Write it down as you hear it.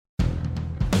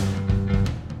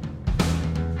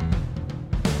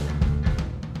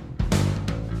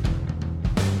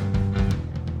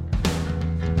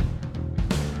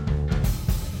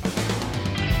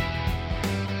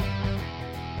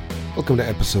Welcome to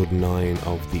episode 9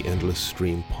 of the Endless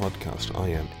Stream podcast. I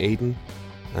am Aidan,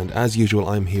 and as usual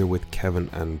I'm here with Kevin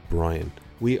and Brian.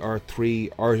 We are 3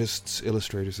 artists,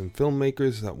 illustrators and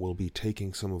filmmakers that will be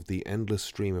taking some of the endless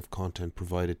stream of content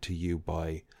provided to you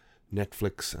by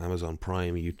Netflix, Amazon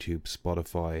Prime, YouTube,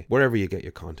 Spotify, wherever you get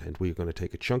your content. We're going to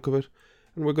take a chunk of it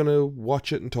and we're going to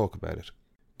watch it and talk about it.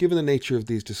 Given the nature of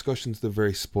these discussions, they're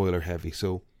very spoiler heavy,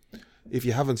 so if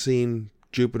you haven't seen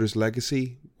Jupiter's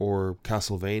Legacy or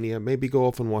Castlevania, maybe go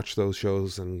off and watch those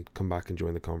shows and come back and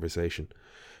join the conversation.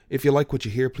 If you like what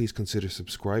you hear, please consider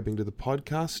subscribing to the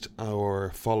podcast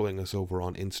or following us over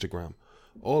on Instagram.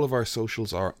 All of our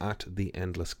socials are at The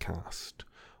Endless Cast.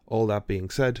 All that being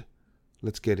said,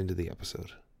 let's get into the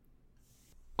episode.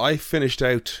 I finished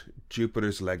out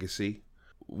Jupiter's Legacy.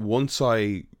 Once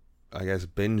I guess,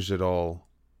 binged it all,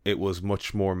 it was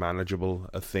much more manageable,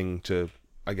 a thing to,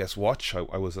 I guess, watch.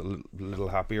 I was a little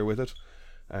happier with it.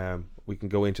 We can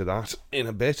go into that in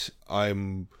a bit.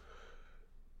 I'm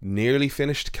nearly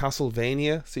finished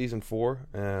Castlevania Season 4.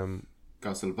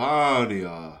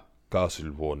 Castlevania.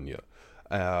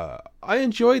 I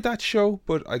enjoyed that show,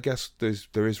 but I guess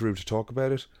there is room to talk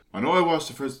about it. I know I watched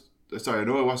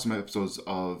some episodes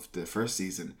of the first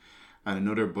season, and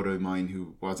another buddy of mine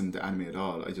who wasn't into anime at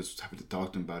all, I just happened to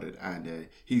talk to him about it, and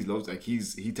he loves,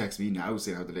 he texts me now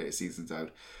saying how the latest season's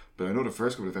out. But I know the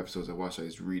first couple of episodes I watched, I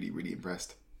was really, really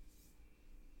impressed.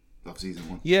 Love Season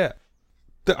 1. Yeah.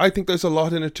 I think there's a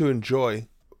lot in it to enjoy,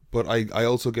 but I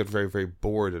also get very, very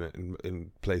bored in it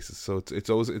in places. So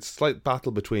it's always a slight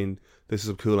battle between this is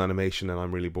a cool animation and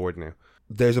I'm really bored now.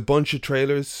 There's a bunch of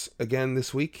trailers again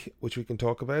this week, which we can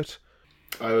talk about.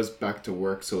 I was back to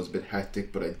work, so it was a bit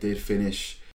hectic, but I did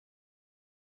finish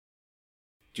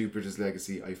Jupiter's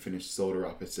Legacy. I finished Solar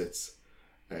Opposites.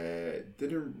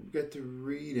 Didn't get to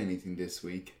read anything this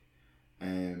week.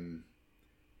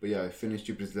 But yeah, I finished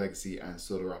Jupiter's Legacy and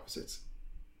Solar Opposites.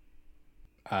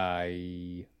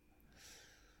 I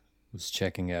was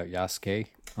checking out Yasuke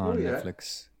on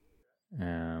Netflix.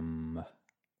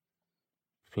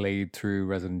 Played through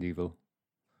Resident Evil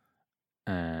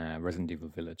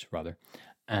Village, rather.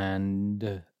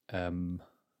 And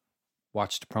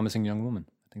watched Promising Young Woman.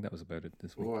 I think that was about it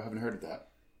this week. Oh, I haven't heard of that.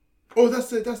 Oh, that's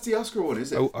the Oscar one,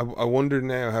 is it? I wonder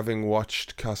now, having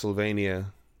watched Castlevania,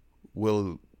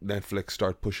 will Netflix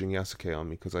start pushing Yasuke on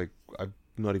me? Because I've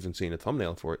not even seen a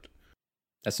thumbnail for it.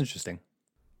 That's interesting.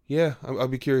 Yeah, I'll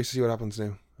be curious to see what happens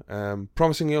now.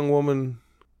 Promising Young Woman,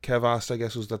 Kev asked, I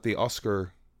guess, was that the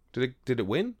Oscar... Did it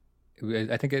win?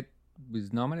 I think it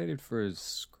was nominated for a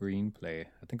screenplay.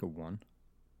 I think it won.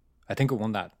 I think it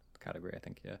won that category, I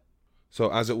think, yeah. So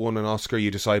as it won an Oscar, you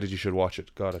decided you should watch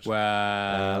it. Got it.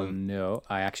 Well, no.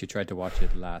 I actually tried to watch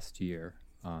it last year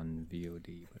on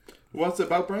VOD. But... What's it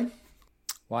about, Brian?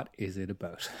 What is it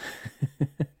about?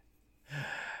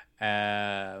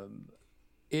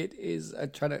 It is...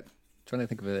 I'm trying to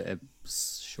think of a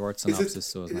short synopsis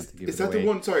so as not to give it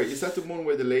away. Is that the one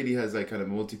where the lady has like kind of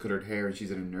multicolored hair and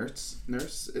she's in a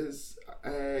nurse's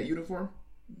uniform?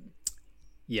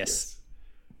 Yes.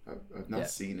 I've not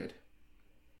seen it.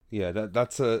 Yeah,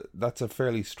 that's a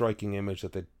fairly striking image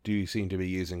that they do seem to be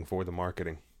using for the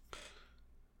marketing.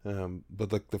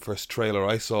 But like the first trailer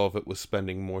I saw of it was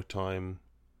spending more time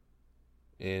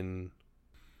in...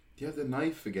 Do you have the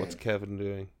knife again? What's Kevin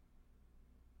doing?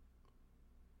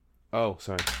 Oh,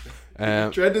 sorry.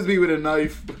 He threatens me with a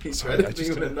knife. He threatens me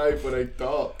with a knife when I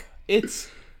talk. It's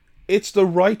the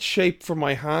right shape for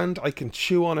my hand. I can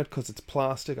chew on it because it's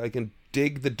plastic. I can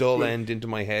dig the dull end into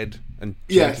my head and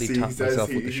gently tap myself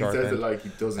with the sharp end. He says it like he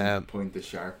doesn't point the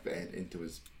sharp end into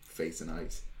his face and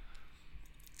eyes.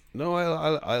 No,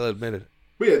 I'll admit it.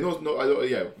 But yeah,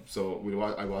 So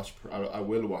I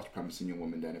will watch Promising Young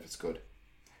Woman then if it's good.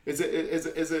 Is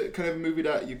it kind of a movie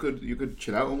that you could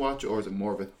chill out and watch, or is it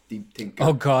more of a deep thinker?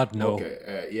 Oh God, no.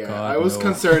 Okay, God, I was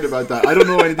concerned about that. I don't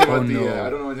know anything about I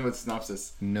don't know anything about the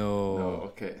synopsis.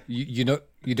 No. Okay. You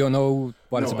don't know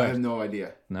what it's about. I have no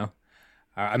idea. No.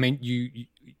 I mean,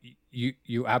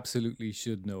 you absolutely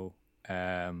should know.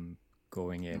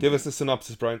 Going in. Give us the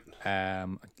synopsis, Brian.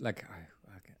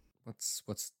 What's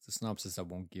the synopsis? I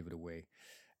won't give it away.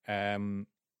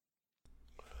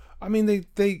 I mean,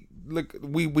 they like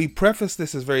we preface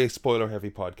this as very spoiler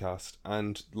heavy podcast,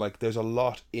 and like there's a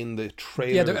lot in the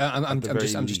trailer. Yeah, I'm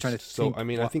just trying to. So I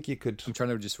mean, I think you could. I'm trying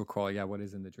to just recall. Yeah, what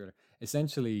is in the trailer?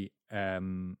 Essentially,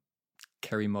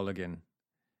 Kerry Mulligan,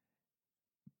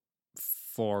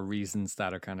 for reasons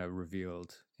that are kind of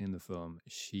revealed in the film,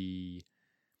 she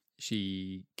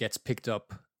gets picked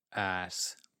up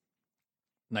at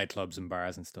nightclubs and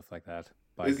bars and stuff like that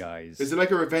by guys. Is it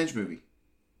like a revenge movie?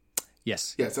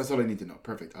 Yes. Yes, that's all I need to know.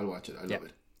 Perfect. I'll watch it. I love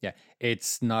it. Yeah,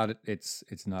 it's not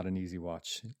an easy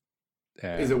watch.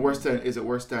 Is it worse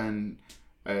than?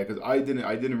 Because I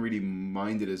didn't really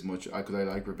mind it as much because I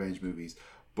like revenge movies,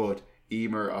 but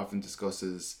Emer often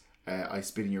discusses I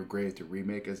Spit in Your Grave, the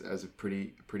remake, as a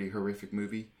pretty horrific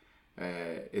movie.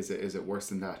 Is it worse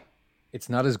than that? It's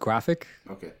not as graphic.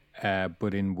 Okay.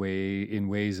 But in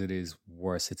ways it is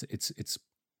worse. It's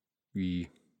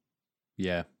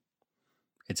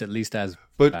at least as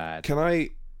But bad. can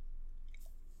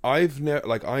I've never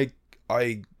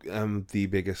I am the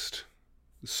biggest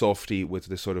softy with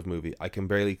this sort of movie. I can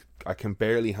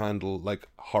barely handle like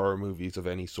horror movies of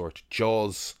any sort.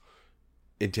 Jaws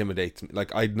intimidates me.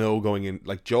 Like, I know going in,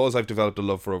 like Jaws I've developed a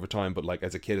love for over time, but like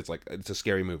as a kid it's a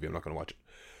scary movie. I'm not going to watch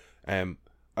it.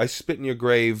 I Spit in Your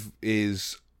Grave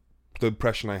is the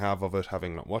impression I have of it,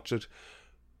 having not watched it.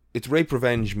 It's a rape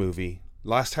revenge movie.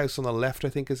 Last House on the Left, I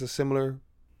think, is a similar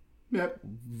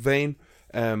vein.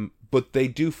 But they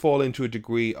do fall into a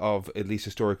degree of, at least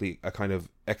historically, a kind of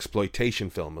exploitation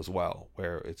film as well,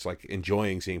 where it's like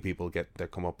enjoying seeing people get their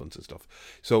comeuppance and stuff.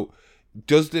 So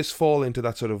does this fall into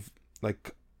that sort of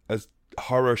like a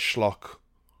horror schlock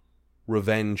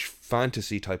revenge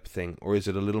fantasy type thing, or is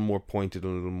it a little more pointed, a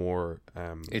little more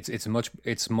it's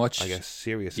much I guess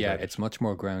serious? Yeah, it's much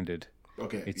more grounded.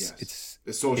 Okay. It's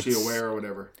socially aware or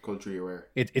whatever, culturally aware.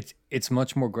 It's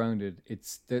much more grounded.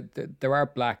 It's there are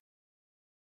black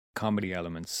comedy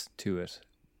elements to it,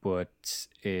 but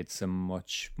it's a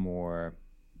much more,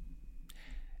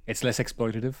 it's less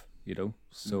exploitative, you know.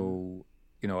 So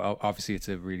you know, obviously it's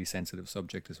a really sensitive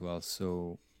subject as well.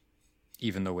 So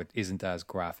even though it isn't as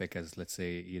graphic as, let's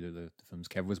say, either the films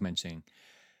Kev was mentioning,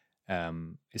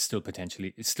 it's still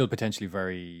potentially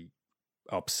very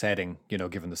upsetting, you know,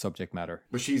 given the subject matter.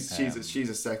 But she's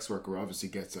a sex worker who obviously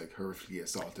gets like horrifically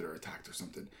assaulted or attacked or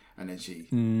something, and then she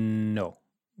no.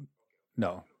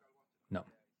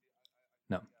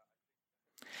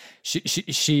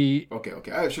 She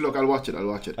okay. Actually, look, I'll watch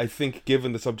it. I think,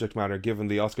 given the subject matter, given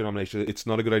the Oscar nomination, it's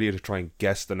not a good idea to try and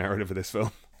guess the narrative of this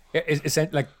film. it's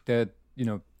like the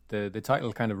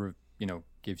title kind of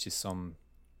gives you some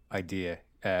idea.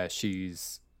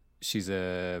 She's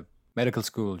a medical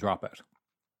school dropout.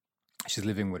 She's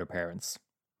living with her parents,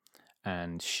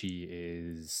 and she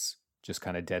is just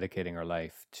kind of dedicating her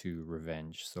life to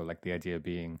revenge. So like the idea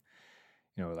being,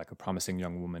 you know, like a promising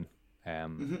young woman,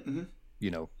 you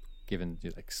know, given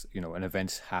like, you know, an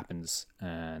event happens,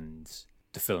 and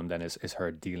the film then is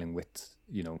her dealing with,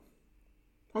 you know,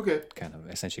 okay, kind of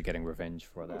essentially getting revenge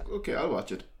for that. Okay, I'll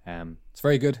watch it. It's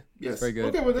very good. Yes, it's very good.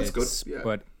 Okay, well that's good. Yeah,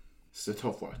 but it's a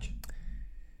tough watch.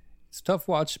 It's a tough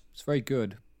watch. It's very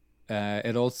good.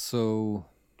 It also,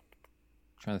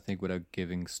 trying to think without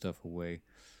giving stuff away.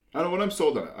 I know when I'm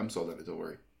sold on it. Don't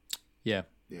worry. Yeah.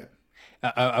 Yeah.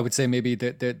 I would say maybe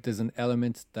there's an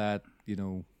element that, you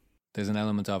know, there's an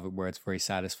element of it where it's very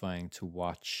satisfying to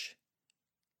watch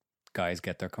guys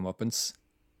get their comeuppance.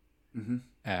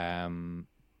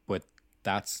 But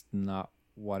that's not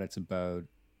what it's about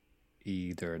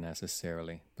either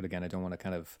necessarily. But again, I don't want to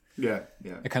kind of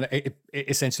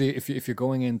essentially, if you're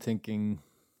going in thinking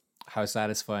how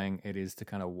satisfying it is to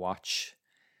kind of watch,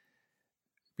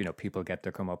 you know, people get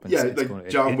their comeuppance. Yeah, like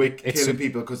John Wick killing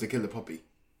people because they killed a puppy.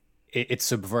 It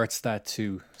subverts that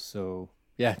too. So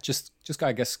yeah, just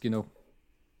I guess, you know,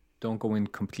 don't go in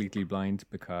completely blind,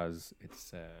 because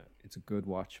it's a good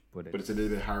watch, but it's a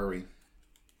little bit harrowing.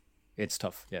 It's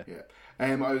tough. Yeah.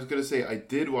 I was gonna say I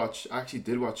did watch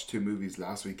two movies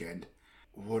last weekend.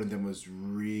 One of them was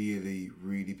really,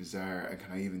 really bizarre, and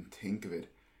can I even think of it?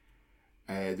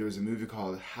 There was a movie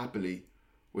called Happily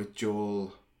with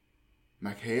Joel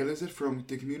McHale, is it, from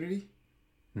The Community?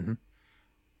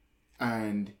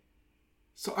 And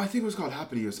so I think it was called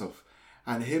Happily or something.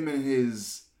 And him and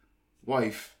his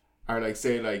wife are like,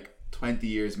 say, like 20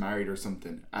 years married or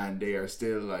something, and they are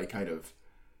still like kind of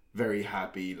very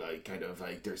happy, like kind of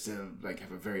like they're still like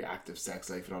have a very active sex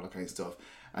life and all that kind of stuff,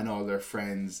 and all their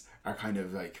friends are kind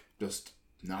of like just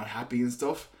not happy and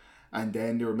stuff. And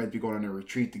then they were meant to be going on a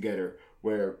retreat together,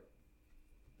 where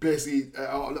basically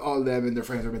all them and their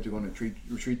friends are meant to be going on a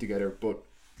retreat together, but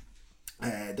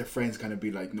their friends kind of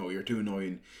be like, no, you're too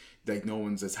annoying, like no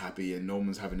one's as happy and no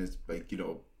one's having this, like, you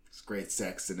know, it's great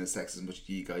sex and it's sex as much as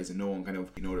you guys, and no one kind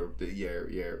of, you know,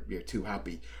 you're too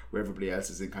happy, where everybody else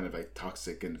is in kind of like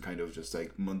toxic and kind of just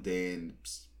like mundane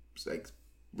like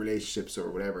relationships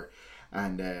or whatever.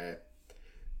 And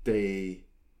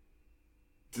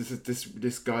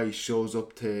this guy shows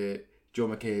up to Joe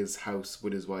McKay's house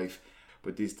with his wife,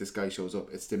 but this guy shows up.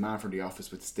 It's the man from The Office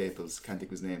with the staples. Can't think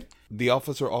of his name. The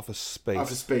Office or Office Space?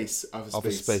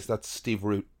 Office Space. That's Steve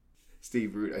Root.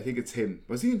 I think it's him.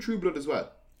 Was he in True Blood as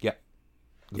well?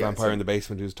 The vampire in the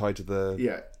basement who's tied to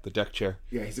the deck chair.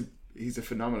 Yeah, he's a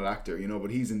phenomenal actor, you know,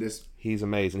 but he's in this. He's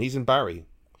amazing. He's in Barry.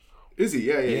 Is he?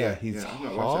 Yeah. He's I'm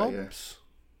not watching that,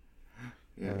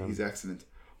 yeah, he's excellent.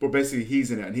 But basically,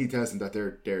 he's in it, and he tells them that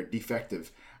they're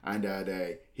defective, and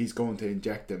that he's going to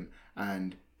inject them,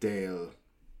 and they'll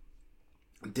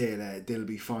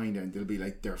be fine, and they'll be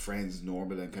like their friends,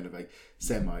 normal and kind of like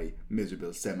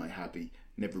semi-miserable, semi-happy,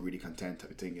 never really content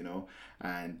type of thing, you know.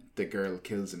 And the girl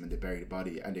kills him, and they bury the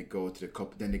body, and they go to the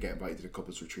couple. Then they get invited to the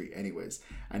couple's retreat, anyways,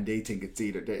 and they think it's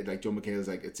either like Joe McHale's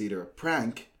like it's either a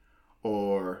prank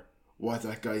or what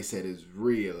that guy said is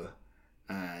real,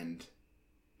 and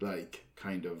like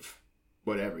kind of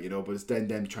whatever, you know. But it's then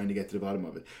them trying to get to the bottom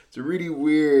of it. It's a really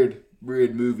weird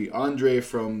movie. Andre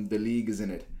from The League is in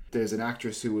it. There's an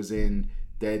actress who was in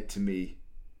Dead to Me.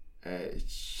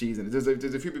 She's in it. There's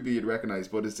a few people you'd recognize,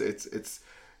 but it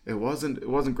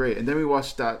wasn't great. And then we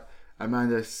watched that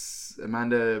Amanda.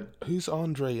 Who's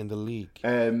Andre in The League?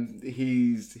 Brian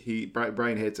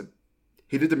hates him.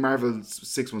 He did the Marvel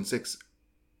 616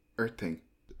 Earth thing.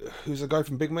 Who's the guy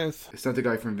from Big Mouth? It's not the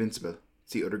guy from Invincible.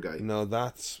 It's the other guy. No,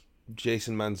 that's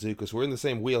Jason Mantzoukas. We're in the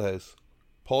same wheelhouse.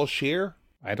 Paul Scheer?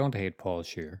 I don't hate Paul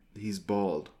Scheer. He's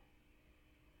bald.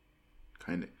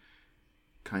 Kind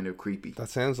of creepy. That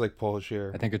sounds like Paul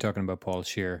Scheer. I think you're talking about Paul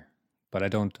Scheer, but I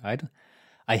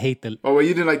hate the. Oh, well,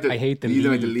 you didn't like the. I hate the. You league.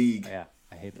 didn't like the League. Yeah,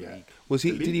 I hate the League. Was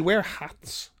he? Did he wear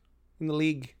hats in The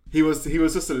League? He was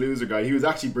just a loser guy. He was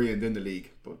actually brilliant in The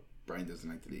League, but Brian doesn't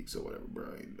like The League, so whatever.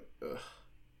 Brian. Ugh.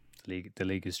 The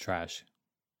League is trash.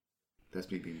 That's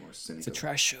me being more cynical. It's a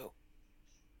trash show.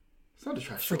 It's not a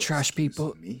trash for show. trash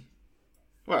people. Me.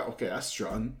 Well, okay, that's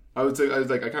strong. I was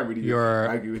like, I can't really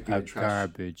argue with being a trash.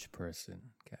 garbage person,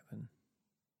 Kevin.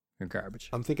 You're garbage.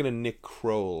 I'm thinking of Nick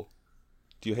Kroll.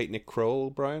 Do you hate Nick Kroll,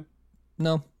 Brian?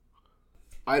 No.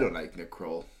 I don't like Nick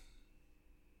Kroll.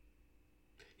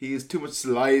 He has too much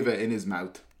saliva in his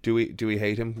mouth. Do we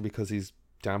hate him because he's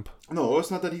damp? No,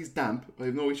 it's not that he's damp. I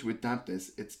have no issue with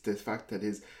dampness. It's the fact that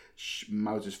his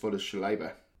mouth is full of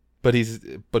saliva. But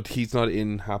he's not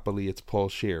in Happily. It's Paul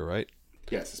Scheer, right?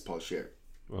 Yes, it's Paul Scheer.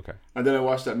 Okay. And then I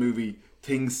watched that movie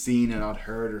Things Seen and Not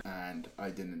Heard, and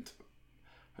I don't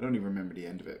even remember the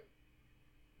end of it.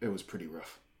 It was pretty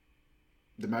rough.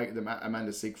 The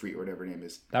Amanda Siegfried or whatever her name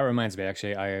is. That reminds me,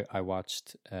 actually, I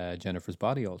watched Jennifer's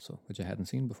Body also, which I hadn't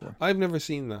seen before. I've never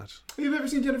seen that. You've never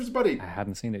seen Jennifer's Body? I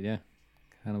hadn't seen it, yeah.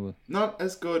 Kind of. Not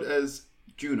as good as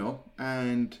Juno,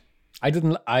 and I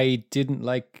didn't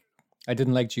like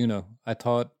Juno. I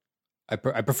thought I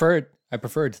preferred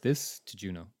this to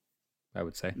Juno, I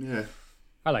would say. Yeah.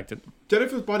 I liked it.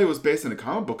 Jennifer's Body was based on a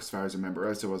comic book, as far as I remember,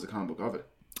 as there was a comic book of it.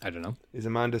 I don't know. Is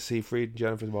Amanda Seyfried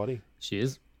Jennifer's Body? She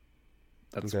is.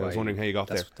 That's okay, I was wondering how you got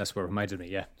there. That's what reminded me.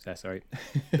 Yeah, that's all right.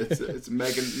 It's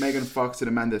Megan Fox and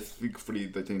Amanda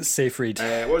Seyfried, I think. Seyfried.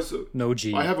 No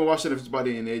G. I haven't watched Jennifer's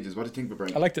Body in ages. What do you think,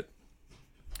 Brian? I liked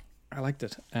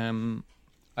it.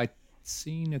 I'd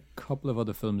seen a couple of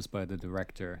other films by the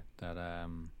director that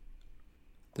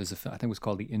there's I think it was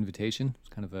called The Invitation. It's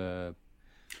kind of a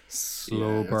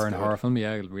slow burn horror film.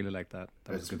 Yeah, I really like that.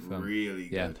 That was a good film. Really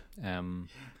good. So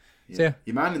yeah,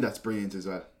 your man in that's brilliant as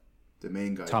well. The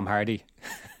main guy, Tom Hardy.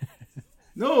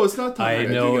 No, it's not Tom Hardy.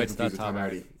 I know it's not Tom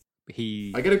Hardy.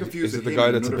 I get it confused. Is it the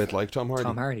guy that's a bit like Tom Hardy?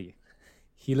 Tom Hardy.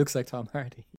 He looks like Tom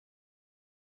Hardy.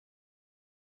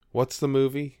 What's the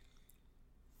movie?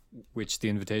 Which The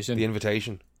Invitation? The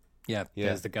Invitation. Yeah.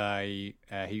 There's the guy.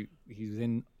 He was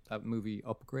in that movie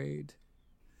Upgrade,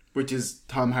 which is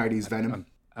Tom Hardy's Venom.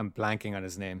 I'm blanking on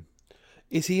his name.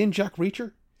 Is he in Jack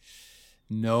Reacher?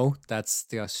 No, that's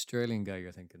the Australian guy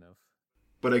you're thinking of.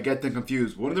 But I get them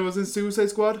confused. One of them was in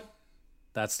Suicide Squad.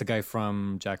 That's the guy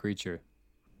from Jack Reacher.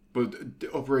 But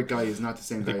the Upgrade guy is not the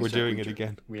same guy. I think we're doing it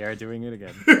again. We are doing it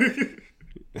again.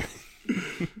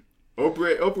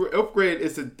 Upgrade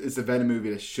is the Venom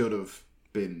movie that should have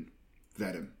been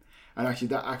Venom. And actually,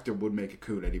 that actor would make a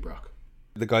cool Eddie Brock.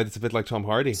 The guy that's a bit like Tom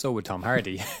Hardy. So would Tom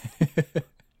Hardy.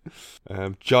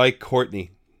 Jai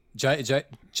Courtney. Jai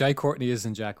Courtney is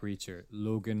in Jack Reacher.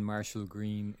 Logan Marshall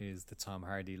Green is the Tom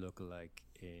Hardy lookalike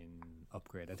in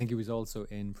Upgrade. I think he was also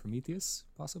in Prometheus,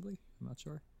 possibly. I'm not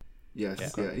sure. Yes,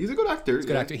 yeah. He's a good actor. He's a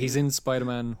good actor. He's in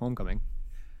Spider-Man Homecoming.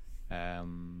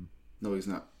 No, he's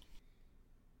not.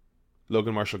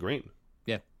 Logan Marshall Green.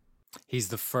 Yeah. He's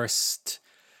the first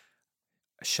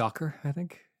Shocker, I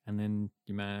think. And then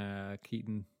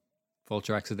Keaton,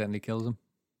 Vulture accidentally kills him.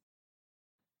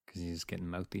 Because he's getting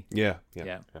mouthy. Yeah.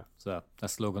 So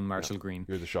that's Logan Marshall Green.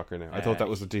 You're the Shocker now. I thought that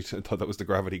was the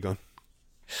gravity gun.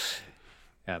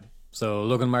 Yeah. So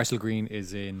Logan Marshall Green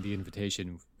is in The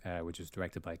Invitation, which was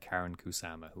directed by Karen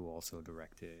Kusama, who also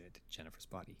directed Jennifer's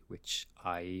Body, which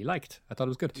I liked. I thought it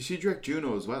was good. Did she direct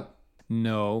Juno as well?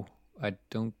 No, I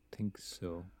don't think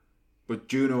so. But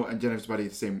Juno and Jennifer's Body are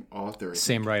the same author.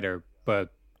 Same writer,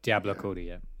 but Diablo Cody,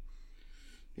 yeah.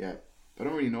 Yeah. I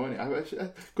don't really know any.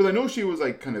 Because I know she was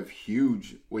like kind of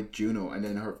huge with Juno, and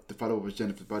then the follow-up was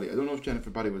Jennifer's Body. I don't know if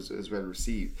Jennifer's Body was as well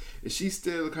received. Is she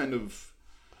still kind of...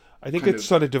 I think it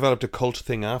sort of developed a cult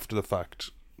thing after the fact.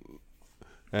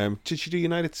 Did she do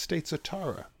United States of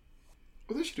Tara?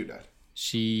 Oh, did she do that?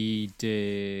 She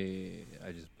did...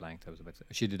 I just blanked. I was about to...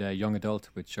 She did a Young Adult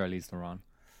with Charlize Theron.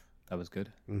 That was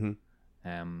good. Mm-hmm.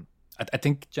 I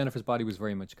think Jennifer's Body was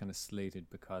very much kind of slated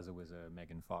because it was a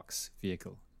Megan Fox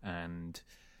vehicle, and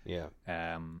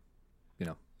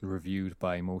reviewed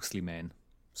by mostly men.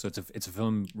 So it's a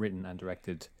film written and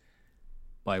directed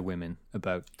by women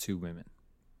about two women,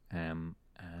 and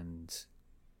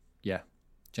yeah,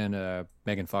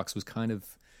 Megan Fox was kind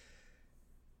of,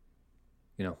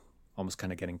 almost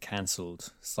kind of getting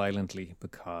cancelled silently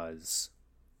because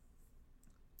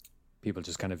people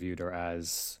just kind of viewed her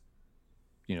as,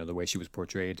 the way she was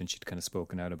portrayed, and she'd kind of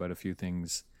spoken out about a few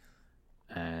things.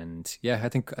 And yeah, I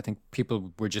think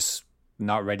people were just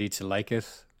not ready to like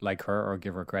her or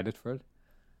give her credit for it.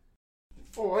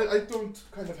 Oh, I don't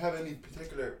kind of have any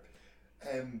particular.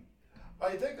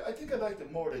 I think I liked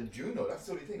it more than Juno. That's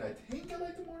the only thing. I think I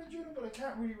liked it more than Juno, but I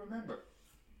can't really remember.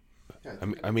 Yeah,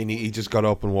 I mean, he just got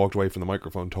up and walked away from the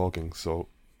microphone talking. So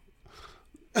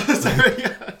sorry,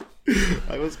 yeah.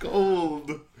 I was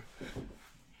cold.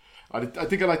 I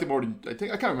think I liked it more than I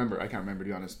can't remember to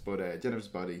be honest. But Jennifer's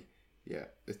Body, yeah,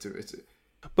 it's a.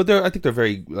 But I think they're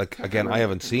very again. I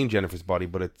haven't seen Jennifer's Body,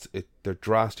 but they're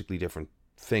drastically different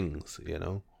things,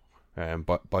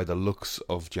 But by the looks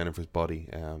of Jennifer's Body,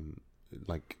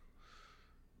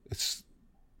 it's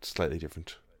slightly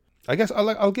different. I guess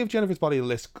I'll give Jennifer's Body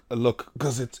a look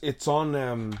because it's on.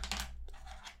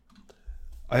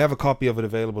 I have a copy of it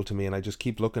available to me, and I just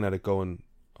keep looking at it, going,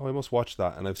 "Oh, I must watch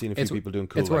that." And I've seen a few people doing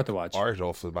cool. It's worth a watch. Art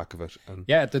off the back of it. And,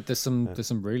 yeah, there's some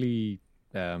really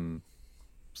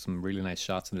nice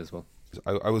shots in it as well.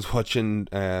 I was watching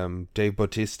Dave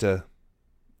Bautista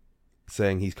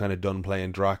saying he's kind of done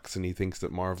playing Drax, and he thinks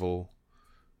that Marvel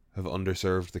have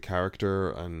underserved the character,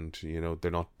 and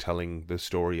they're not telling the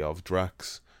story of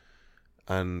Drax.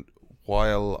 And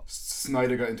while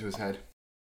Snyder got into his head.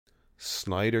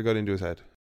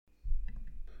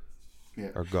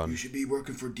 Yeah. Or Gunn. You should be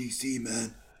working for DC,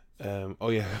 man. Oh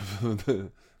yeah. Oh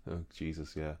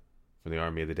Jesus, yeah. For the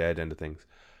Army of the Dead end of things.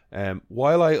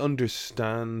 While I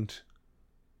understand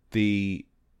the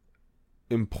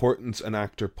importance an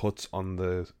actor puts on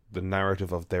the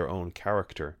narrative of their own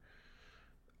character,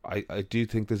 I do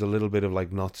think there's a little bit of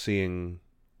not seeing,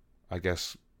 I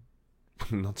guess,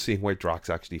 not seeing where Drax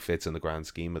actually fits in the grand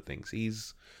scheme of things.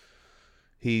 He's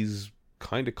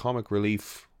kind of comic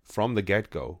relief from the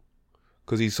get-go,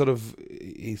 because he sort of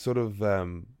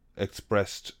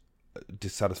expressed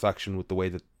dissatisfaction with the way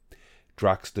that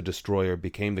Drax the Destroyer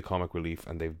became the comic relief,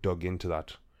 and they've dug into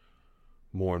that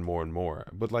more and more and more.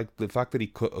 But the fact that he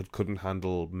couldn't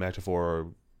handle metaphor or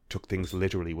took things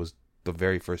literally was the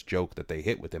very first joke that they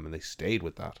hit with him, and they stayed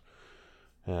with that.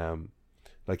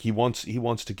 He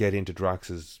wants to get into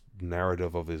Drax's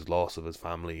narrative of his loss of his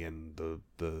family and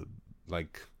the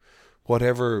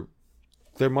whatever.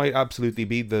 There might absolutely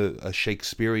be a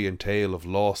Shakespearean tale of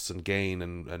loss and gain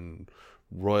and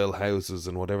royal houses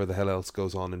and whatever the hell else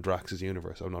goes on in Drax's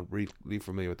universe. I'm not really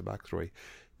familiar with the backstory,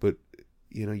 but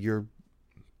you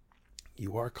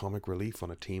are comic relief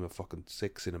on a team of fucking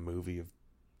 6 in a movie of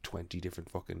 20 different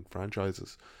fucking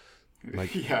franchises.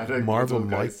 Marvel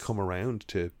might come around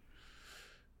to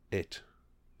it,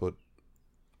 but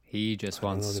he just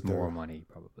wants more money,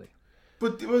 probably.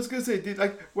 But I was gonna say,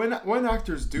 when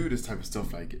actors do this type of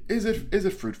stuff, is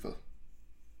it fruitful?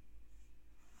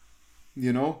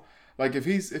 If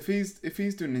he's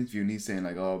doing an interview and he's saying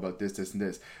about this and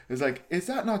this, it's is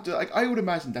that not just, I would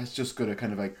imagine that's just gonna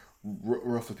kind of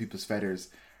ruffle people's feathers,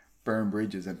 burn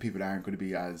bridges, and people aren't going to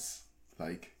be as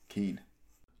keen.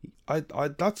 I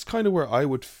that's kind of where I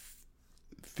would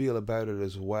feel about it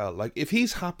as well. If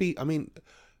he's happy, I mean,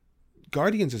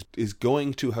 Guardians is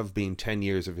going to have been 10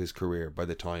 years of his career by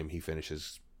the time he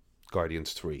finishes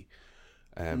Guardians 3.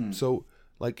 So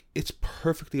it's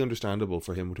perfectly understandable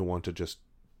for him to want to just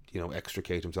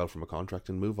extricate himself from a contract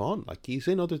and move on. He's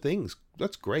in other things.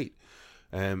 That's great.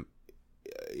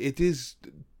 It is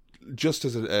just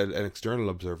as an external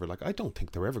observer, I don't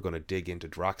think they're ever going to dig into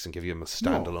Drax and give him a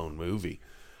standalone movie.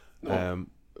 No.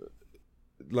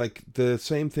 The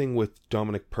same thing with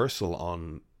Dominic Purcell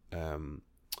on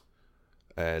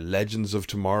Legends of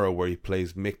Tomorrow, where he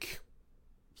plays Mick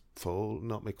something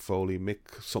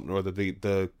or other,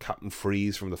 the Captain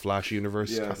Freeze from the Flash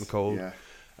universe, Yes, Captain Cold. yeah.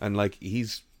 And like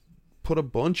he's put a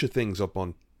bunch of things up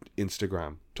on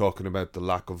Instagram talking about the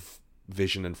lack of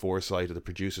vision and foresight of the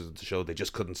producers of the show. They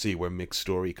just couldn't see where Mick's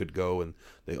story could go, and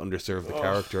they underserved the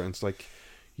character. And it's like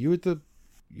you're the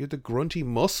grunty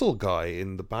muscle guy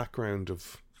in the background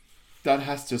of. That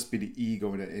has to just be the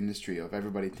ego in the industry of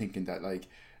everybody thinking that like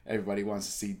everybody wants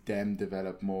to see them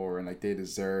develop more, and like they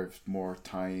deserve more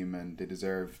time, and they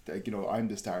deserve, like, you know, I'm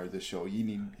the star of the show. You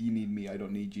need me. I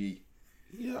don't need you.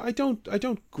 Yeah, I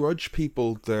don't grudge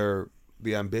people the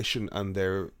ambition and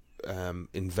their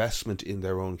investment in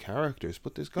their own characters,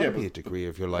 but there's got to be a degree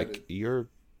of you're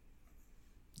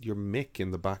Mick in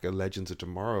the back of Legends of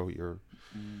Tomorrow. You're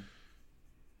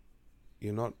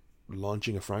not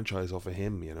launching a franchise off of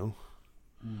him, you know.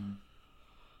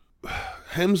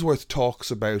 Hemsworth talks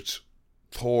about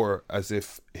Thor as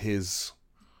if his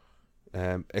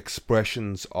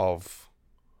expressions of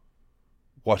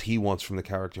what he wants from the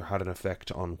character had an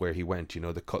effect on where he went. You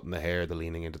know, the cutting the hair, the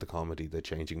leaning into the comedy, the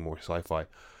changing more sci-fi.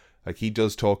 Like he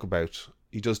does talk a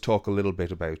little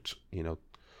bit about, you know,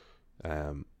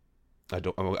 I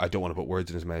don't want to put words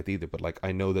in his mouth either, but like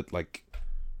I know that like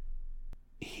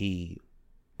he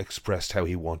expressed how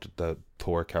he wanted the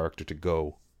Thor character to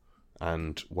go,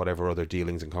 and whatever other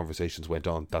dealings and conversations went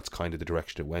on, that's kind of the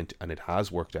direction it went, and it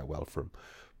has worked out well for him.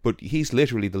 But he's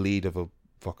literally the lead of a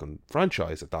fucking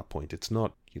franchise at that point. It's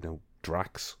not, you know,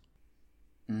 Drax.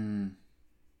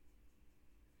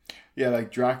 Yeah,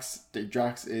 like Drax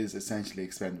is essentially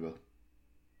expendable.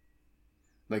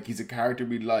 Like he's a character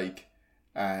we like,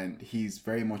 and he's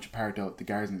very much a part of the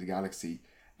Guardians of the Galaxy.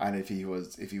 And if he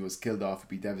was killed off, it'd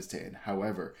be devastating.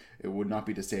 However, it would not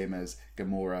be the same as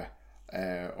Gamora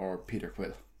or Peter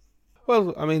Quill.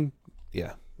 Well, I mean,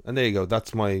 yeah, and there you go.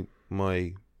 That's my.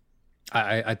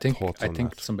 I think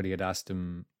that. Somebody had asked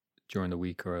him during the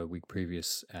week or a week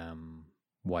previous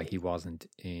why he wasn't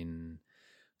in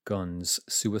Gunn's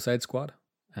Suicide Squad,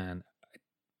 and I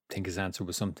think his answer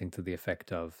was something to the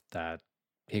effect of that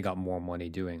he got more money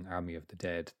doing Army of the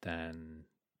Dead than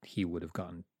he would have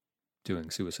gotten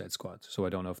doing Suicide Squad. So I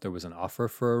don't know if there was an offer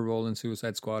for a role in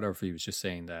Suicide Squad, or if he was just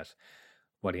saying that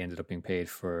what he ended up being paid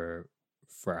for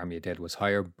Army of the Dead was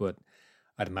higher. But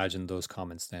I'd imagine those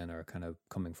comments then are kind of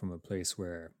coming from a place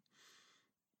where,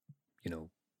 you know,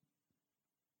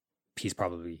 he's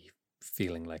probably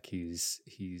feeling like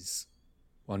he's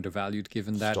undervalued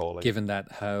given that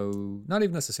how, not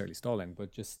even necessarily stalling,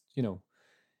 but just, you know,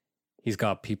 he's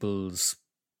got people's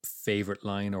favorite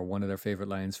line or one of their favorite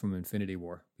lines from Infinity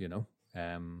War, you know.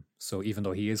 So even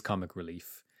though he is comic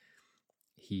relief,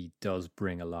 he does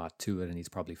bring a lot to it, and he's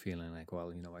probably feeling like,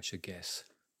 well, you know,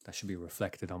 that should be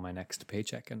reflected on my next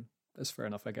paycheck, and that's fair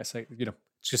enough, I guess. You know,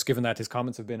 just given that his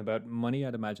comments have been about money,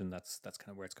 I'd imagine that's kind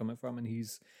of where it's coming from, and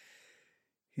he's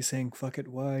saying, fuck it,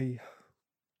 why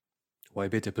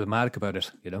be diplomatic about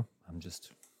it, you know?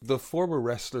 The former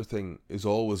wrestler thing is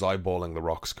always eyeballing The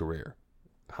Rock's career.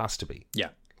 Has to be. Yeah.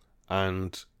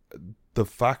 And the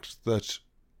fact that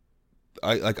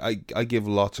I give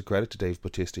lots of credit to Dave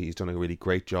Bautista. He's done a really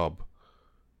great job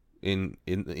in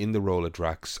the role of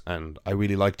Drax, and I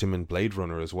really liked him in Blade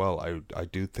Runner as well. I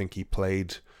do think he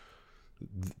played,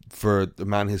 for the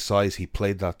man his size, he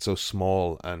played that so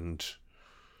small, and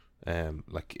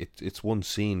like it's one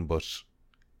scene, but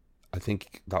I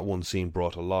think that one scene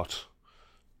brought a lot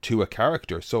to a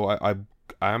character. So I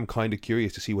am kind of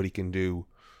curious to see what he can do,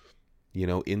 you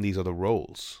know, in these other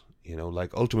roles. You know,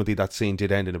 like ultimately that scene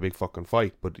did end in a big fucking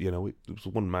fight, but you know, it was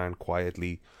one man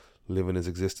quietly living his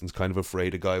existence, kind of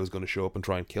afraid a guy was going to show up and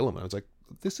try and kill him. And I was like,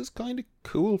 this is kind of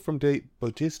cool from Dave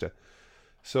Bautista.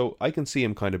 So I can see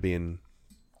him kind of being,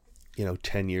 you know,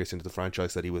 10 years into the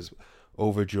franchise that he was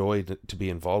overjoyed to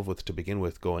be involved with to begin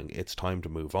with, going, it's time to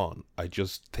move on. I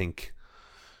just think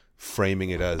framing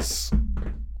it as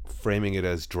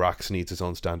Drax needs his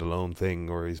own standalone thing,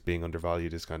 or he's being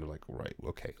undervalued, is kind of like, right,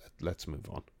 okay, let's move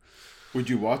on. Would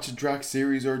you watch a Drax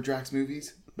series or Drax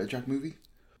movies? A Drax movie?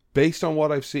 Based on what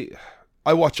I've seen,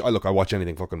 I watch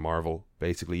anything fucking Marvel,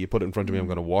 basically. You put it in front of me, I'm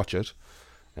going to watch it.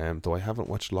 Though I haven't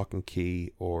watched Lock and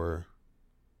Key or...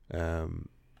 do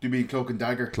you mean Cloak and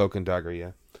Dagger? Cloak and Dagger,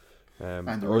 yeah.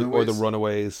 And or The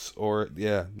Runaways, or,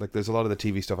 yeah, like there's a lot of the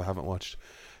TV stuff I haven't watched.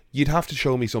 You'd have to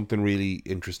show me something really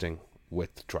interesting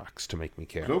with Drax to make me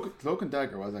care. Cloak and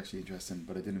Dagger was actually interesting,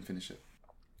 but I didn't finish it.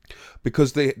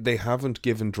 Because they haven't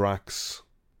given Drax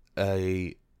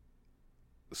a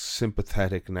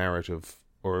sympathetic narrative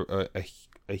or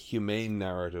a humane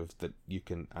narrative that you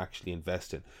can actually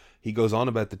invest in. He goes on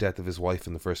about the death of his wife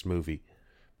in the first movie,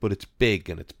 but it's big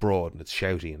and it's broad and it's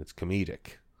shouty and it's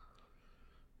comedic.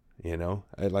 You know,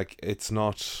 it's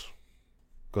not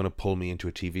going to pull me into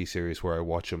a TV series where I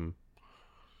watch him.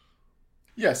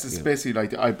 Yes, it's basically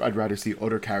like I'd rather see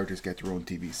other characters get their own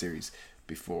TV series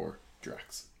before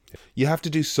Drax. You have to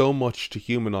do so much to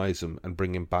humanize him and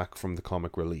bring him back from the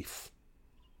comic relief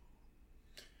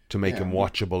to make him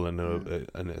watchable in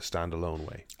a standalone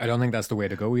way. I don't think that's the way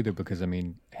to go either, because I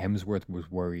mean, Hemsworth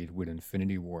was worried with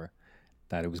Infinity War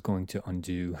that it was going to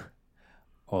undo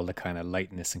all the kind of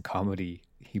lightness and comedy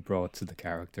he brought to the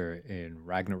character in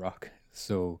Ragnarok.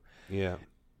 So yeah,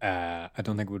 I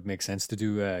don't think it would make sense to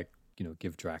do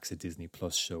give Drax a Disney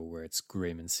Plus show where it's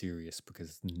grim and serious,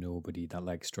 because nobody that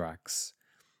likes Drax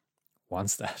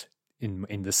wants that. In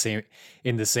the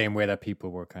same way that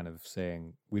people were kind of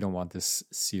saying, we don't want this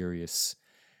serious,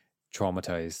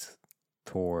 traumatized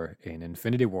Thor in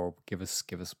Infinity War. Give us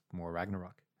more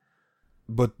Ragnarok.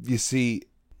 But you see,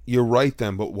 you're right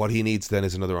then. But what he needs then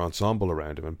is another ensemble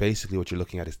around him, and basically what you're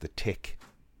looking at is the Tick.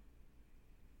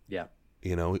 Yeah,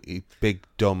 you know, a big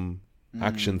dumb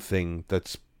action thing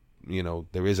that's, you know,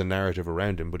 there is a narrative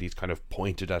around him, but he's kind of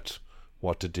pointed at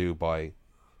what to do by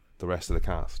the rest of the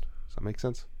cast. Does that make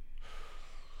sense?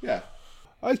 Yeah.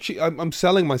 Actually, I'm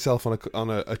selling myself on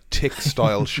a Tick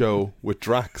style show with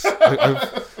Drax.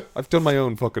 I've done my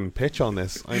own fucking pitch on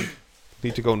this. I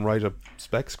need to go and write a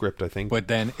spec script, I think. But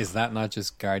then, is that not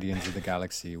just Guardians of the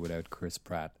Galaxy without Chris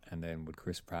Pratt? And then would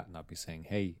Chris Pratt not be saying,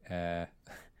 "Hey,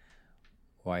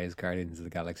 why is Guardians of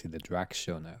the Galaxy the Drax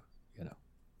show now?" You know,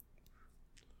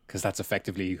 because that's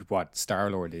effectively what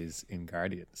Star-Lord is in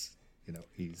Guardians. You know,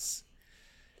 he's.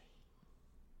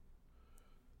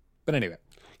 But anyway.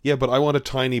 Yeah, but I want a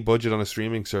tiny budget on a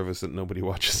streaming service that nobody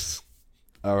watches.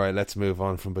 All right, let's move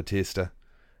on from Batista.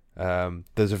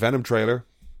 There's a Venom trailer.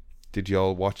 Did you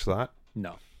all watch that?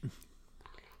 No.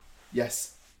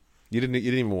 Yes. You didn't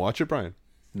even watch it, Brian?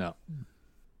 No.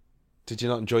 Did you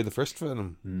not enjoy the first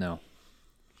Venom? No.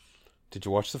 Did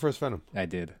you watch the first Venom? I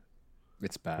did.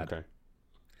 It's bad. Okay.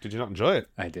 Did you not enjoy it?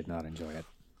 I did not enjoy it.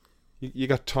 You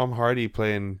got Tom Hardy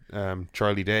playing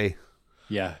Charlie Day.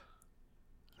 Yeah.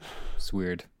 It's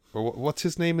weird. Or what's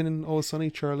his name in Always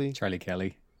Sunny? Charlie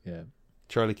Kelly. Yeah.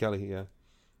 Charlie Kelly, yeah.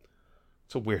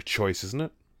 It's a weird choice, isn't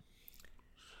it?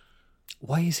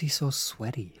 Why is he so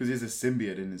sweaty? Because he's a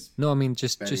symbiote in his. No, I mean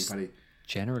just buddy.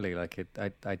 generally, like it.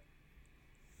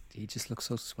 He just looks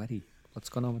so sweaty. What's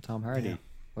going on with Tom Hardy? Yeah.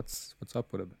 What's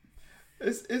up with him?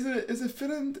 Is it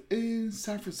filmed in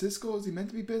San Francisco? Is he meant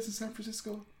to be based in San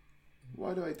Francisco?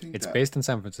 Why do I think it's that? based in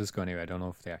San Francisco anyway? I don't know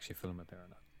if they actually film it there or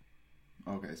not.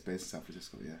 Okay, it's based in San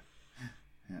Francisco.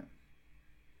 Yeah.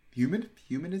 Human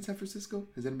in San Francisco.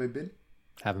 Has anybody been?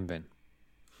 Haven't been.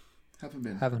 Haven't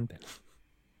been.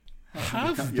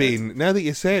 Have been. Now that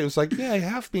you say it, it was like, yeah, I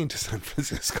have been to San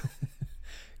Francisco.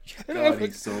 God,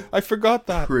 he's so I forgot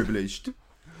that. privileged.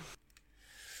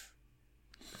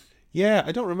 Yeah,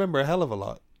 I don't remember a hell of a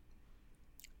lot.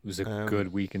 It was a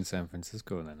good week in San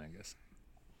Francisco then, I guess.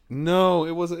 No,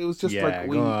 it was just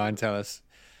go on, tell us.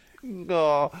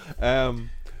 No.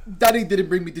 Daddy didn't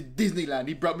bring me to Disneyland.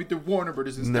 He brought me to Warner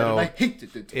Brothers instead, and I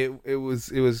hated it. It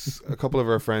was a couple of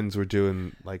our friends were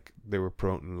doing, like, they were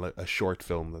promoting like a short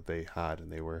film that they had,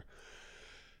 and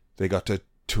they got to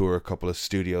tour a couple of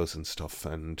studios and stuff,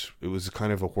 and it was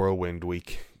kind of a whirlwind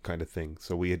week kind of thing.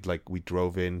 So we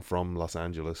drove in from Los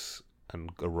Angeles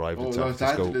and arrived in San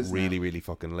Francisco really, really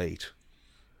fucking late.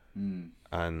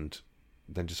 And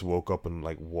then just woke up and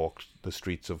like walked the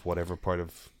streets of whatever part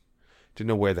of, didn't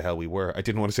know where the hell we were. I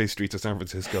didn't want to say streets of San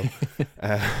Francisco.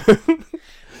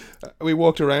 We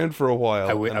walked around for a while.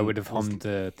 I would have hummed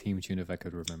the theme tune if I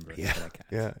could remember it. Yeah, but I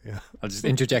can't. yeah. I'll just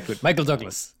interject with Michael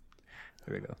Douglas.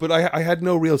 There we go. But I had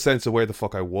no real sense of where the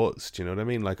fuck I was. Do you know what I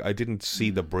mean? Like, I didn't see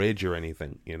the bridge or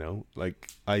anything, you know? Like,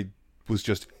 I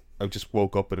just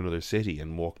woke up in another city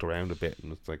and walked around a bit,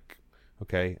 and it's like,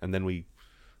 okay. And then we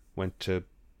went to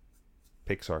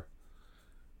Pixar.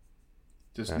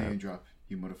 Just name drop,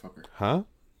 you motherfucker. Huh?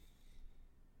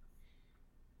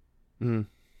 We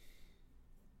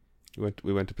went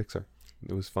to Pixar.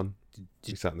 It was fun.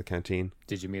 We sat in the canteen.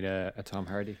 Did you meet a Tom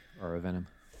Hardy or a Venom?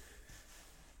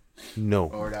 No.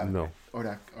 Or that. No. Or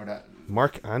that.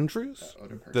 Mark Andrews?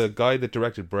 Other person. The guy that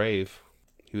directed Brave.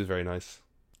 He was very nice.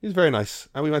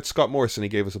 And we met Scott Morrison. He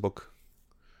gave us a book.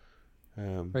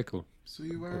 Very cool. So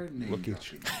you are name lucky.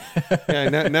 dropping. Yeah,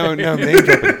 now I'm name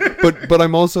dropping. But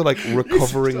I'm also like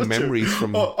recovering memories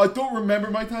from. Oh, I don't remember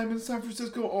my time in San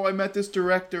Francisco. Oh, I met this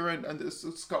director and this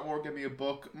Scott Moore gave me a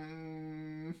book.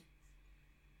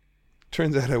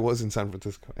 Turns out I was in San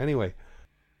Francisco. Anyway.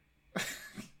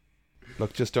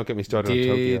 Look, just don't get me started on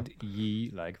Tokyo. Did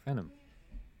ye like Venom?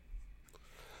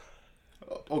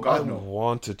 Oh I God, no.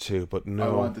 wanted to, but I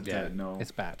no. wanted Yeah, to. No.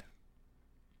 it's bad.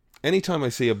 Anytime I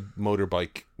see a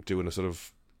motorbike doing a sort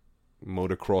of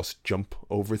motocross jump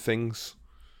over things,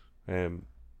 I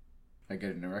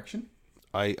get an erection.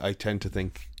 I tend to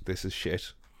think this is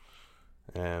shit.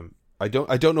 I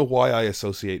don't know why I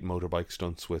associate motorbike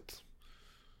stunts with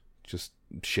just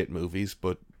shit movies,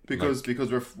 but Because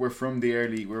we're from the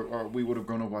early we would have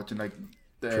grown up watching like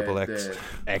the Triple X. the,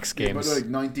 X yeah, Games. but like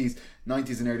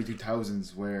 90s and early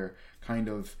 2000s, where kind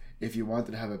of if you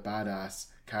wanted to have a badass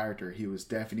character, he was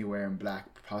definitely wearing black,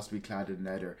 possibly clad in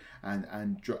leather,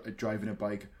 and driving a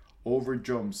bike over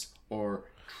jumps or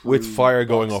with through fire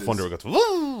going boxes. off under, it goes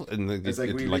woo, and It's like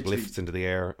it we like literally- lifts into the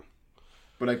air.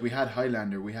 But like we had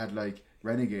Highlander, we had like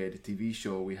Renegade, a TV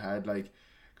show, we had like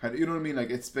kind of, you know what I mean? Like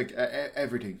it's like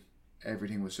everything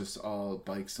was just all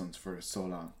bike stunts for so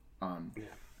long on,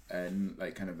 and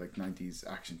like kind of like 90s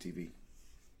action TV.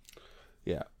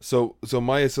 Yeah. So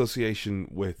my association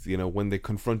with, when they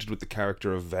confronted with the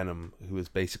character of Venom, who is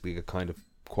basically a kind of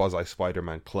quasi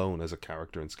Spider-Man clone as a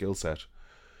character and skill set,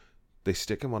 they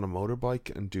stick him on a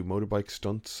motorbike and do motorbike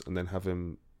stunts and then have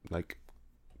him like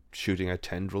shooting out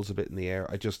tendrils a bit in the air.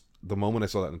 The moment I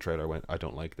saw that in the trailer, I went, I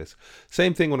don't like this.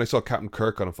 Same thing when I saw Captain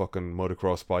Kirk on a fucking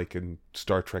motocross bike in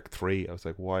Star Trek 3. I was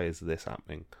like, why is this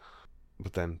happening?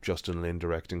 But then Justin Lin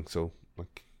directing, so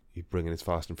like he bring in his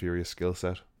Fast and Furious skill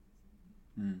set.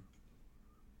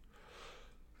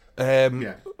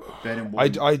 Yeah, Venom. I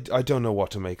don't know what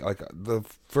to make. Like the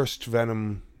first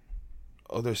Venom,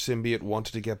 other symbiote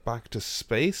wanted to get back to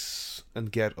space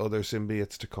and get other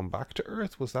symbiotes to come back to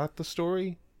Earth. Was that the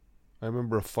story? I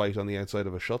remember a fight on the outside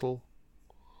of a shuttle.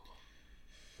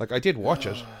 Like I did watch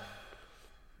it.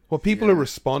 What people are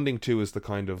responding to is the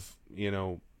kind of,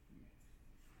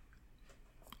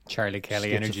 Charlie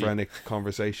Kelly energy. schizophrenic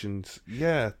conversations.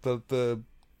 Yeah, the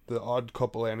odd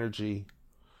couple energy,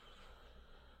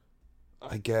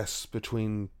 I guess,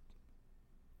 between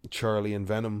Charlie and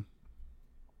Venom.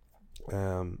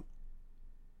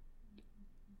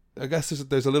 I guess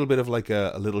there's a little bit of like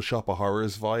a Little Shop of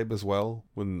Horrors vibe as well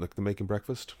when like they're making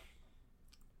breakfast.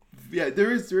 Yeah,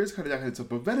 there is kind of that kind of stuff.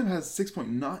 But Venom has 6.7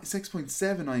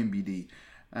 IMDb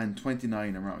and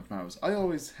 29 on Rotten Tomatoes. I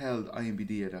always held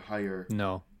IMDb at a higher.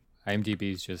 No,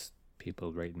 IMDb is just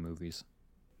people rating movies.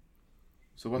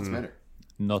 So what's better?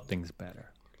 Nothing's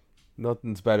better.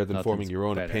 Nothing's better than Nothing's forming your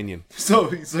own better. opinion.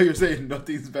 So you're saying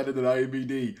nothing's better than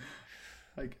IMDb?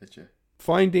 I get you.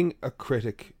 Finding a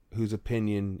critic whose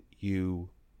opinion you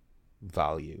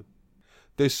value.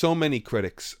 There's so many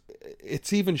critics.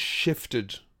 It's even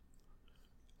shifted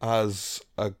as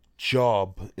a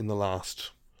job in the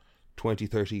last 20,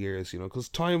 30 years, because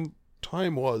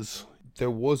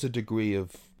there was a degree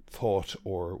of thought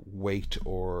or weight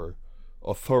or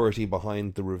authority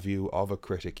behind the review of a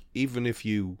critic, even if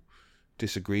you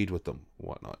disagreed with them,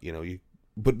 whatnot,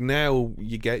 but now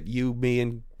you get me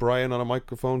and Brian on a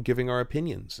microphone giving our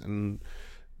opinions, and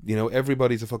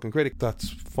everybody's a fucking critic. That's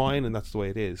fine, and that's the way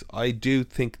it is. I do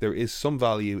think there is some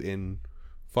value in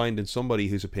finding somebody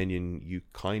whose opinion you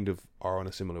kind of are on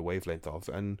a similar wavelength of,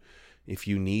 and if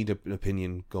you need an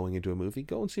opinion going into a movie,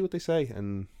 go and see what they say.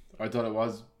 And I thought it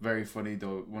was very funny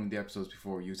though. One of the episodes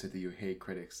before, you said that you hate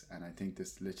critics, and I think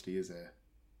this literally is a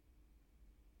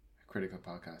critical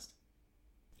podcast.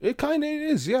 it kind of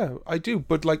is, yeah, I do.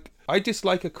 But like, I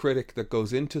dislike a critic that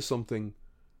goes into something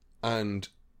and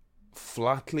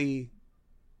flatly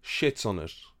shits on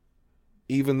it,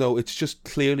 even though it's just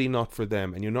clearly not for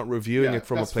them, and you're not reviewing it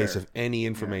from a place fair. of any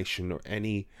information or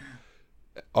any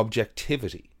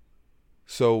objectivity.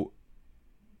 So,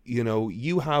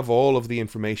 you have all of the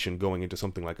information going into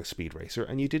something like a Speed Racer,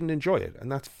 and you didn't enjoy it,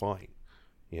 and that's fine.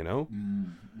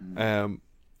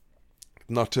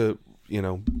 Not to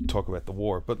talk about the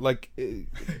war, but like,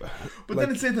 But then at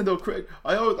the same time, though,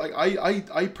 I always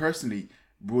I personally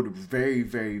would very,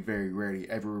 very, very rarely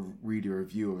ever read a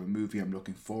review of a movie I'm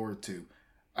looking forward to.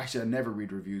 Actually, I never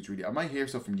read reviews really. I might hear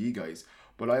stuff from you guys,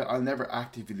 but I'll never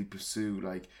actively pursue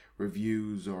like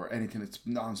reviews or anything that's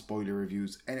non-spoiler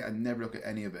reviews. I never look at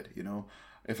any of it.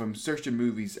 If I'm searching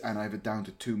movies and I have it down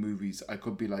to 2 movies, I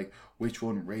could be like, which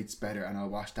one rates better, and I'll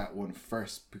watch that one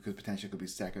first because potentially it could be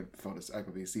second. Before this, I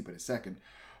could be asleep at a second.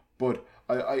 But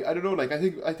I don't know. Like I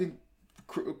think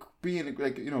being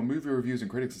like movie reviews and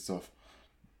critics and stuff,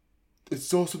 it's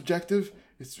so subjective.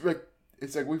 It's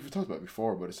like we've talked about it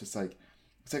before, but it's like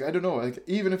I don't know. Like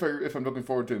even if I'm looking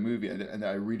forward to a movie and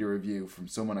I read a review from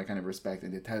someone I kind of respect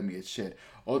and they tell me it's shit,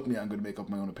 ultimately I'm going to make up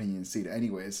my own opinion and see it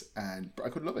anyways, and I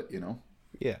could love it.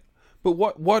 yeah. But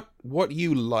what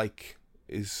you like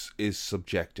is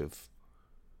subjective.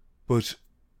 But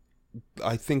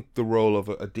I think the role of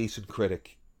a decent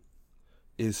critic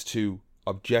is to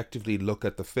objectively look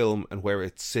at the film and where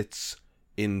it sits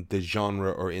in the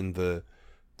genre or in the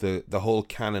whole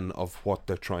canon of what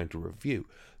they're trying to review.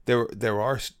 There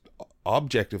are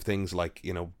objective things like,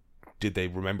 you know, did they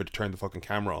remember to turn the fucking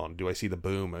camera on? Do I see the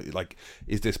boom? Like,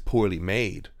 is this poorly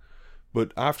made?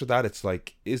 But after that, it's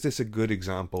like, is this a good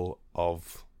example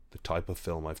of the type of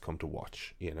film I've come to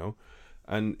watch, you know?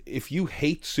 And if you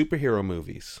hate superhero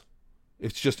movies,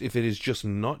 if it is just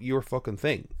not your fucking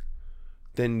thing,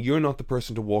 then you're not the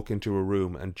person to walk into a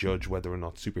room and judge whether or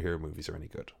not superhero movies are any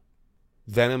good.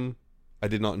 Venom, I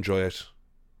did not enjoy it.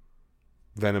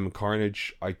 Venom and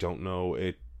Carnage, I don't know.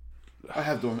 I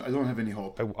don't have any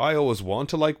hope. I always want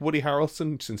to like Woody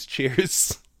Harrelson since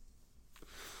Cheers.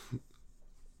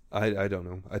 I don't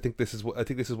know. I think this is one of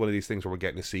these things where we're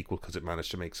getting a sequel because it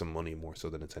managed to make some money more so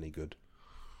than it's any good.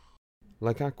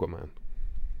 Like Aquaman.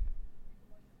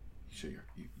 You sure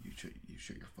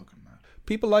you're fucking mad.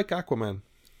 People like Aquaman.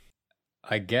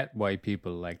 I get why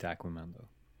people liked Aquaman though.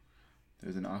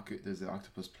 There's an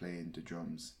octopus playing the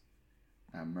drums.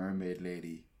 A mermaid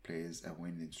lady plays a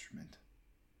wind instrument.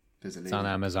 There's a lady. It's on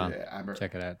Amazon.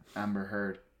 Check it out. Amber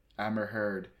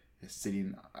Heard is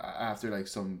sitting after like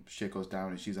some shit goes down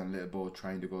and she's on a little boat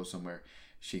trying to go somewhere.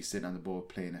 She's sitting on the boat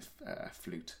playing a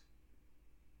flute.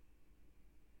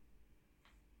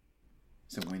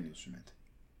 It's a wind instrument.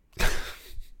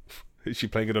 Is she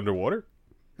playing it underwater?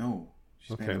 No,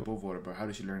 she's playing it above water. But how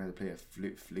does she learn how to play a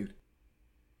flute?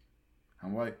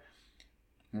 And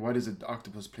why does an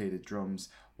octopus play the drums?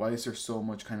 Why is there so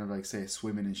much kind of like, say,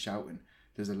 swimming and shouting?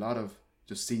 There's a lot of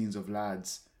just scenes of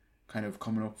lads kind of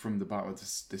coming up from the bottom of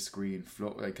the screen,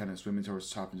 float, like kind of swimming towards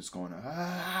the top and just going,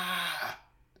 ah!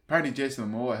 Apparently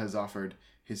Jason Momoa has offered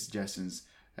his suggestions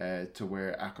to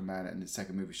where Aquaman and the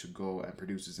second movie should go, and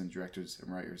producers and directors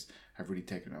and writers have really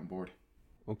taken it on board.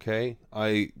 Okay,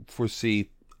 I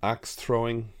foresee axe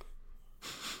throwing,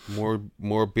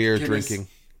 more beer drinking.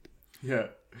 Yeah.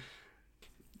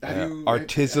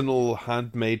 Artisanal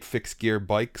handmade fixed gear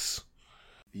bikes.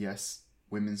 Yes,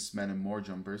 women's, men, and more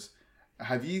jumpers.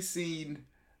 Have you seen?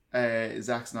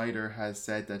 Zack Snyder has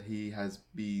said that he has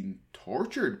been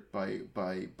tortured by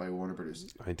Warner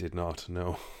Brothers. I did not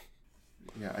know.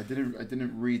 Yeah, I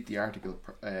didn't read the article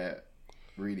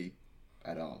really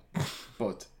at all,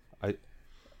 but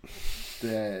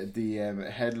the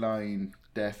headline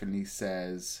definitely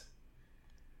says.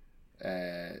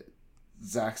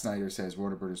 Zack Snyder says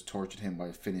Warner Brothers tortured him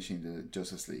by finishing the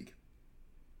Justice League.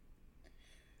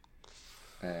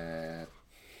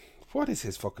 What is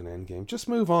his fucking endgame? Just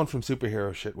move on from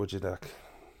superhero shit, would you, Dak?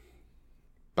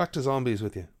 Back to zombies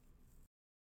with you.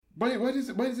 Why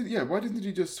didn't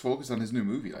he just focus on his new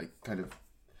movie? Like, kind of...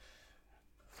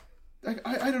 Like,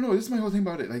 I don't know. This is my whole thing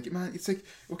about it. Like, man, it's like,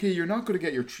 okay, you're not going to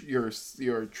get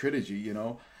your trilogy, you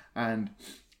know? And,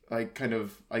 like, kind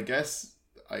of, I guess...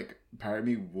 Like, part of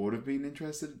me would have been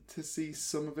interested to see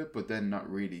some of it, but then not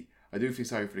really. I do feel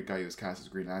sorry for the guy who was cast as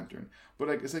Green Lantern. But,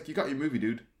 like, it's like, you got your movie,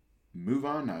 dude. Move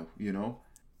on now, you know?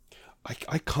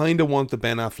 I kind of want the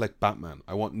Ben Affleck Batman.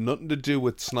 I want nothing to do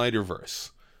with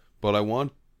Snyderverse. But I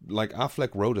want, like, Affleck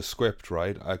wrote a script,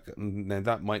 right? Now,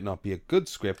 that might not be a good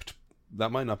script.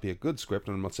 And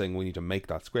I'm not saying we need to make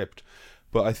that script.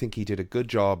 But I think he did a good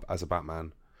job as a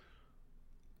Batman.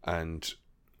 And,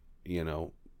 you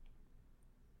know...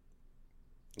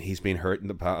 He's been hurt in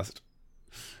the past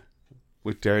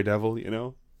with Daredevil, you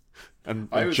know, and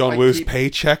John Woo's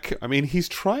paycheck. I mean, he's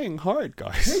trying hard,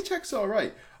 guys. Paycheck's all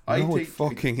right. I think it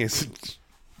fucking isn't.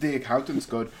 The accountant's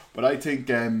good, but I think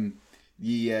because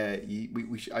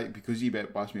you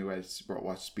watched me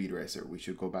watch Speed Racer, we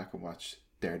should go back and watch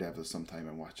Daredevil sometime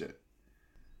and watch it.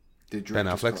 Ben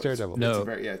Affleck's Daredevil. No, it's a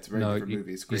very different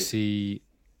movie. It's great.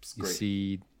 You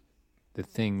see, the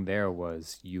thing there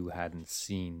was you hadn't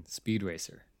seen Speed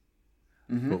Racer.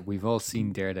 Mm-hmm. But we've all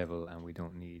seen Daredevil, and we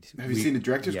don't need... Have you seen the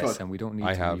director's cut? Yes, and we don't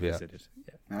need to revisit it.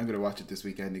 Yeah. I'm going to watch it this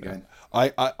weekend again.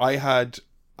 I had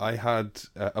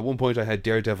at one point I had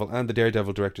Daredevil and the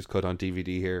Daredevil director's cut on DVD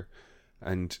here,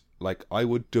 and like I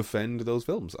would defend those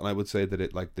films, and I would say that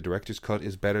the director's cut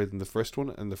is better than the first one,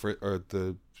 and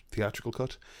the theatrical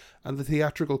cut, and the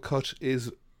theatrical cut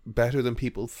is better than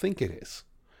people think it is.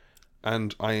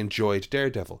 And I enjoyed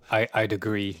Daredevil. I'd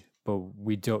agree, but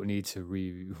we don't need to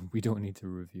review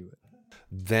it.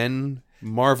 Then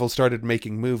Marvel started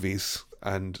making movies,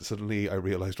 and suddenly I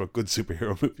realized what good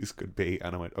superhero movies could be,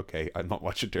 and I went, okay, I'm not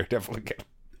watching Daredevil again.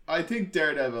 I think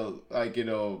Daredevil, like, you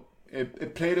know,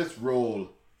 it played its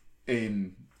role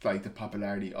in like the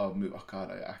popularity of movie. Oh God,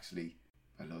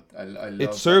 I love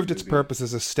it. Served its purpose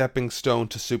as a stepping stone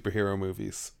to superhero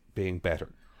movies being better.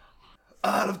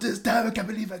 All of this time, I can't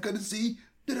believe I couldn't see.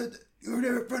 You were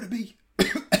there in front of me.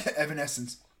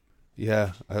 Evanescence.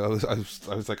 Yeah, I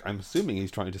was like, I'm assuming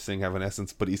he's trying to sing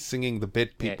Evanescence, but he's singing the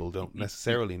bit people don't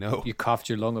necessarily know. You coughed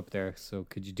your lung up there, so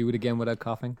could you do it again without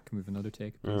coughing? Can we have another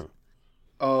take, please?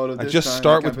 Oh, and just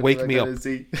start with "Wake Me Up."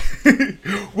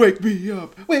 Wake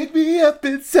me up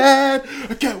inside.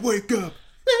 I can't wake up.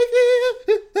 Wake me up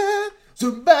inside.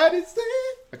 Somebody say.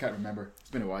 I can't remember. It's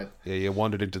been a while. Yeah, you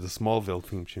wandered into the Smallville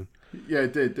theme tune. Yeah,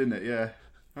 it did, didn't it? Yeah.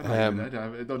 I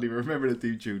don't even remember the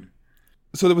theme tune.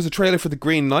 So there was a trailer for The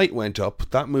Green Knight went up.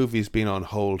 That movie's been on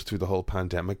hold through the whole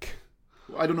pandemic.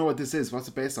 I don't know what this is. What's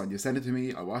it based on? You sent it to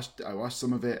me. I watched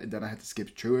some of it, and then I had to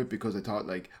skip through it because I thought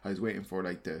like I was waiting for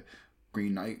like the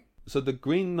Green Knight. So the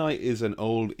Green Knight is an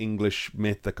old English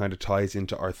myth that kind of ties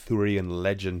into Arthurian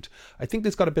legend. I think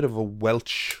there's got a bit of a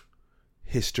Welsh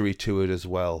history to it as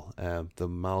well. The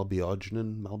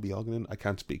Mabinogion, I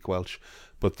can't speak Welsh,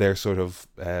 but their sort of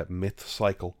myth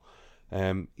cycle.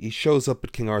 He shows up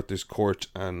at King Arthur's court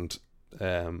and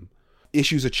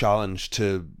issues a challenge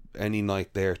to any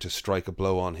knight there to strike a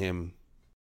blow on him.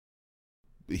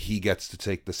 He gets to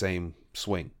take the same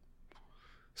swing.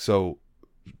 So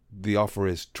the offer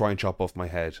is try and chop off my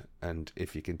head, and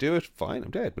if you can do it, fine,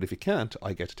 I'm dead. But if you can't,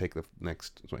 I get to take the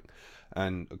next swing.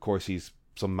 And of course he's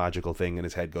some magical thing and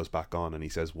his head goes back on and he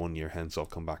says 1 year hence I'll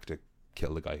come back to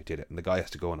kill the guy who did it. And the guy has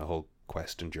to go on a whole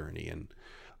quest and journey. And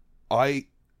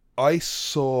I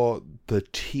saw the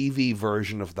TV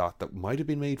version of that might have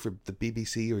been made for the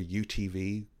BBC or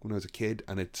UTV when I was a kid,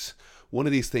 and it's one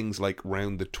of these things like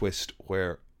Round the Twist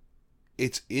where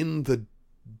it's in the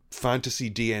fantasy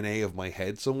DNA of my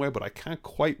head somewhere, but I can't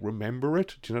quite remember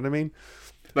it. Do you know what I mean?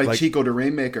 Like Chico the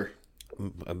Rainmaker.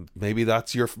 Maybe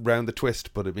that's your Round the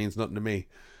Twist, but it means nothing to me.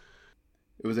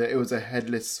 It was a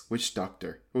headless witch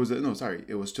doctor. It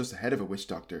was just a head of a witch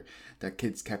doctor that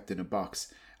kids kept in a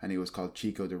box. And he was called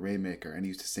Chico the Rainmaker, and he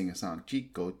used to sing a song,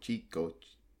 Chico, Chico,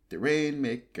 the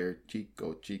Rainmaker,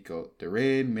 Chico, Chico, the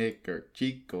Rainmaker,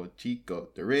 Chico, Chico,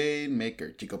 the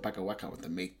Rainmaker, Chico Paka Waka with to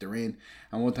make the rain.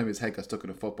 And one time his head got stuck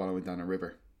in a football and went down a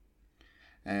river.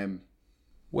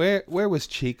 Where was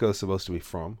Chico supposed to be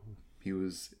from? He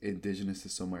was indigenous to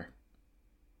somewhere.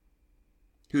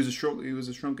 He was a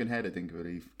shrunken head, I think, I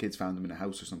believe. Kids found him in a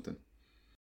house or something.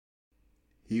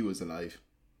 He was alive.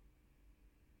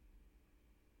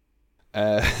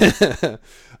 I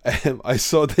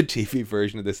saw the TV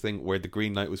version of this thing where the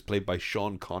Green Knight was played by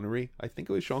Sean Connery. I think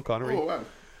it was Sean Connery. Oh, wow.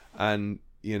 And,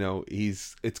 you know,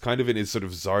 it's kind of in his sort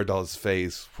of Zardoz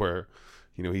phase where,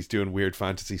 you know, he's doing weird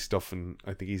fantasy stuff, and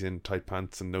I think he's in tight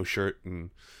pants and no shirt,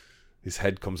 and his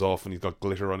head comes off and he's got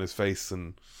glitter on his face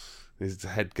and his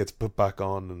head gets put back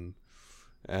on.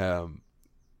 And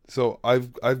so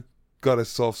I've got a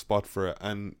soft spot for it.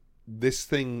 And this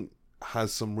thing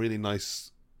has some really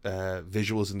nice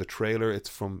visuals in the trailer. It's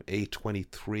from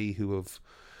A23 who have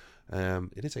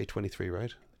it is A23,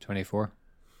 right? 24,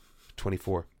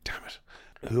 damn it,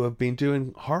 who have been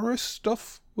doing horror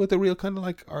stuff with a real kind of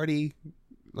like arty,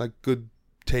 like good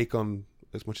take on,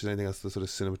 as much as anything else, the sort of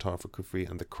cinematography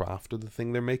and the craft of the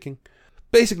thing they're making.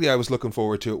 Basically, I was looking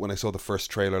forward to it when I saw the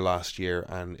first trailer last year,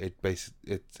 and it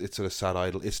sort of sat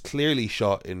idle. It's clearly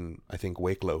shot in, I think,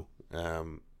 Wakelow,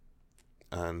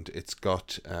 and it's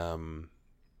got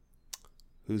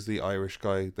who's the Irish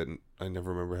guy that I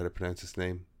never remember how to pronounce his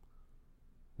name,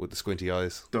 with the squinty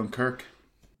eyes? Dunkirk.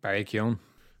 Barry Keoghan.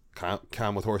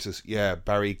 Cam with horses. Yeah,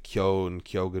 Barry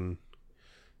Keoghan.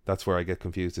 That's where I get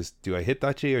confused. Do I hit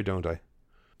that G or don't I?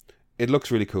 It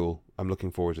looks really cool. I'm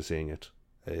looking forward to seeing it.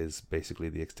 Is basically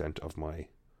the extent of my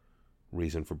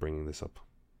reason for bringing this up.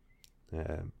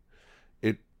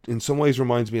 It in some ways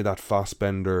reminds me of that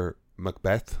Fassbender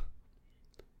Macbeth,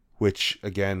 which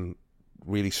again,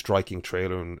 really striking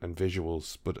trailer and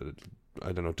visuals, but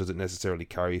I don't know, does it necessarily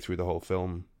carry through the whole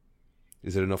film?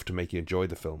 Is it enough to make you enjoy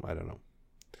the film? I don't know.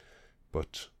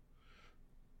 But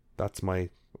that's my,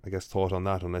 I guess, thought on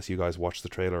that, unless you guys watch the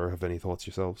trailer or have any thoughts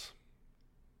yourselves.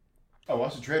 I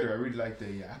watched the trailer. I really like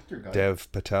the actor guy.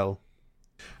 Dev Patel.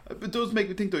 It does make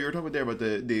me think, though, you were talking there about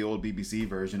the old BBC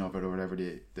version of it or whatever,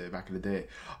 the back in the day.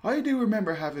 I do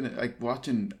remember having it, like,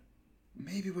 watching,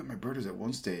 maybe with my brothers at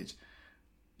one stage,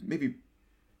 maybe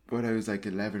when I was like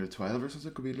 11 or 12 or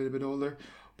something, could be a little bit older,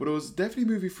 but it was definitely a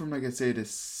movie from, like, I'd say the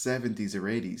 70s or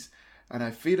 80s, and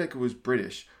I feel like it was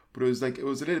British, but it was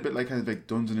a little bit like kind of like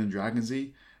Dungeons and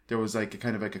Dragons-y. There was like a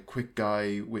kind of like a quick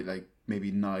guy with like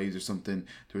maybe knives or something.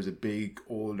 There was a big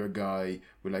older guy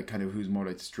with like kind of who's more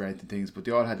like strength and things, but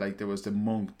they all had like, there was the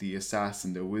monk, the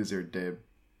assassin, the wizard, the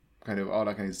kind of all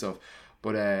that kind of stuff,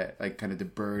 but like kind of the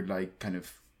bird like kind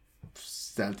of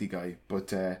stealthy guy. But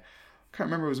can't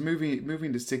remember, it was a movie in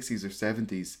the 60s or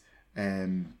 70s,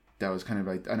 that was kind of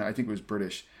like, and I think it was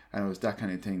British, and it was that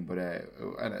kind of thing. But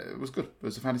and it was good. It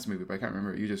was a fantasy movie, but I can't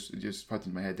remember. You just popped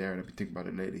into my head there, and I've been thinking about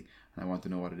it lately, and I want to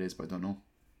know what it is, but I don't know.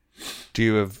 Do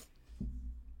you have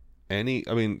any?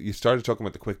 I mean, you started talking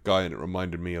about The Quick Guy, and it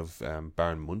reminded me of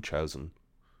Baron Munchausen,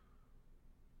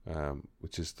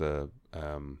 which is the.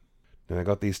 Then I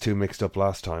got these two mixed up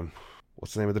last time.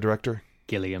 What's the name of the director?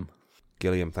 Gilliam,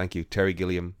 thank you, Terry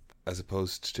Gilliam. As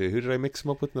opposed to, who did I mix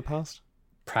him up with in the past?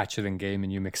 Pratchett and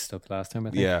Gaiman, you mixed up last time,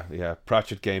 I think. Yeah,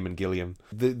 Pratchett, Gaiman, Gilliam.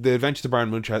 The Adventures of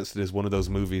Baron Munchausen is one of those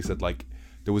movies that, like,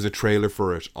 there was a trailer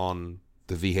for it on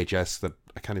the VHS that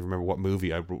I can't even remember what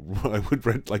movie. I would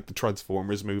rent, like, the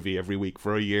Transformers movie every week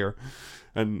for a year,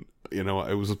 and you know,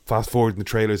 I was fast forwarding the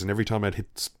trailers, and every time I'd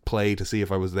hit play to see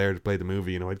if I was there to play the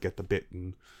movie, you know, I'd get the bit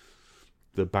in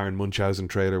the Baron Munchausen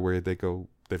trailer where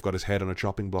they've got his head on a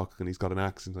chopping block and he's got an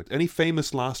axe, and like, any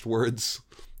famous last words?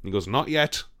 And he goes, not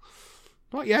yet.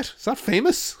 Is that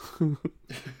famous?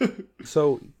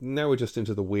 So now we're just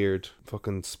into the weird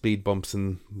fucking speed bumps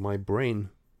in my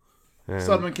brain.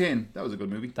 Solomon Kane, that was a good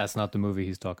movie. That's not the movie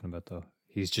he's talking about, though.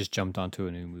 He's just jumped onto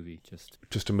a new movie.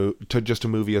 Just to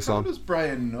movie us How on. does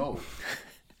Brian know?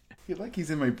 I feel like he's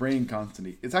in my brain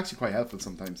constantly. It's actually quite helpful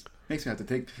sometimes. Makes me have to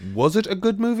think. Was it a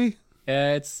good movie?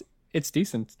 It's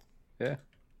decent. Yeah.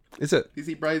 Is it? You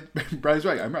see, Brian's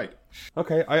right. I'm right.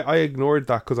 Okay, I ignored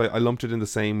that because I lumped it in the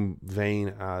same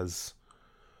vein as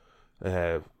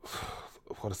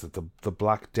what is it? The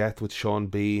Black Death with Sean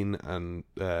Bean, and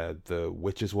the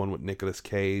Witches one with Nicolas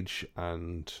Cage,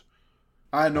 and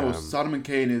I know Solomon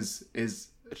Kane is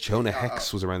Jonah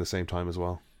Hex was around the same time as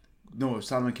well. No,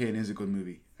 Solomon Kane is a good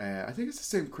movie. I think it's the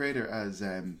same creator as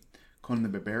Conan the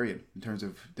Barbarian in terms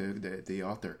of the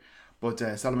author.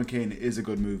 But Solomon Kane is a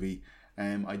good movie.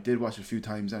 I did watch it a few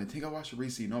times, and I think I watched it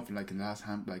recently enough, like in the last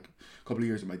couple of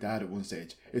years with my dad at one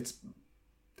stage. It's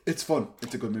fun.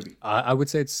 It's a good movie. I would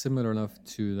say it's similar enough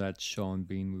to that Sean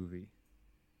Bean movie,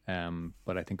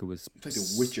 but I think it was like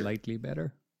The Witcher. Slightly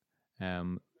better.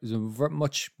 It was a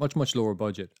much lower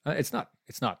budget. It's not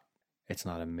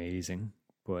amazing,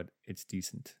 but it's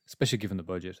decent, especially given the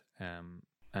budget.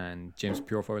 And James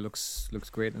Purefoy looks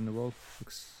great in the role.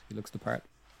 He looks the part.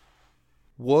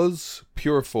 Was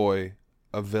Purefoy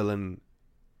a villain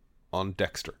on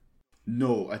Dexter?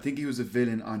 No, I think he was a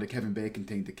villain on the Kevin Bacon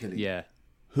thing, The Killing. Yeah.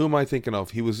 Who am I thinking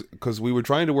of? He was, because we were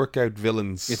trying to work out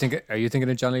villains. Are you thinking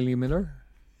of Johnny Lee Miller?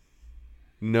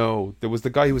 No, there was the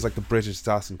guy who was like the British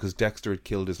assassin because Dexter had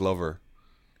killed his lover.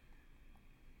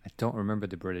 I don't remember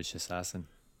the British assassin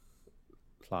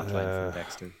plotline for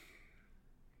Dexter.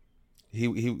 He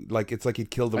like, it's like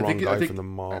he'd killed the wrong guy from the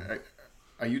mob.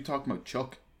 Are you talking about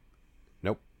Chuck?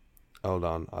 Nope. Hold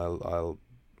on, I'll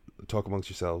talk amongst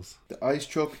yourselves. The ice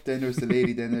truck. Then there's the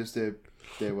lady. Then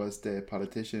there was the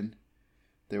politician.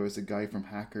 There was the guy from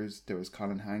Hackers. There was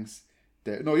Colin Hanks.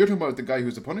 No, you're talking about the guy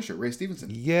who's the Punisher, Ray Stevenson.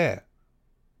 Yeah.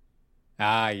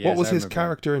 Ah, yes. What was his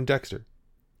character in Dexter?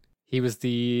 He was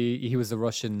the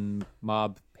Russian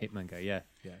mob hitman guy. Yeah.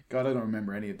 God, I don't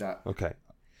remember any of that. Okay.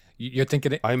 You're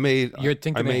thinking I made of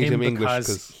him English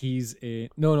because he's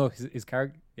his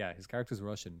character. Yeah, his character's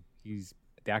Russian.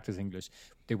 The actor's English.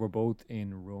 They were both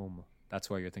in Rome. That's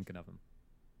why you're thinking of him.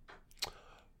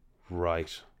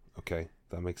 Right. Okay,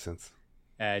 that makes sense.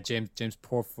 James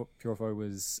Purefoy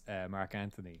was Mark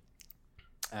Anthony,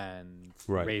 and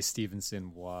right. Ray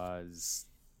Stevenson was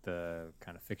the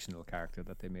kind of fictional character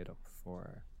that they made up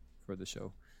for the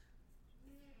show.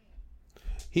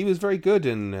 He was very good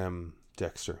in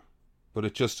Dexter, but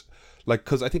it just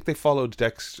because I think they followed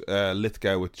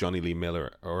Lithgow with Johnny Lee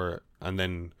Miller, and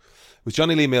then it was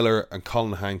Johnny Lee Miller and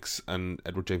Colin Hanks and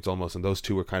Edward James Olmos, and those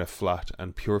two were kind of flat,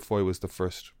 and Purefoy was the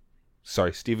first.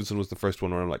 Sorry, Stevenson was the first one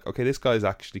where I'm like, okay, this guy's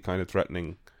actually kind of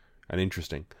threatening and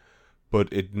interesting.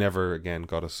 But it never, again,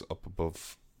 got us up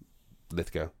above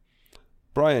Lithgow.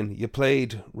 Brian, you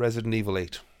played Resident Evil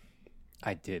 8.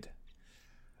 I did.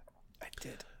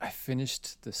 I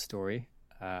finised the story.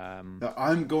 Now,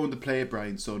 I'm going to play it,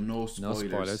 Brian, so no spoilers. No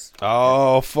spoilers.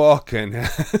 Oh, fucking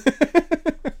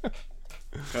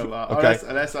okay.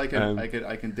 Unless I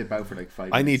can dip out for like 5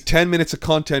 minutes. I need 10 minutes of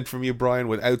content from you, Brian,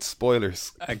 without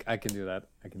spoilers. I can do that.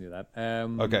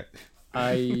 Okay.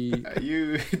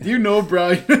 Do you know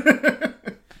Brian?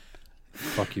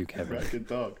 Fuck you, Kevin. I can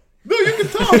talk. No, you can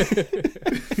talk.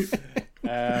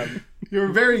 You're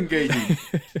very engaging.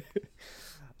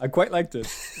 I quite liked it.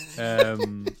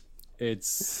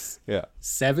 It's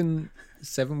 7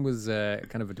 was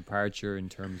kind of a departure in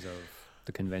terms of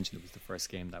the convention. It was the first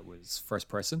game that was first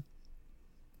person.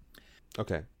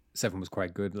 Okay. 7 was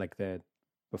quite good. Like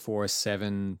before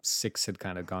 7, 6 had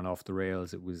kind of gone off the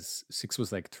rails. 6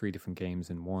 was like 3 different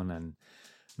games in one, and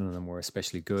None of them were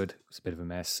especially good. It was a bit of a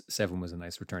mess. 7 was a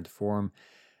nice return to form.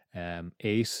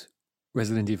 8,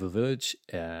 Resident Evil Village.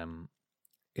 I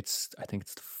think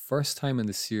it's the first time in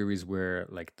the series where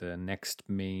like the next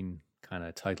main kind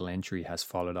of title entry has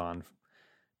followed on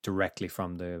directly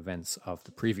from the events of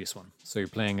the previous one. So you're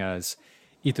playing as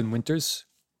Ethan Winters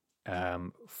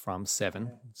from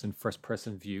 7. It's in first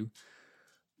person view,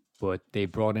 but they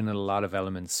brought in a lot of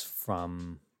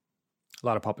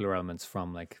popular elements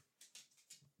from like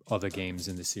other games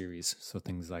in the series. So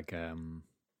things like the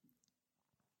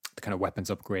kind of weapons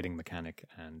upgrading mechanic,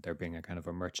 and there being a kind of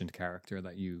a merchant character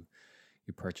that you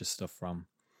purchase stuff from.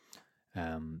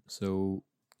 So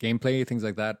gameplay, things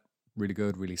like that, really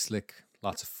good, really slick,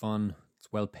 lots of fun.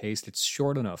 It's well paced. It's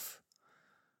short enough,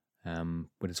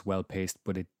 but it's well paced.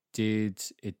 But it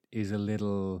is a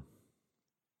little.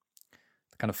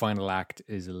 The kind of final act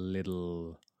is a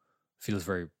little feels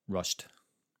very rushed.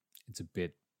 It's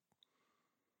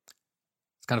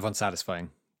kind of unsatisfying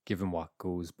given what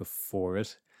goes before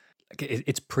it.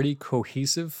 It's pretty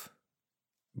cohesive,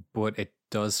 but it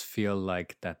does feel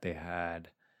like that they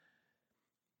had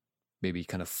maybe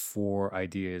kind of 4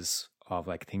 ideas of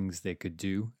like things they could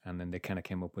do, and then they kind of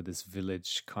came up with this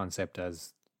village concept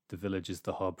as the village is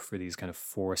the hub for these kind of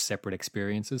 4 separate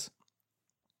experiences.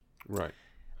 Right.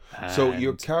 So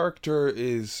your character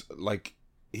is like,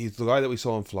 he's the guy that we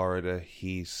saw in Florida.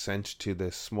 He's sent to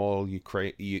this small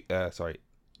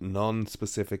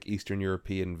non-specific Eastern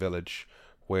European village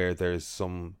where there's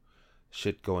some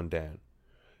shit going down.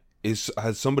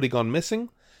 Has somebody gone missing?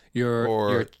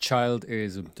 Your child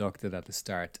is abducted at the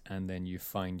start, and then you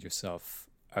find yourself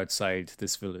outside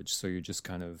this village. So you're just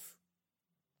kind of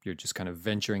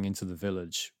venturing into the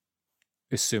village,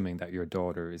 assuming that your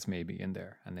daughter is maybe in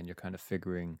there, and then you're kind of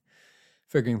figuring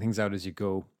things out as you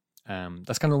go.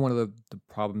 That's kind of one of the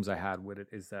problems I had with it,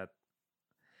 is that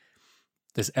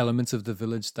there's elements of the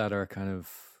village that are kind of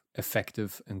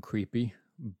effective and creepy,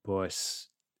 but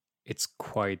it's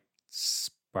quite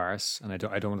sparse, and I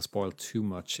don't want to spoil too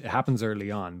much. It happens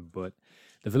early on, but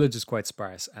the village is quite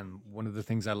sparse. And one of the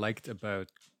things I liked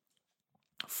about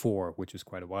 4, which was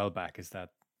quite a while back, is that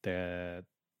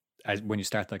when you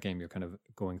start that game, you're kind of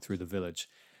going through the village,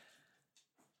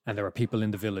 and there are people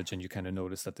in the village, and you kind of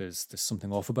notice that there's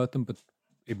something off about them, but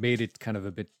it made it kind of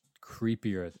a bit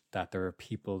creepier that there are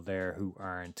people there who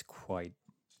aren't quite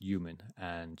human,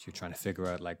 and you're trying to figure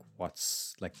out like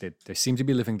what's like they seem to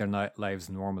be living their lives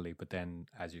normally, but then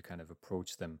as you kind of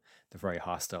approach them, they're very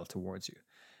hostile towards you.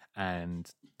 And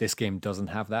this game doesn't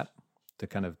have that. The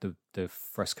kind of the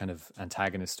first kind of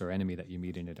antagonist or enemy that you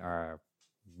meet in it are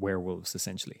werewolves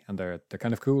essentially, and they're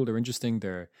kind of cool, they're interesting,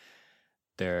 they're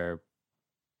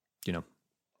you know,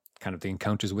 kind of the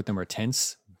encounters with them are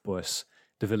tense, but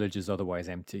the village is otherwise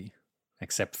empty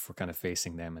except for kind of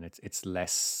facing them, and it's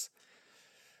less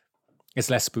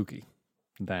spooky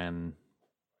than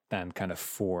kind of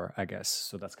 4, I guess.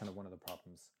 So that's kind of one of the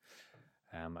problems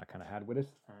I kind of had with it.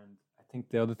 And I think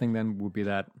the other thing then would be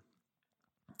that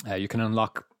you can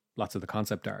unlock lots of the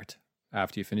concept art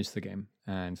after you finish the game,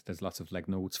 and there's lots of like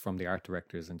notes from the art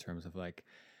directors in terms of like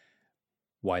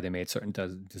why they made certain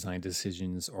design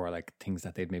decisions, or like things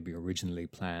that they'd maybe originally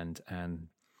planned. And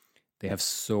they have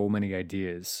so many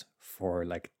ideas for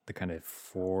like the kind of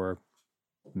 4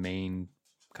 main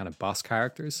kind of boss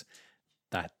characters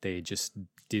that they just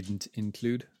didn't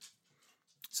include.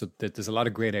 So there's a lot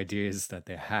of great ideas that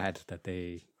they had that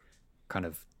they kind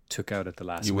of took out at the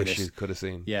last minute. You wish you could have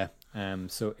seen. Yeah.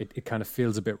 So it kind of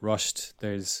feels a bit rushed.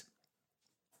 There's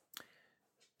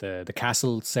the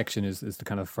castle section is the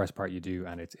kind of first part you do,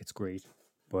 and it's great.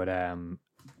 But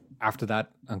after that,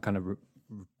 and kind of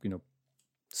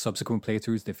subsequent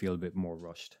playthroughs, they feel a bit more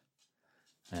rushed.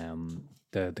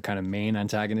 The kind of main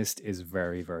antagonist is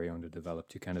very, very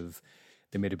underdeveloped.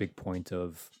 They made a big point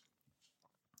of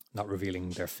not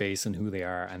revealing their face and who they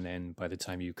are, and then by the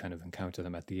time you kind of encounter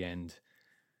them at the end,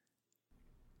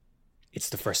 it's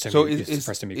the first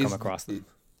time you come across them.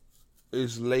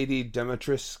 Is Lady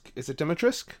Demetrisk? Is it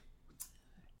Demetrisk?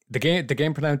 The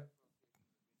game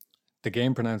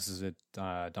pronounces it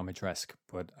Domitresk,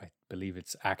 but I believe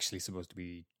it's actually supposed to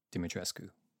be Dimitrescu.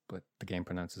 But I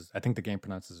think the game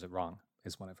pronounces it wrong,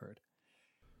 is what I've heard.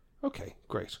 Okay,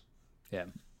 great. Yeah.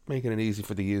 Making it easy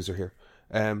for the user here.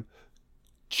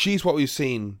 She's what we've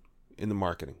seen in the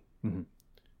marketing. Mm-hmm.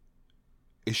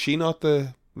 Is she not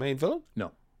the main villain?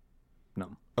 No.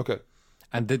 Okay.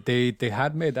 And they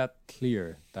had made that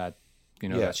clear that,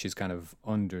 that she's kind of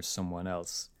under someone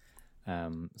else.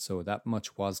 So that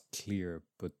much was clear,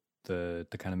 but the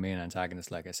kind of main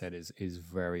antagonist, like I said, is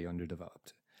very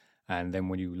underdeveloped. And then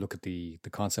when you look at the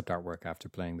concept artwork after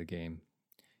playing the game,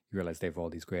 you realize they have all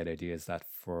these great ideas that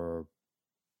for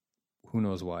who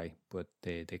knows why, but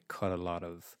they cut a lot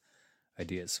of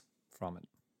ideas from it.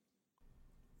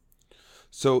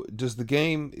 So is the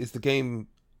game,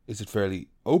 is it fairly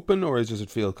open, or does it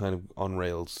feel kind of on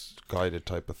rails guided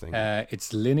type of thing?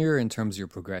 It's linear in terms of your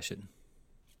progression.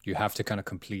 You have to kind of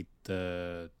complete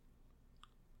the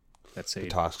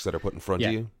tasks that are put in front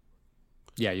of you.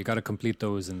 Yeah, you got to complete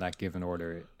those in that given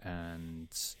order. And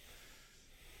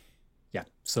yeah,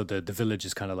 so the village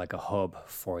is kind of like a hub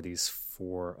for these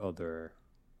 4 other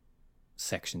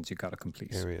sections you got to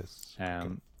complete. Areas.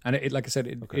 And it, like I said,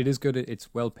 it is good.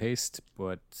 It's well paced,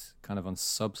 but kind of on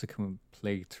subsequent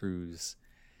playthroughs,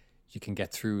 you can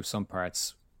get through some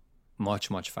parts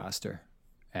much, much faster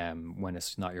when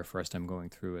it's not your first time going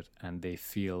through it. And they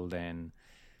feel then,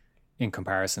 in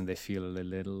comparison, they feel a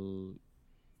little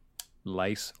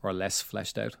light or less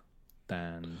fleshed out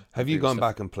than. Have you gone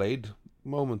back and played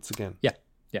moments again? Yeah.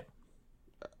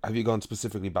 Have you gone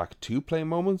specifically back to play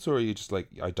moments, or are you just like,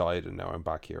 I died and now I'm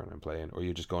back here and I'm playing, or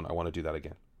you're just going, I want to do that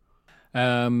again?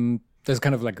 There's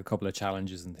kind of like a couple of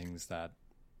challenges and things that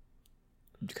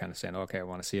you're kind of saying, okay, I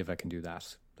want to see if I can do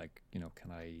that. Like, you know,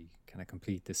 can I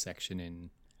complete this section in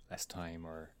less time,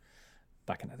 or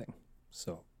that kind of thing.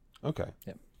 So okay,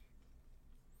 yeah.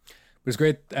 But it's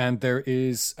great, and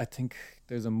I think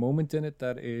there's a moment in it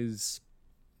that is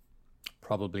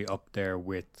probably up there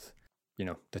with, you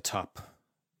know, the top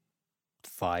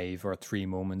 5 or 3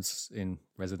 moments in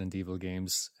Resident Evil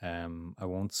games. I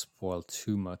won't spoil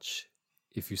too much.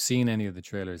 If you've seen any of the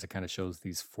trailers, it kind of shows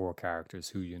these 4 characters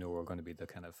who you know are going to be the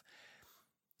kind of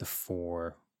the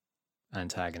 4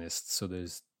 antagonists. So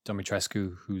there's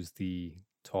Dimitrescu, who's the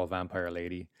tall vampire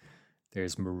lady.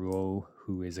 There's Moreau,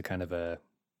 who is a kind of a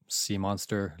sea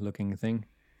monster looking thing.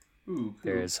 Ooh,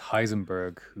 There's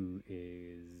Heisenberg, who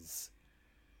is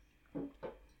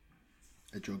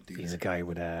a drug dealer. He's a guy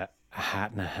with a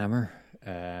hat and a hammer.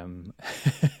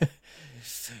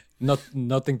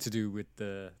 Nothing to do with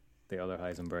the other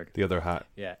Heisenberg. the other hat.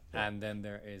 Yeah, and then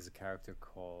there is a character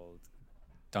called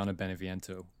Donna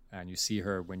Beneviento, and you see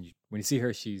her when you see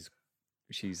her, she's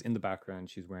in the background.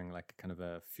 She's wearing like kind of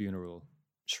a funeral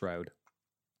shroud.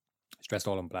 She's dressed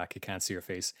all in black. You can't see her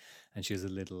face, and she has a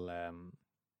little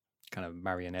kind of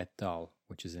marionette doll,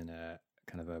 which is in a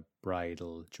kind of a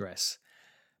bridal dress.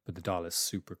 But the doll is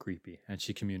super creepy, and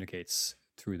she communicates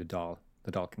through the doll.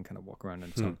 The doll can kind of walk around on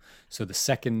its own. So the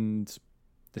second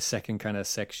kind of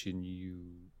section you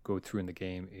go through in the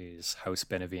game is House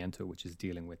Beneviento, which is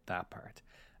dealing with that part,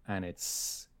 and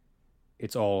it's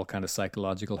all kind of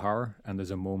psychological horror. And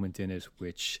there's a moment in it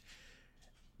which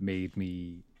made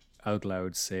me out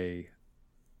loud say,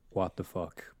 "What the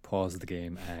fuck?" Pause the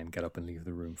game and get up and leave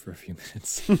the room for a few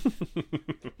minutes.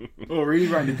 Oh, really,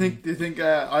 Brian? Do you think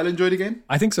I'll enjoy the game?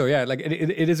 I think so. Yeah, like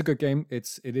it is a good game.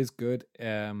 It is good.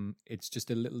 It's just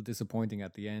a little disappointing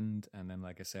at the end, and then,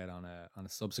 like I said, on a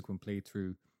subsequent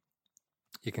playthrough,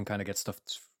 you can kind of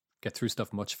get through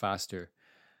stuff much faster,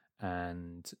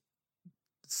 and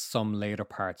some later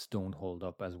parts don't hold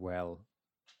up as well.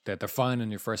 They're fine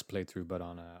on your first playthrough, but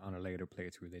on a later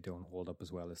playthrough, they don't hold up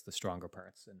as well as the stronger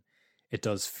parts, and it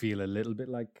does feel a little bit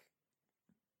like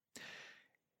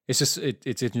it's just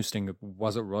it's interesting.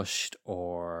 Was it rushed,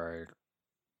 or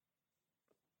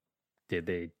did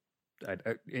they?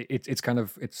 It's kind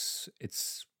of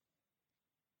it's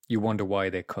you wonder why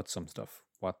they cut some stuff.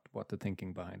 What the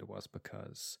thinking behind it was,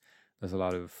 because there's a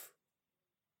lot of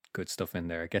good stuff in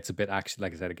there. It gets a bit action,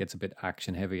 like I said, it gets a bit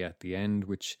action heavy at the end,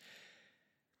 which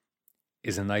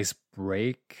is a nice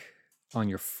break on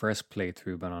your first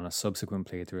playthrough, but on a subsequent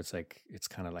playthrough, it's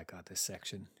kind of like, this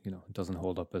section, it doesn't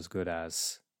hold up as good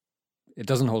as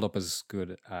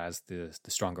the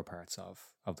stronger parts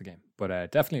of the game.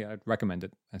 But definitely, I'd recommend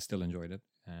it. I still enjoyed it.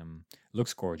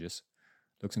 Looks gorgeous,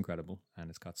 looks incredible, and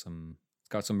it's got some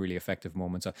really effective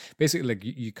moments. Basically, like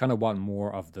you kind of want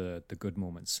more of the good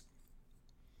moments,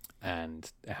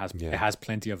 and it has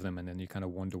plenty of them, and then you kind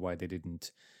of wonder why they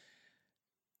didn't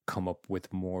come up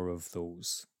with more of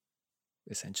those.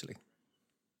 Essentially,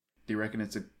 do you reckon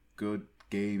it's a good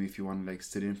game if you want to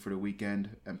sit in for the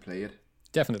weekend and play it?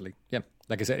 Definitely, yeah.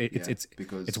 Like I said,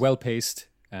 it's well paced.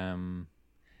 The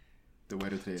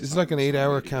weather today is like an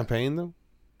 8-hour campaign though.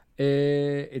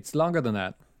 It's longer than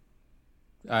that.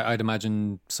 I'd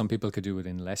imagine some people could do it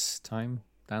in less time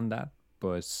than that,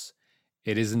 but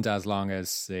it isn't as long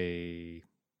as I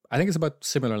think it's about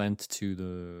similar length to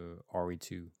the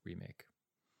RE2 remake.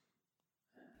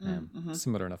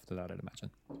 Similar enough to that, I'd imagine.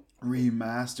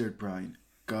 Remastered, Brian.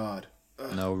 God.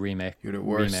 No, remake. You're the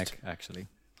worst. Remake, actually.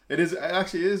 It is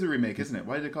actually it is a remake, isn't it?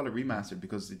 Why do they call it remastered?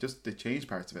 Because they changed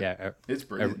parts of it. Yeah, it's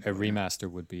brilliant. A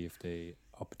remaster would be if they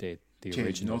update the Change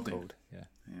original nothing. code. Yeah.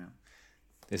 Yeah.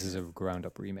 This is a ground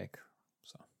up remake.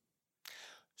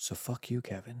 So fuck you,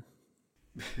 Kevin.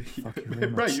 Fuck you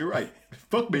very much. Right, you're right.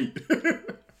 Fuck me.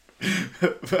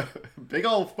 Big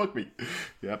old fuck me.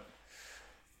 Yep.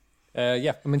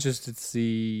 Yeah, I'm interested to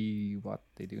see what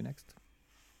they do next.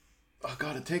 Oh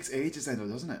god, it takes ages then, though,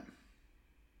 doesn't it?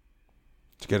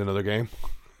 To get another game.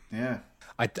 Yeah.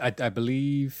 I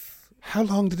believe. How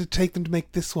long did it take them to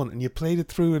make this one? And you played it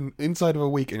through in inside of a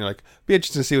week, and you're like, be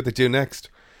interested to see what they do next.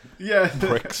 Yeah.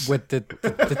 Pricks. What the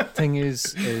thing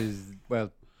is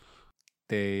well,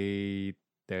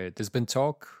 there's been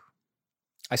talk.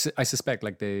 I suspect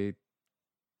like they've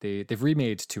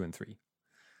remade 2 and 3.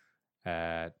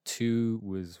 2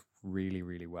 was really,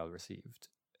 really well received.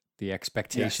 The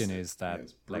expectation is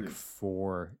that like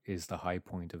 4 is the high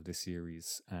point of the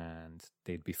series, and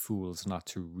they'd be fools not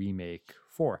to remake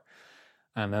 4.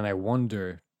 And then I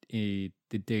wonder, did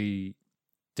they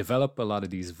develop a lot of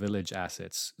these village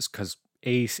assets? Because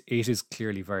 8 is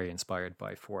clearly very inspired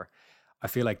by 4. I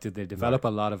feel like did they develop a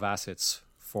lot of assets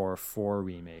for 4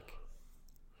 remake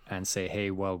and say,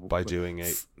 hey, well, by doing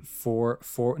 8. 4.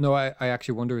 No, I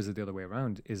actually wonder, is it the other way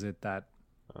around? Is it that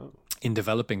in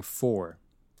developing 4,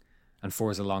 and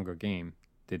 4 is a longer game,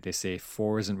 did they say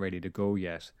 4 isn't ready to go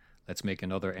yet? Let's make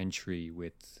another entry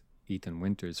with Ethan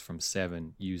Winters from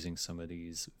 7 using some of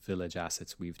these village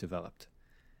assets we've developed.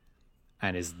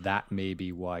 And is that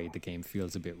maybe why the game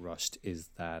feels a bit rushed? Is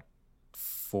that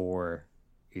 4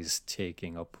 is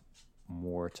taking up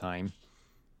more time?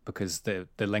 Because the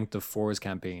length of 4's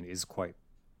campaign is quite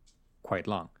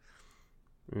long.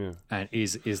 Yeah. And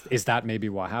is that maybe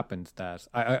what happened? That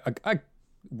I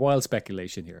wild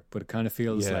speculation here, but it kind of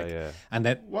feels like. Yeah. And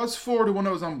that was 4 the one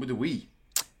that was on with the Wii?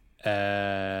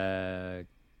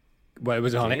 Well, it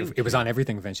was on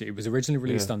everything eventually. It was originally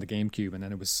released on the GameCube, and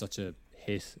then it was such a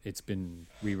hit. It's been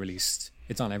re-released.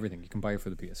 It's on everything. You can buy it for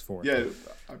the PS4. Yeah,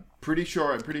 I'm pretty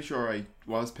sure I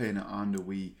was playing it on the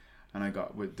Wii, and I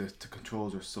got with the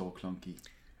controls are so clunky,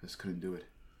 I just couldn't do it.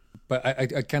 But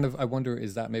I wonder,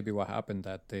 is that maybe what happened,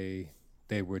 that they've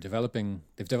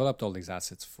developed all these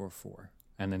assets for 4,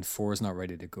 and then 4 is not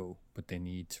ready to go, but they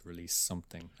need to release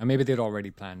something. And maybe they'd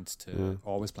already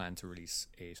always planned to release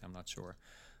 8, I'm not sure.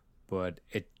 But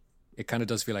it kind of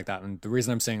does feel like that. And the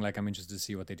reason I'm saying like I'm interested to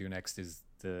see what they do next is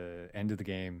the end of the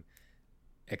game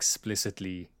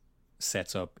explicitly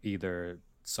sets up either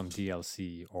some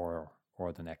DLC or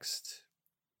the next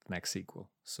sequel.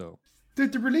 So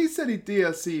did they release any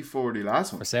DLC for the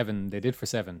last one? For 7, they did for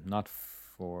 7, not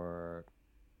for.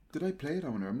 Did I play it? I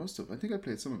wonder. I must have. I think I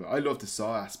played some of it. I love the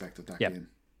Saw aspect of that game.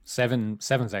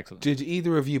 7's excellent. Did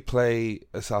either of you play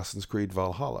Assassin's Creed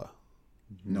Valhalla?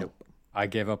 Nope. I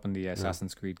gave up on the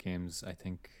Assassin's Creed games. I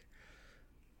think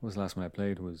what was the last one I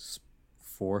played was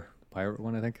 4, the pirate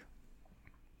one. I think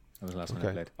that was the last one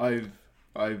I played.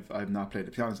 I've not played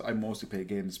it. To be honest, I mostly play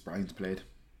games Brian's played.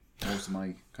 Most of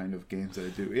my kind of games that I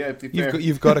do. Yeah,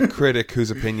 you've got a critic whose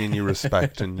opinion you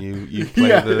respect, and you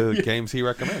play the games he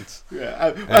recommends.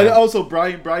 Yeah, and also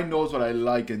Brian knows what I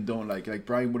like and don't like. Like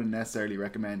Brian wouldn't necessarily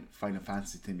recommend Final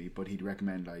Fantasy to me, but he'd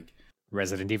recommend like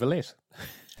Resident Evil 8.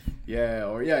 Yeah,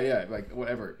 like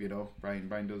whatever, you know.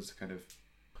 Brian does kind of.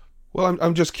 Well,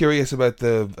 I'm just curious about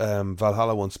the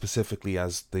Valhalla one specifically,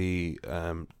 as they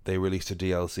released a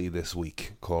DLC this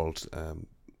week called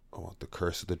The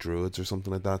Curse of the Druids or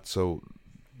something like that. So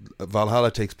Valhalla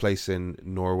takes place in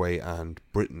Norway and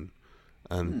Britain,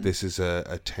 and this is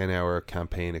a 10-hour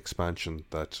campaign expansion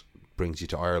that brings you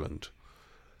to Ireland.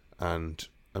 And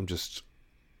I'm just,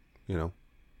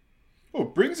 Oh,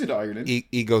 it brings you to Ireland.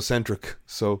 Egocentric.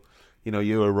 So,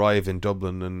 you arrive in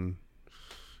Dublin and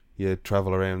you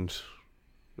travel around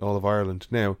all of Ireland.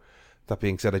 Now, that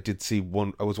being said,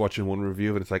 I was watching one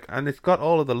review of it, and it's got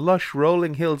all of the lush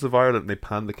rolling hills of Ireland, and they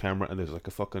pan the camera and there's like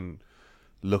a fucking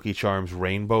Lucky Charms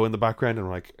rainbow in the background, and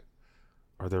I'm like,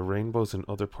 are there rainbows in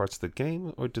other parts of the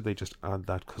game, or did they just add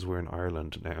that because we're in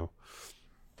Ireland now?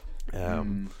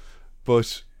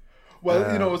 But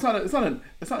well, it's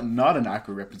not an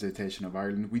accurate representation of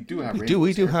Ireland. We do have rainbows.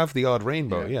 We do have the odd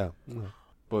rainbow, yeah.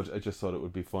 But I just thought it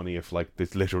would be funny if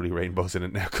there's literally rainbows in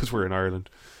it now because we're in Ireland,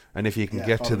 and if you can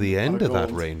get to the end of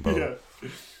that rainbow. Yeah.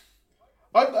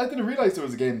 I didn't realise there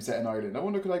was a game set in Ireland. I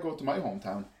wonder, could I go to my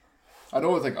hometown? I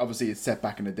know it's obviously it's set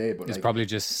back in the day, but it's probably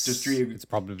just it's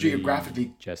probably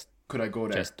geographically. Could I go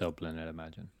there? Just Dublin, I'd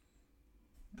imagine.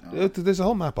 No. There's a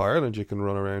whole map of Ireland you can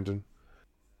run around in.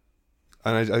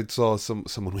 And I saw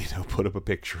someone we know put up a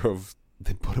picture of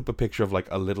they put up a picture of like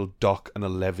a little dock and a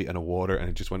levee and a water, and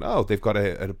it just went, oh, they've got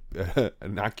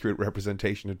an accurate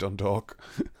representation of Dundalk.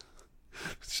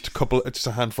 Just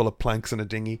a handful of planks and a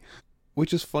dinghy,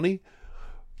 which is funny,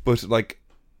 but like,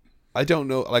 I don't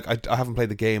know, like I haven't played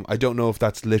the game. I don't know if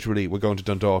that's literally, we're going to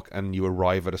Dundalk and you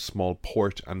arrive at a small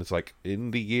port and it's like,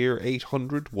 in the year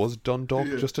 800 was Dundalk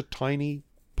just a tiny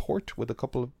port with a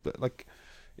couple of, like,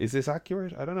 is this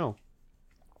accurate? I don't know.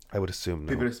 I would assume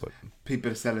no.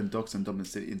 People are selling ducks in Dublin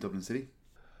City.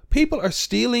 People are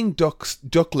stealing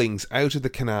ducklings out of the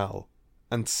canal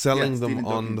and selling them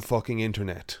on the fucking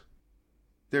internet.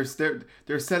 They're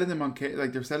selling them on,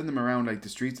 like, they're selling them around like the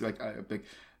streets, like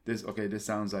this. Okay, this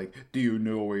sounds like, do you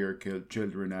know where your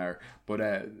children are? But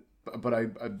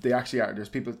they actually are.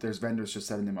 There's vendors just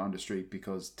selling them on the street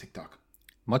because TikTok.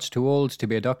 Much too old to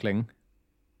be a duckling.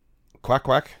 Quack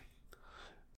quack.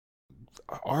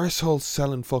 Arseholes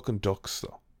selling fucking ducks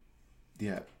though.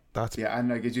 Yeah. Yeah, and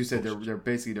like as you said, they're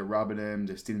robbing them,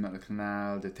 they're stealing them out of the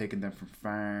canal, they're taking them from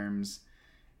farms.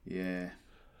 Yeah.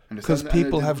 Because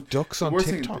people have ducks on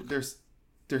TikTok.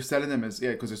 They're selling them as,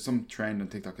 because there's some trend on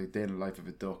TikTok, like day in the life of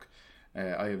a duck.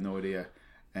 I have no idea.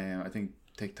 I think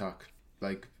TikTok,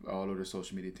 like all other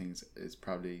social media things, is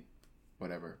probably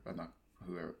whatever.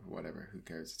 Who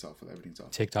cares? It's awful. Everything's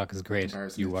awful. TikTok is great.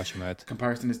 You wash your mouth.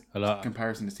 Comparison is I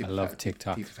love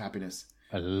TikTok. Thief of happiness.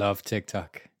 I love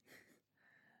TikTok.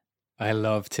 I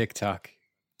love TikTok.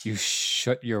 You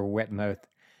shut your wet mouth.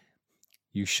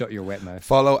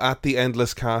 Follow at The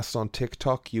Endless Cast on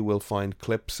TikTok. You will find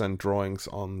clips and drawings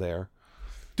on there.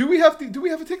 Do we have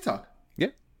a TikTok? Yeah.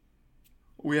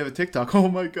 We have a TikTok. Oh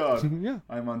my god. Yeah.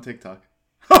 I'm on TikTok.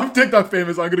 I'm TikTok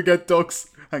famous. I'm gonna get ducks.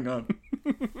 Hang on.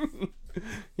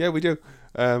 Yeah, we do.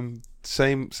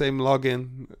 Same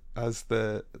login as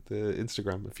the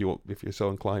Instagram if you're so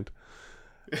inclined.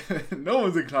 No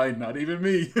one's inclined, not even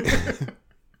me.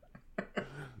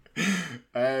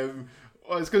 I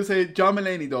was going to say John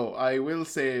Mulaney though. I will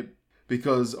say,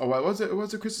 because what was it?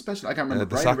 Was a Christmas special? I can't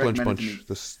remember. The Sack Lunch Bunch.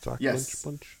 The Sack Lunch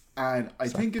Bunch. And I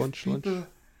think if people,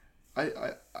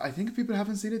 I think if people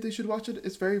haven't seen it, they should watch it.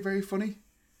 It's very, very funny.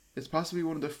 It's possibly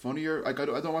one of the funnier. Like I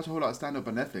don't watch a whole lot of stand up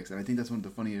on Netflix, and I think that's one of the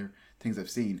funnier things I've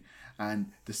seen.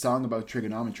 And the song about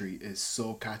trigonometry is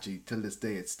so catchy. Till this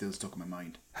day, it's still stuck in my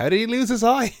mind. How did he lose his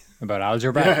eye? About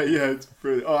algebra. Yeah, it's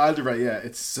brilliant. Oh, algebra. Yeah,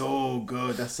 it's so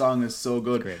good. That song is so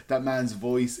good. That man's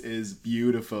voice is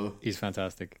beautiful. He's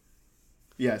fantastic.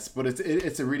 Yes, but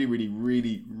it's a really, really,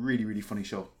 really, really, really funny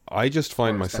show. I just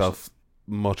find myself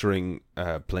muttering,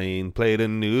 plain plate of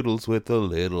noodles with a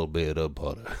little bit of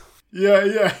butter. Yeah,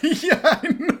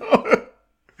 I know.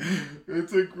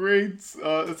 It's a great.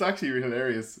 It's actually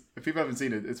hilarious. If people haven't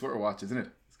seen it, it's worth a watch, isn't it?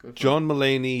 It's good. John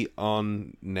Mulaney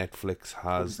on Netflix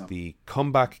has the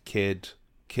Comeback Kid,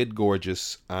 Kid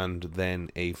Gorgeous, and then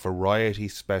a variety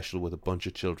special with a bunch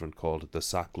of children called The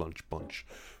Sack Lunch Bunch,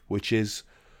 which is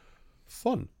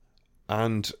fun.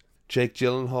 And Jake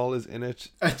Gyllenhaal is in it.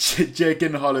 Jake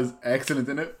Gyllenhaal is excellent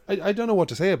in it. I don't know what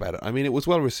to say about it. I mean, it was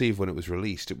well received when it was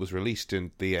released. It was released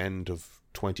in the end of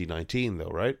 2019,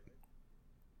 though, right?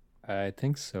 I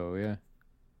think so, yeah.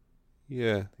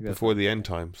 Yeah, before the end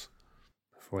times.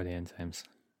 Before the end times.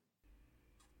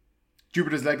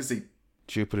 Jupiter's Legacy.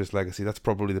 That's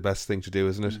probably the best thing to do,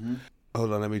 isn't it? Mm-hmm.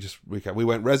 Hold on, let me just recap. We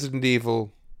went Resident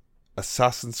Evil,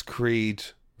 Assassin's Creed,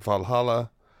 Valhalla,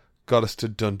 got us to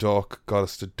Dundalk, got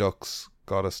us to Ducks,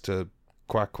 got us to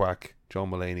Quack Quack,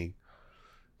 John Mulaney,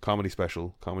 comedy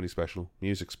special,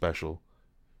 music special,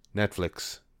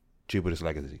 Netflix, Jupiter's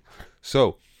Legacy.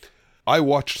 So, I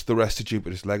watched the rest of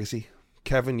Jupiter's Legacy.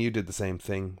 Kevin, you did the same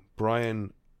thing.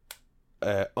 Brian,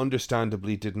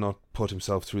 understandably, did not put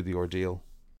himself through the ordeal,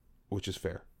 which is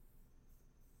fair.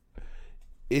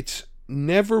 It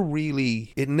never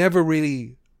really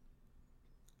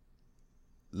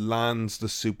lands the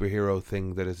superhero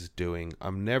thing that it is doing.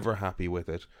 I'm never happy with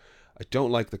it. I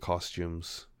don't like the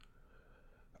costumes.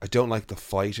 I don't like the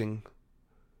fighting.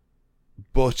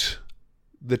 But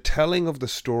the telling of the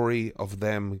story of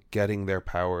them getting their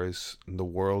powers and the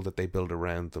world that they build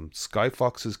around them.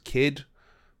 Skyfox's kid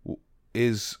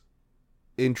is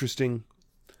interesting.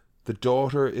 The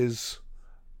daughter is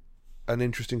an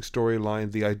interesting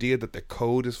storyline. The idea that the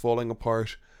code is falling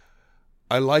apart.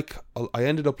 I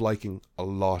ended up liking a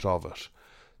lot of it.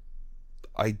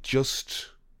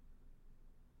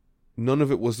 None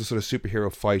of it was the sort of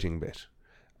superhero fighting bit.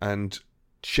 And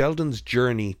Sheldon's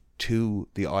journey to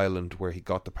the island where he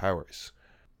got the powers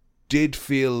did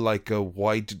feel like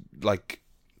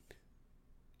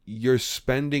you're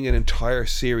spending an entire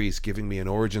series giving me an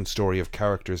origin story of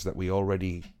characters that we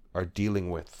already are dealing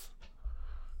with.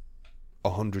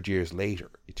 100 years later.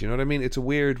 Do you know what I mean? It's a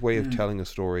weird way of telling a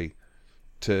story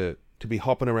to be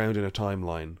hopping around in a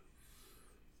timeline.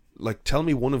 Like, tell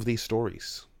me one of these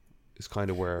stories is kind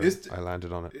of where I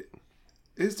landed on it.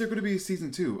 Is there going to be a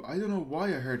season 2? I don't know why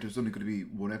I heard there's only going to be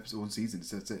one episode, one season.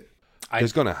 So that's it.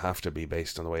 There's going to have to be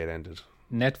based on the way it ended.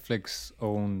 Netflix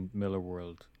own Miller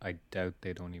World. I doubt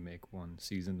they'd only make one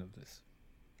season of this.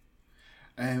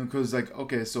 Because like,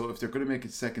 okay, so if they're going to make a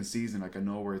second season, like I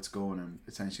know where it's going and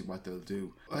essentially what they'll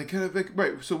do. Like kind of like,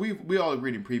 right. So we all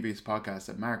agreed in previous podcasts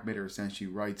that Mark Miller essentially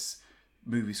writes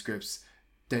movie scripts,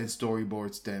 then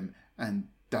storyboards them, and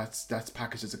that's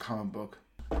packaged as a comic book.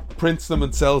 Prints them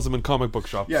and sells them in comic book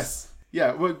shops. Yes.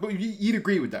 Yeah. Well, but you'd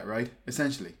agree with that, right?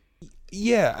 Essentially.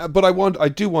 Yeah, but I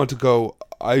do want to go.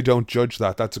 I don't judge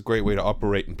that. That's a great way to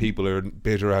operate, and people are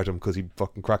bitter at him because he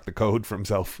fucking cracked the code for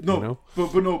himself. No,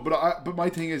 you know? but my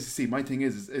thing is, see, my thing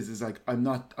is like I'm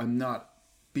not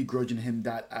begrudging him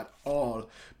that at all,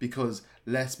 because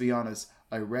let's be honest,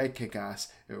 I read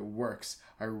Kick-Ass, it works.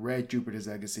 I read Jupiter's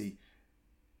Legacy.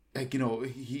 Like, you know,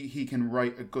 he can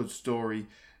write a good story.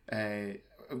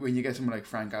 When you get someone like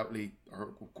Frank Outley,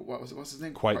 or what's his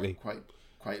name? Quietly.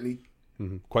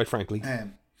 Mm-hmm. Quite frankly.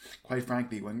 Quite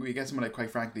frankly, when we get someone like Quite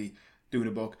Frankly doing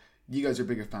a book, you guys are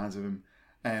bigger fans of him.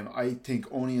 I think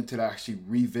only until I actually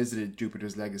revisited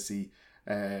Jupiter's Legacy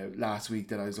last week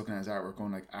that I was looking at his artwork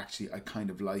going like, actually, I kind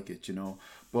of like it, you know.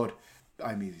 But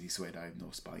I immediately swayed. I have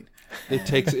no spine. It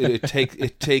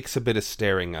takes a bit of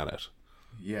staring at it.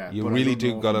 Yeah, you really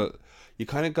do gotta. You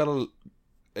kind of gotta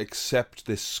accept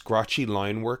this scratchy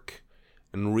line work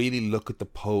and really look at the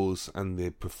pose and the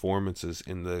performances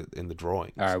in the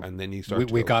drawings, and then you start.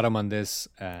 We got him on this.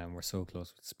 We're so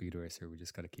close with Speed Racer. We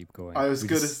just got to keep going. I was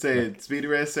going to say Speed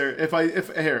Racer. If I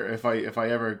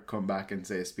ever come back and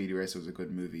say Speed Racer was a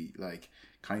good movie, like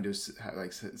kind of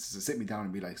like sit me down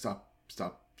and be like, stop,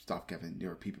 Kevin.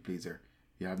 You're a people pleaser.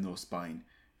 You have no spine.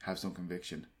 Have some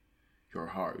conviction. You're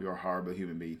a horrible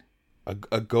human being.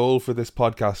 A goal for this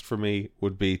podcast for me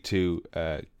would be to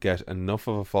get enough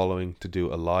of a following to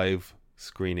do a live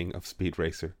screening of Speed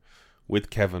Racer with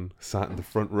Kevin sat in the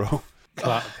front row.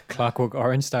 Clockwork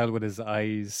Orange style with his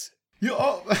eyes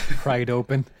pried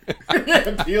open.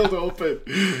 Peeled open.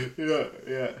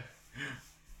 Yeah.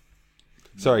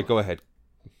 Sorry, go ahead.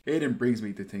 Aiden brings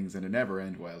me to things and it never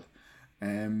end well.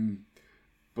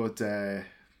 But the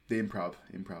improv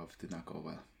did not go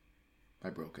well. I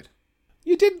broke it.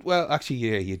 You did well, actually.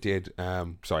 Yeah, you did.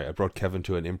 Sorry, I brought Kevin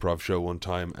to an improv show one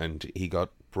time, and he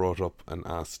got brought up and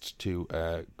asked to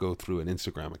go through an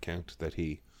Instagram account that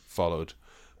he followed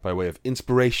by way of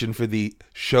inspiration for the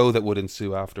show that would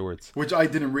ensue afterwards. Which I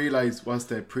didn't realize was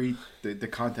the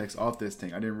context of this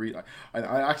thing. I didn't realize.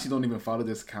 I actually don't even follow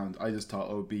this account. I just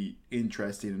thought it would be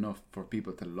interesting enough for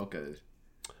people to look at it.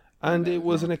 And it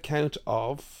was an account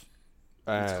of.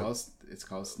 It's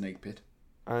called Snake Pit.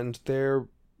 And they're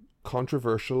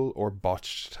controversial or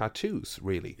botched tattoos,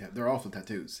 really. Yeah, they're awful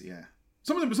tattoos. Yeah,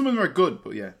 some of them are good,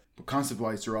 but yeah, but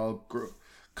concept-wise they're all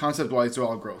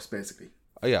gross, basically.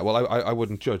 Yeah, well, I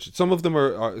wouldn't judge. Some of them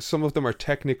are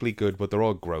technically good, but they're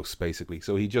all gross, basically.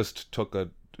 So he just took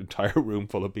an entire room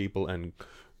full of people and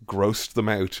grossed them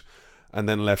out, and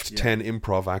then left 10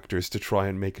 improv actors to try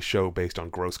and make a show based on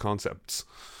gross concepts.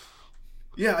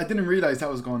 Yeah, I didn't realize that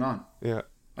was going on. Yeah,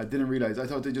 I didn't realize. I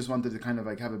thought they just wanted to kind of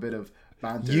like have a bit of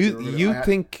banter. You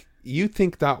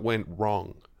think that went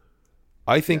wrong?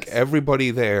 I think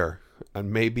everybody there,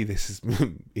 and maybe this is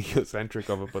egocentric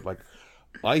of it, but like,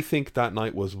 I think that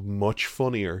night was much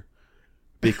funnier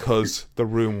because the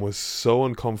room was so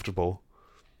uncomfortable,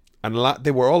 and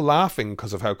they were all laughing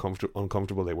because of how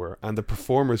uncomfortable they were, and the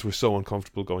performers were so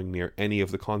uncomfortable going near any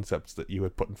of the concepts that you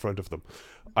had put in front of them.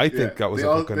 I think that was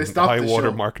a fucking high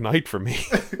watermark night for me.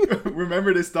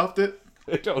 Remember, they stopped it.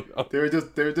 I don't know. They were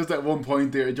just at one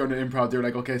point there during the improv. They were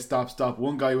like, "Okay, stop."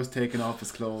 One guy was taking off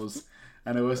his clothes,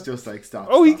 and it was just like, "Stop."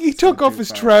 Oh, he took off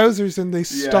his trousers, and they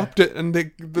stopped it, and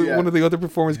one of the other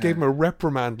performers gave him a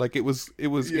reprimand. Like it was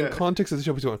in context of the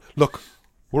show. He's going, "Look,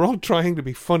 we're all trying to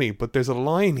be funny, but there's a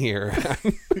line here."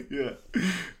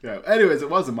 yeah. Anyways, it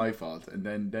wasn't my fault, and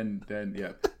then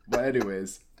yeah. But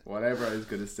anyways, whatever I was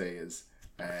gonna say is,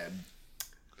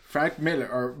 Mark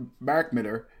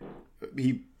Miller,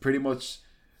 he pretty much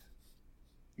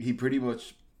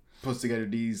puts together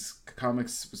these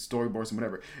comics with storyboards and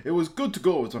whatever. It was good to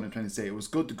go, is what I'm trying to say. It was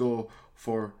good to go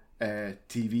for a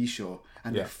TV show,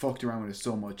 and they fucked around with it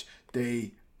so much.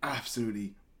 They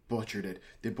absolutely butchered it.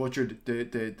 They butchered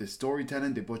the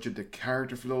storytelling, they butchered the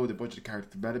character flow, they butchered the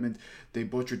character development, they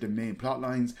butchered the main plot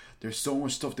lines. There's so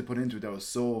much stuff they put into it that was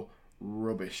so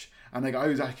rubbish. And like, I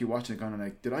was actually watching it going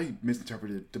like, did I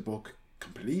misinterpret the book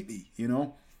completely. You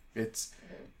know,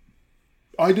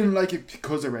 I didn't like it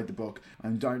because I read the book.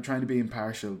 I'm trying to be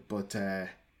impartial, but it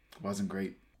wasn't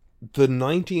great. The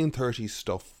 1930s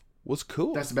stuff was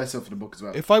cool. That's the best stuff in the book as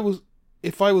well.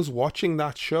 If I was watching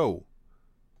that show,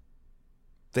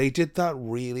 they did that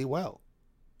really well.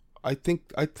 I think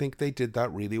they did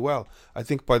that really well. I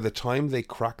think by the time they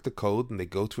crack the code and they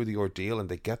go through the ordeal and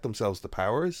they get themselves the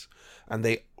powers and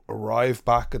they arrive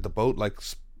back at the boat, like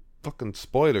fucking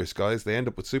spoilers, guys, they end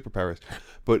up with superpowers.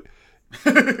 But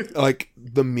like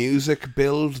the music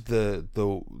build,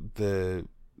 the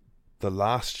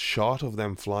last shot of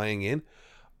them flying in,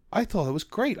 I thought it was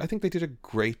great. I think they did a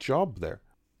great job there.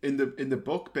 In the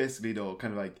book, basically, though,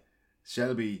 kind of like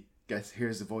Shelby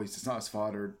hears the voice. It's not his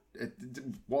father.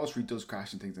 Wall Street does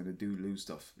crash and things, and they do lose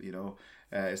stuff. You know,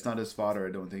 it's not his father.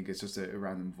 I don't think it's just a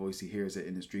random voice. He hears it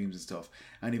in his dreams and stuff,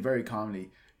 and he very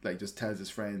calmly like just tells his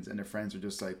friends, and their friends are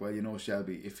just like, well, you know,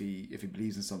 Shelby, if he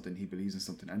believes in something, he believes in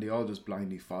something, and they all just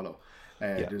blindly follow.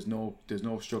 There's no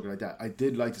struggle like that. I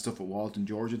did like the stuff with Walt and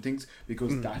George and things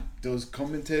because that does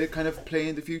come into kind of play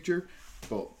in the future,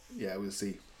 but yeah, we'll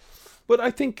see. But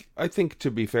I think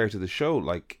to be fair to the show,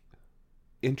 like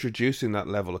introducing that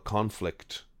level of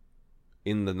conflict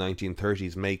in the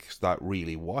 1930s makes that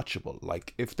really watchable.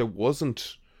 Like if there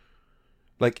wasn't,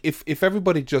 like if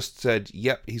everybody just said,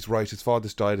 yep, he's right, his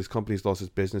father's died, his company's lost his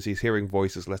business, he's hearing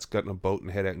voices, let's get in a boat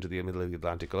and head out into the middle of the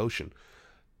Atlantic Ocean,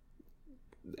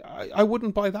 I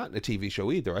wouldn't buy that in a TV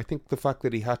show either. I think the fact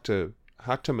that he had to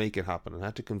make it happen and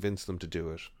had to convince them to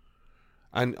do it.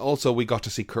 And also we got to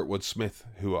see Kurtwood Smith,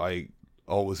 who I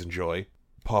always enjoy,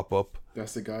 pop up.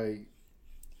 That's the guy.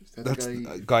 That's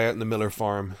the guy out in the Miller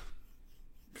farm.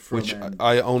 From, which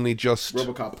I only just...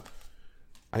 RoboCop.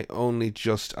 I only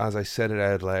just, as I said it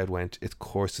out loud, went, of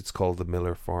course it's called the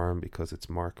Miller farm because it's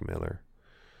Mark Miller.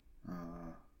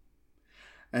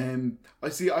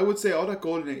 I would say all that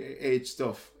golden age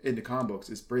stuff in the comic books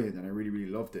is brilliant, and I really,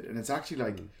 really loved it. And it's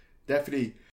actually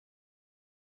definitely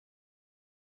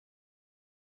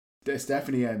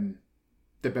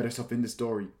the better stuff in the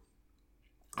story.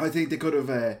 I think they could have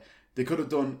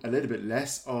done a little bit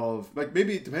less of, like,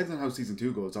 maybe it depends on how season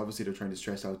 2 goes. Obviously they're trying to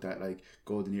stress out that like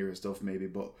golden era stuff maybe,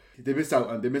 but they missed out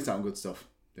on good stuff.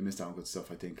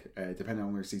 I think, depending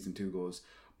on where season 2 goes.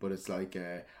 But it's like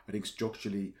I think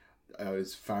structurally I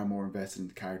was far more invested in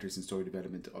the characters and story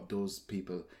development of those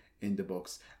people in the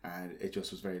books, and it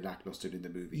just was very lackluster in the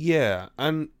movie. Yeah,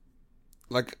 and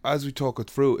like as we talk it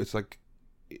through, it's like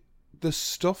the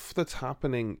stuff that's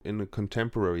happening in a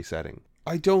contemporary setting.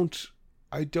 I don't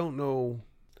know.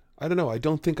 I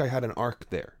don't think I had an arc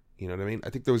there. You know what I mean? I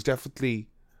think there's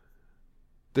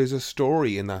a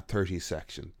story in that 30s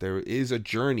section. There is a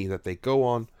journey that they go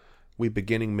on. We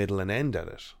beginning, middle, and end at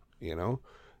it. You know,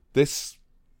 this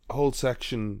whole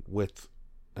section with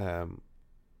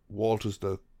Walt as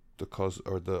the cousin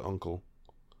or the uncle,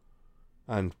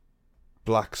 and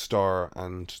Black Star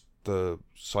and the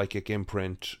psychic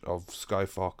imprint of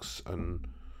Skyfox, and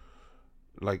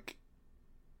like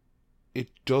it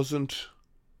doesn't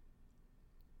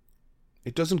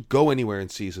go anywhere in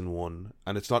season 1,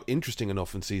 and it's not interesting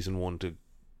enough in season 1 to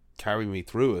carry me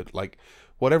through it. Like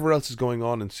whatever else is going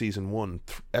on in season 1,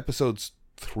 episodes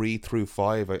 3 through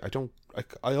 5,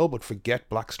 I all but forget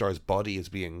Black Star's body is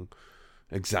being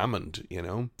examined, you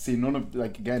know. See, none of I'm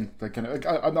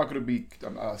not going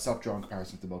to I'll stop drawing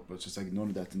comparisons to the book, but it's just like none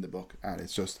of that's in the book, and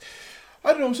it's just,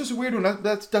 I don't know, it's just a weird one.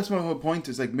 That's my whole point.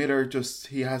 Is like Miller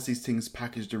he has these things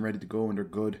packaged and ready to go, and they're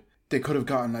good. They could have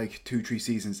gotten like 2-3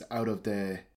 seasons out of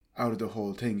the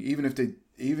whole thing, even if they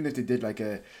did like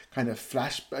a kind of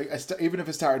even if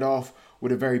it started off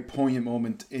with a very poignant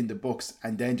moment in the books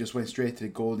and then just went straight to the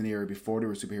golden era before there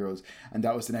were superheroes, and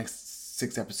that was the next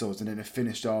 6 episodes, and then it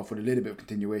finished off with a little bit of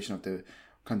continuation of the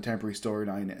contemporary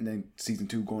storyline, and then season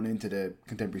 2 going into the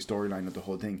contemporary storyline of the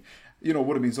whole thing, you know,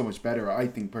 would have been so much better, I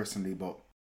think, personally. But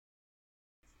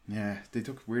yeah, they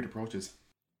took weird approaches.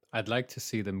 I'd like to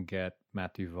see them get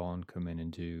Matthew Vaughn come in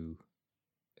and do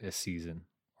a season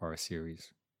or a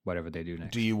series, whatever they do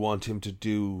next. Do you want him to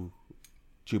do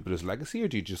Jupiter's Legacy, or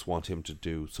do you just want him to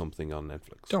do something on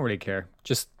Netflix? Don't really care.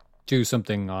 Just do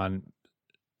something on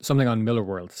Miller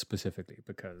World specifically,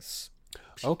 because...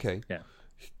 Okay. Yeah.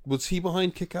 Was he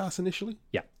behind Kick-Ass initially?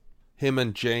 Yeah. Him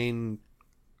and Jane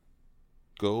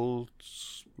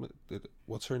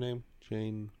what's her name?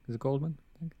 Jane... Is it Goldman?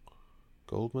 I think.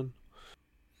 Goldman?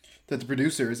 That's the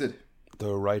producer, is it?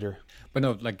 The writer. But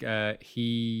no, like,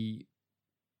 he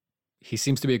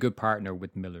seems to be a good partner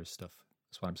with Miller's stuff.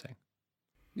 That's what I'm saying.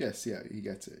 Yes, yeah, he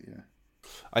gets it, yeah.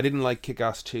 I didn't like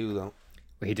Kick-Ass 2, though.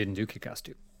 But he didn't do Kick-Ass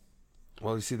 2.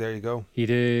 Well, you see, there you go. He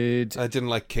did. I didn't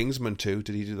like Kingsman 2.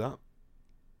 Did he do that?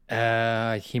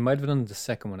 He might have done the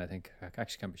second one, I think. I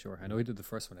actually can't be sure. I know he did the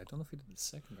first one. I don't know if he did the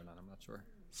second or not. I'm not sure.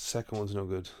 Second one's no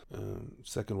good.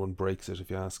 Second one breaks it,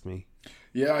 if you ask me.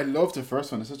 Yeah, I loved the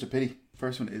first one. It's such a pity.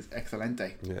 First one is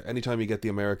excelente. Yeah, anytime you get the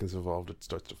Americans involved, it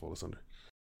starts to fall asunder.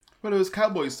 Well, it was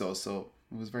cowboys though, so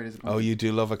it was very disappointing. Oh, you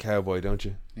do love a cowboy, don't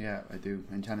you? Yeah, I do.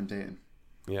 And Channing Tatum.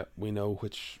 Yeah, we know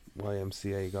which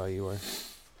YMCA guy you are.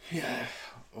 Yeah.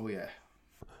 Oh yeah.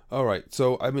 All right,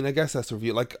 so I mean, I guess that's a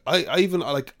review. Like, I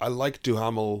like Josh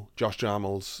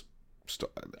Duhamel's stuff.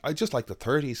 I just like the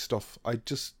 30s stuff.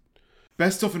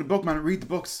 Best stuff in the book, man. Read the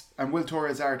books. And Will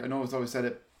Torres' art. I know I've always said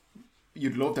it.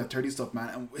 You'd love that 30s stuff, man.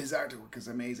 And his artwork is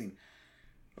amazing.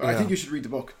 Yeah. I think you should read the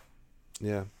book.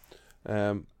 Yeah.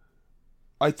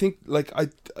 I think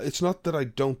it's not that I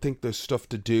don't think there's stuff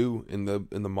to do in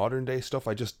the modern day stuff.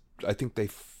 I think they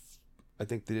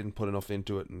didn't put enough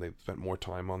into it, and they spent more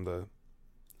time on the.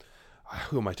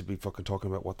 Who am I to be fucking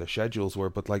talking about what the schedules were?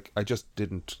 But like, I just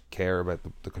didn't care about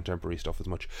the contemporary stuff as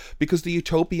much, because the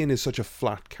Utopian is such a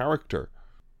flat character,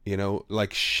 you know.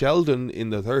 Like Sheldon in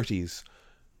the 30s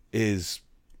is,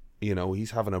 you know,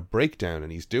 he's having a breakdown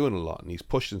and he's doing a lot and he's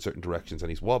pushed in certain directions and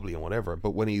he's wobbly and whatever.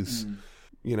 But when he's,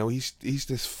 you know, he's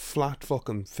this flat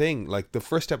fucking thing. Like the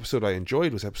first episode I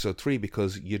enjoyed was episode 3,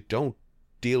 because you don't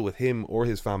deal with him or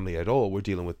his family at all. We're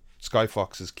dealing with Sky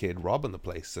Fox's kid robbing the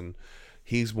place, and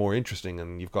he's more interesting,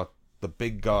 and you've got the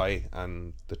big guy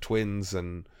and the twins,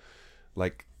 and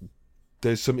like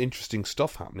there's some interesting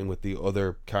stuff happening with the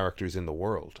other characters in the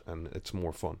world, and it's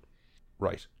more fun.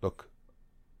 Right, look,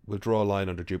 we'll draw a line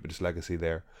under Jupiter's Legacy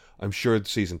there. I'm sure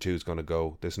season 2 is going to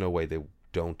go. There's no way they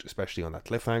don't, especially on that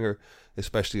cliffhanger,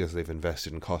 especially as they've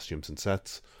invested in costumes and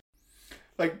sets.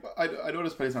 Like, I know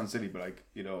this place sounds silly, but like,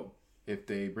 you know, if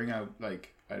they bring out,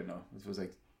 like, I don't know, if it was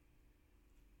like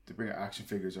to bring out action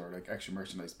figures or like extra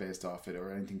merchandise based off it,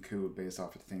 or anything cool based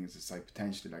off of the things, it's like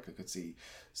potentially like I could see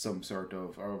some sort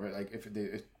of, or like if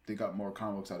they got more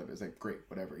comic books out of it, it's like great,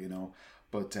 whatever, you know.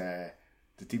 But the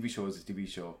TV show is a TV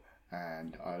show,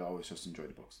 and I'll always just enjoy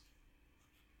the books.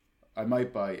 I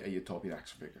might buy a Utopian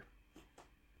action figure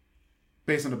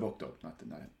based on the book though, not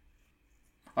that.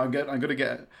 I'm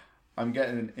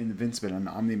getting an Invincible and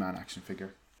Omni-Man action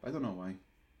figure. I don't know why.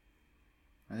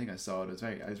 I think I saw it.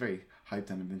 I was very hyped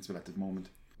on Invincible at the moment.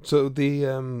 So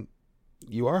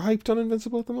you are hyped on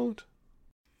Invincible at the moment?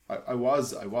 I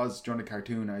was during the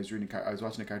cartoon. I was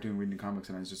watching a cartoon, reading the comics,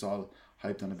 and I was just all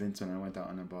hyped on Invincible. And I went out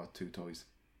and I bought 2 toys,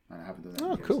 and I haven't done that.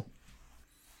 Oh, cool!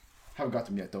 Haven't got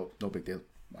them yet though. No big deal.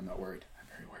 I'm not worried. I'm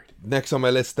very worried. Next on my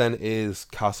list then is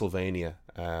Castlevania.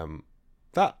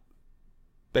 That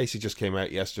basically just came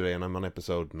out yesterday, and I'm on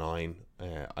episode 9.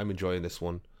 I'm enjoying this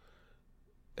one.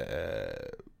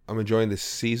 I'm enjoying this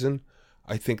season.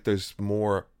 I think there's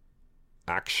more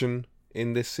action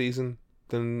in this season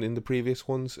than in the previous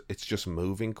ones. It's just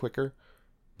moving quicker.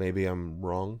 Maybe I'm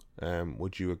wrong.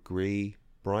 Would you agree,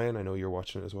 Brian? I know you're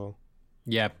watching it as well.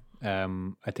 Yeah.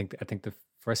 I think the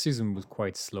first season was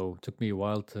quite slow. It took me a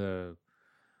while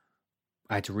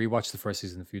I had to rewatch the first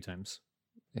season a few times,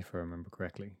 if I remember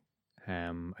correctly.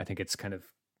 I think it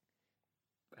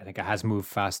has moved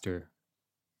faster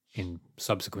in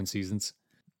subsequent seasons.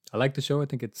 I like the show. I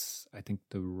think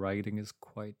the writing is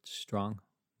quite strong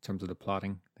in terms of the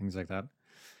plotting, things like that. It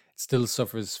still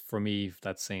suffers for me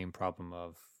that same problem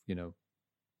of, you know,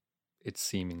 it's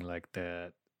seeming like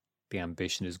the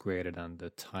ambition is greater than the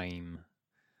time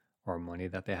or money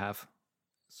that they have.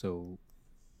 So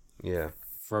yeah,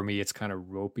 for me it's kind of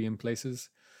ropey in places.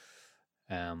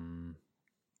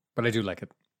 But I do like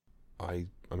it. I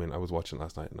mean, I was watching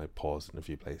last night and I paused in a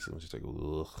few places and was just like,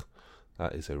 ugh,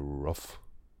 that is a rough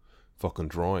fucking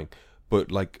drawing.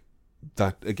 But like,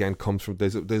 that again comes from,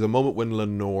 there's a moment when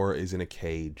Lenore is in a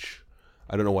cage.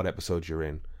 I don't know what episode you're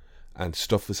in, and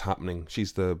stuff is happening.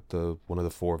 She's the one of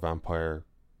the 4 vampire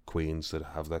queens that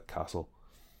have that castle,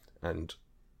 and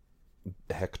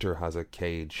Hector has a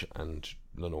cage and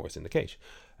Lenore's in the cage,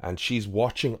 and she's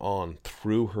watching on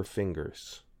through her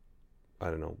fingers. I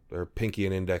don't know, her pinky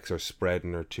and index are spread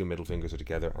and her 2 middle fingers are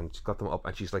together, and she's got them up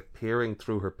and she's like peering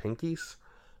through her pinkies,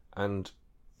 and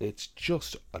it's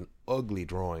just an ugly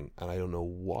drawing, and I don't know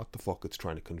what the fuck it's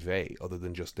trying to convey, other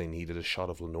than just they needed a shot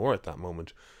of Lenore at that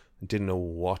moment and didn't know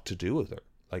what to do with her.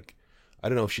 Like, I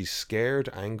don't know if she's scared,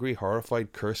 angry,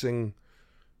 horrified, cursing,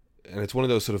 and it's one of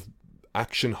those sort of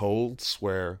action holds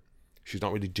where she's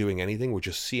not really doing anything, we're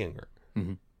just seeing her.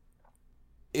 Mm-hmm.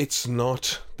 It's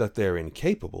not that they're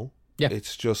incapable. Yeah.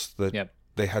 It's just that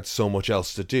they had so much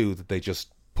else to do that they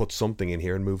just put something in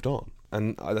here and moved on.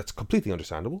 And that's completely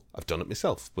understandable. I've done it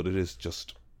myself, but it is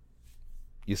just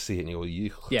you see it and you go,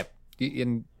 yuck. Yeah,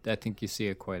 and I think you see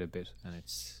it quite a bit, and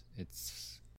it's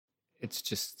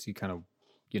just you kind of,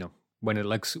 you know, when it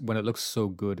looks so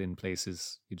good in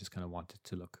places, you just kind of want it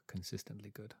to look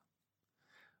consistently good.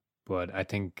 But I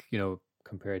think, you know,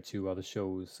 compared to other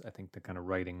shows, I think the kind of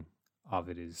writing of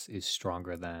it is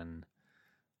stronger than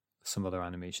some other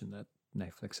animation that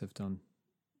Netflix have done,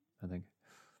 I think.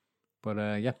 But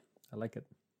yeah, I like it.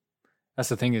 That's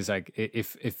the thing, is like,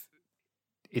 if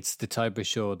it's the type of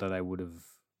show that I would have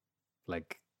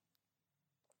like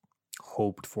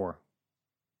hoped for,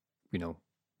 you know,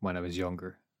 when I was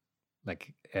younger,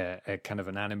 like a kind of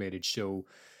an animated show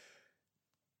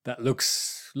that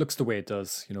looks the way it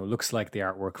does, you know, looks like the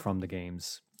artwork from the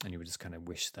games, and you would just kind of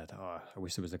wish that, I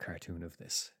wish there was a cartoon of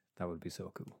this. That would be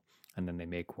so cool. And then they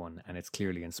make one, and it's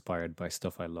clearly inspired by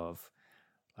stuff I love,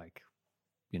 like,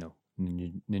 you know,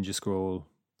 Ninja Scroll,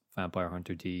 Vampire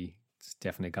Hunter D. It's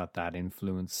definitely got that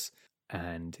influence.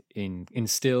 And in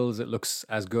stills, it looks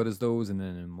as good as those, and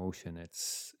then in motion,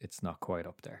 it's not quite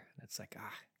up there. It's like,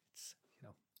 it's, you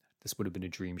know, this would have been a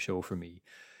dream show for me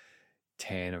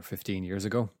 10 or 15 years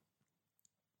ago.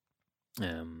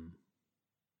 Yeah.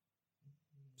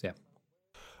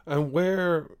 And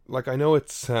where, like, I know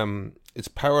it's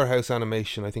Powerhouse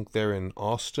Animation. I think they're in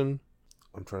Austin.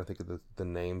 I'm trying to think of the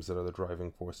names that are the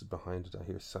driving forces behind it. I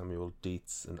hear Samuel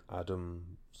Dietz and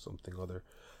Adam something other.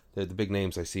 They're the big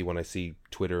names I see when I see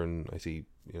Twitter, and I see,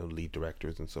 you know, lead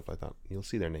directors and stuff like that. You'll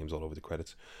see their names all over the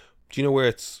credits. Do you know where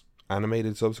it's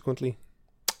animated subsequently?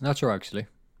 Not sure, actually.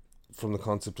 From the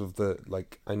concept of the,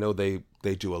 like, I know they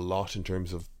do a lot in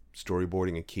terms of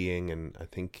storyboarding and keying, and I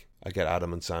think I get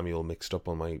Adam and Samuel mixed up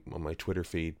on my Twitter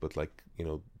feed, but, like, you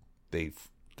know,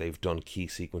 they've done key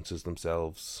sequences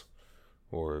themselves,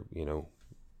 or, you know,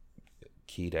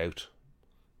 keyed out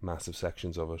massive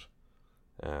sections of it.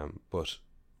 But,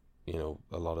 you know,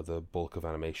 a lot of the bulk of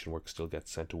animation work still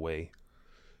gets sent away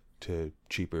to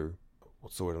cheaper,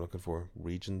 what's the word I'm looking for?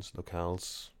 Regions,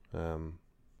 locales.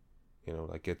 You know,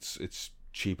 like, it's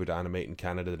cheaper to animate in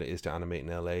Canada than it is to animate in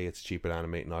LA. It's cheaper to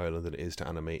animate in Ireland than it is to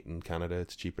animate in Canada.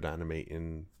 It's cheaper to animate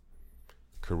in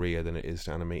Korea than it is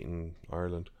to animate in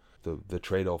Ireland. The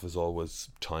trade-off is always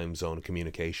time zone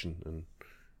communication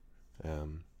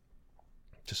and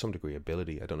to some degree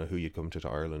ability. I don't know who you'd come to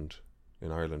Ireland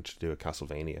to do a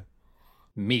Castlevania.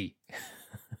 Me.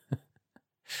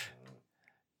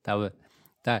 that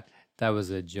was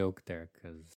a joke there,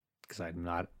 because I'm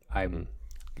not.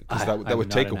 Because that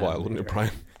would take a while, wouldn't it,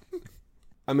 Brian?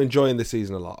 I'm enjoying this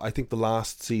season a lot. I think the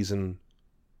last season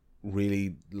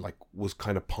really, like, was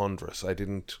kind of ponderous. I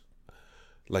didn't,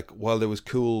 like, while there was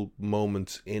cool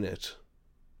moments in it,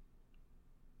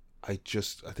 I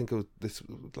think it was this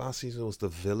last season was the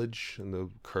village and the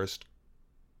cursed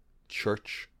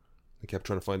church. They kept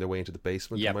trying to find their way into the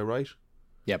basement. Yep. Am I right?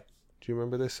 Yep. Do you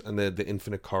remember this? And the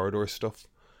infinite corridor stuff.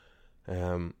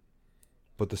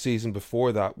 But the season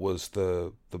before that was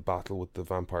the battle with the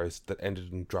vampires that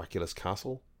ended in Dracula's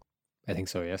castle. I think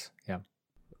so. Yes. Yeah.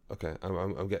 Okay,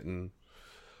 I'm getting.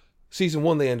 Season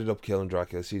 1 they ended up killing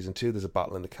Dracula. Season 2 there's a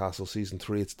battle in the castle. Season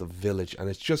 3 it's the village, and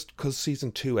it's just because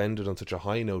season 2 ended on such a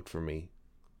high note for me.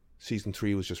 Season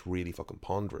 3 was just really fucking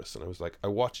ponderous, and I was like, I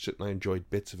watched it and I enjoyed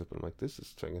bits of it, but I'm like, this is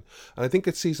thing. And I think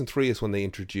it's season 3 is when they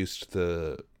introduced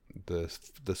the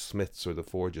Smiths or the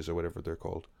Forges or whatever they're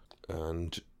called,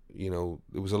 and, you know,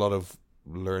 it was a lot of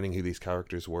learning who these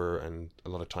characters were, and a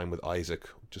lot of time with Isaac,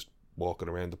 just walking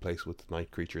around the place with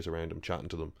night creatures around him, chatting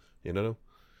to them, you know.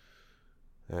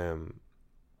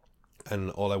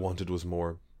 And all I wanted was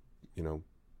more, you know,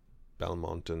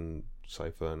 Belmont and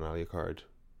Sypha and Alucard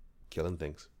killing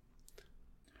things.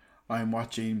 I'm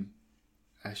watching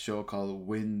a show called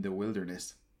Win the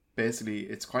Wilderness. Basically,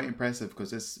 it's quite impressive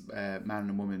because this man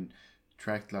and woman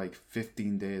trekked like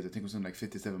 15 days, I think it was something like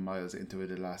 57 miles into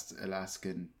the last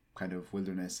Alaskan kind of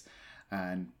wilderness,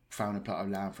 and found a plot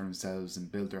of land for themselves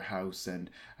and built their house and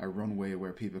a runway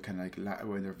where people can, like,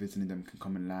 when they're visiting them, can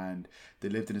come and land. They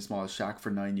lived in a small shack for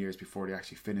 9 years before they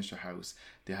actually finished their house.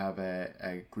 They have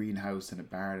a greenhouse and a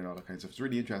barn and all that kind of stuff. It's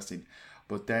really interesting.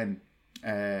 But then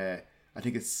I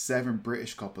think it's 7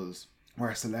 British couples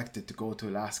were selected to go to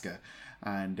Alaska,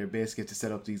 and they're basically to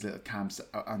set up these little camps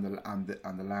on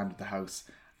the land of the house,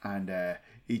 and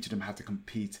each of them had to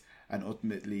compete and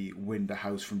ultimately win the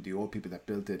house from the old people that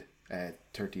built it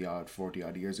 30 odd 40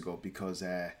 odd years ago, because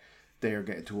they are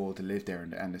getting too old to live there,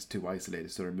 and it's too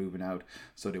isolated, so they're moving out.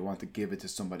 So they want to give it to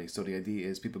somebody. So the idea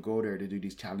is people go there to do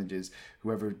these challenges.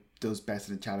 Whoever does best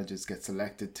in the challenges gets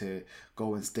selected to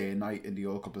go and stay a night in the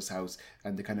old couple's house,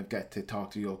 and they kind of get to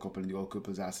talk to the old couple, and the old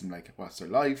couple's asking like, what's their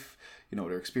life,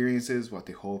 their experiences, what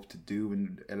they hope to do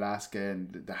in Alaska,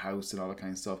 and the house and all that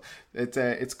kind of stuff.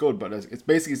 It's good, but it's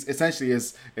basically essentially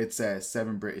it's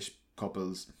 7 British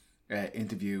couples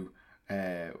interview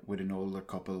with an older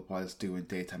couple whilst doing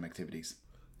daytime activities.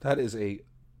 That is a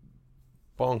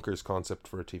bonkers concept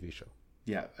for a TV show.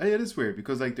 Yeah, it is weird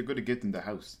because like they're going to get them the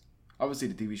house. Obviously,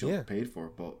 the TV show is paid for,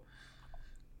 but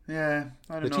yeah,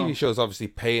 I don't know. The TV show is obviously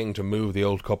paying to move the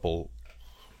old couple.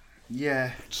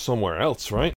 Yeah. Somewhere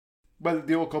else, right? Well,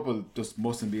 the old couple just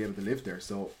mustn't be able to live there,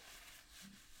 so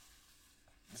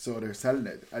they're selling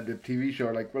it. And the TV show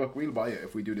are like, well, look, we'll buy it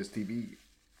if we do this TV.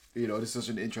 This is such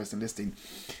an interesting listing.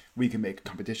 We can make a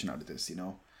competition out of this, I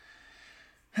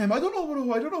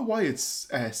don't know why it's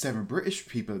 7 British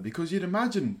people, because you'd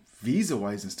imagine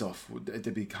visa-wise and stuff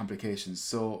there'd be complications.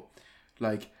 So,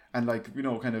 kind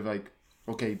of like,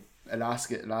 okay,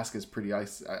 Alaska's pretty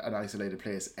an isolated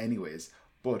place anyways,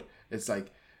 but it's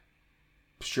like,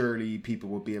 surely people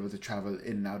would be able to travel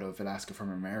in and out of Alaska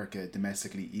from America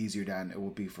domestically easier than it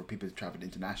would be for people to travel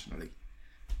internationally.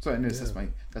 So anyways, that's my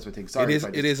thing. Sorry,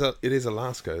 it is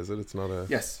Alaska, is it? It's not a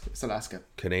yes, it's Alaska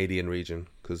Canadian region,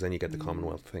 because then you get the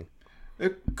Commonwealth thing.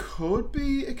 It could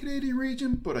be a Canadian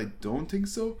region, but I don't think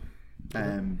so.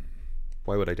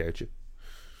 Why would I doubt you?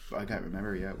 I can't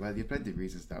remember. Yeah, well, you have plenty of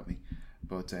reasons to doubt me,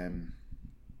 but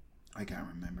I can't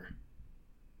remember.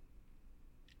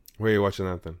 Where are you watching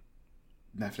that then?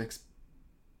 Netflix.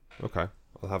 Okay,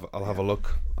 I'll have a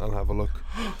look. I'll have a look.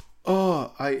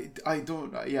 Oh, I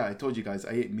don't. Yeah, I told you guys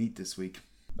I ate meat this week.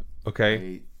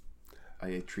 Okay. I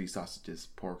ate 3 sausages,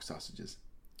 pork sausages.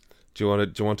 Do you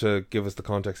want to give us the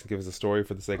context and give us a story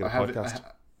for the sake of the podcast?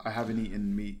 I haven't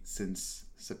eaten meat since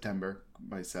September.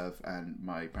 Myself and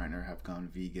my partner have gone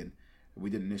vegan.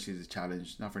 We did initially as a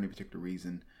challenge, not for any particular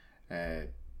reason. It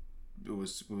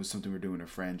was something we were doing with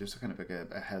a friend, just kind of like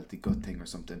a healthy gut thing or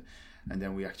something. And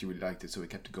then we actually really liked it, so we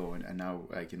kept it going. And now,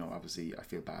 obviously I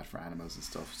feel bad for animals and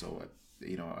stuff, so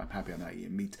I'm happy I'm not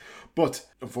eating meat. But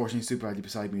unfortunately, Super Daddy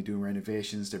beside me doing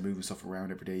renovations. They're moving stuff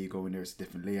around every day. You go in there, it's a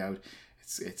different layout.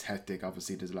 It's hectic.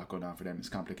 Obviously, there's a lot going on for them. It's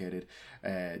complicated.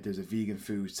 There's a vegan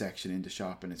food section in the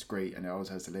shop, and it's great. And it always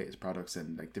has the latest products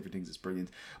and like different things. It's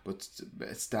brilliant. But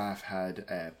staff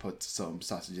had put some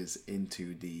sausages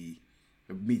into the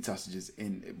meat sausages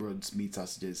Rudd's meat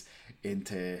sausages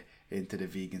into the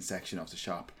vegan section of the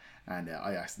shop, and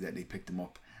I accidentally picked them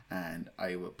up, and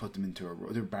I would put them into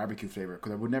a barbecue flavor,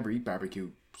 because I would never eat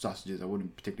barbecue sausages. I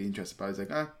wasn't particularly interested, but I was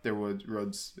like, there was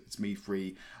Rudd's, it's meat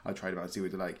free, I'll try them out and see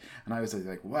what they're like. And I was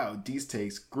like, wow, these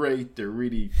taste great. They're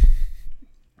really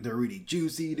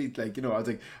juicy. They I was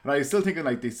like, and I was still thinking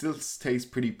like they still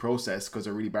taste pretty processed because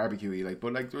they're really barbecuey,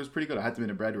 but it was pretty good. I had them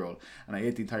in a bread roll, and I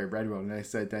ate the entire bread roll, and I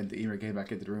said then to Emer, came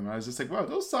back into the room, and I was just like, wow,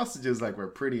 those sausages were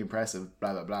pretty impressive,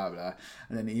 blah blah blah blah.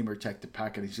 And then Emer checked the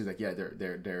pack, and she's like, yeah,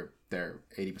 they're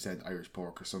 80% Irish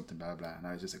pork or something, blah blah. And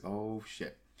I was just like, oh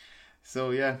shit.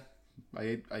 So yeah,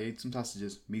 I ate some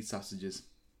sausages, meat sausages.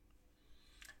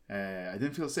 I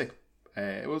didn't feel sick.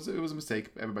 It was a mistake,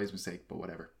 everybody's mistake, but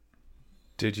whatever.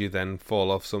 Did you then fall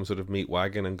off some sort of meat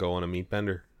wagon and go on a meat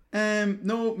bender?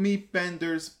 No meat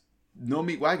benders, no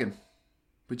meat wagon,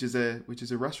 which is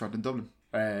a restaurant in Dublin.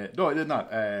 No, I did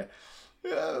not.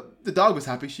 The dog was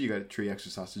happy. She got 3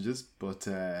 extra sausages, but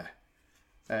and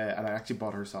I actually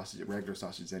bought her regular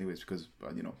sausages anyways, because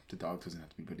the dog doesn't have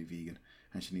to be pretty vegan,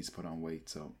 and she needs to put on weight.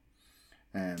 So,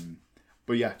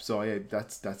 but yeah, so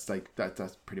that's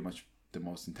pretty much the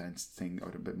most intense thing, or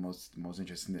the most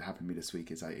interesting that happened to me this week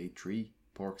is I ate 3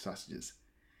 pork sausages.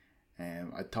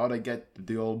 I thought I'd get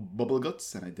the old bubble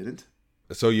guts, and I didn't.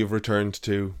 So you've returned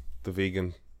to the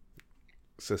vegan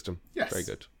system. Yes. Very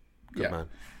good. Good man.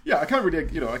 Yeah, I can't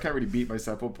really beat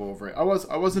myself up over it. I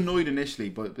was annoyed initially,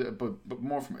 but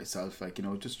more for myself,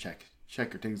 just check your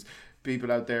things.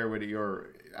 People out there, whether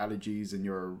your allergies and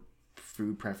your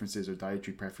food preferences or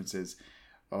dietary preferences,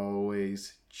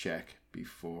 always check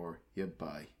before you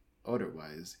buy.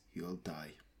 Otherwise, you'll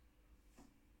die.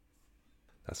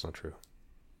 That's not true.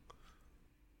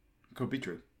 Could be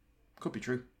true.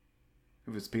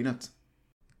 If it's peanuts.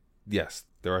 Yes,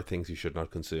 there are things you should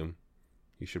not consume.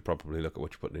 You should probably look at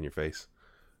what you're putting in your face.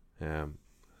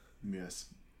 Yes.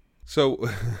 So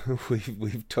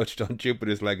we've touched on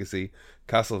Jupiter's Legacy,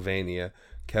 Castlevania,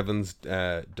 Kevin's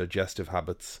digestive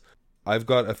habits. I've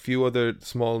got a few other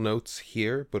small notes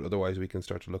here, but otherwise we can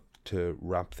start to look to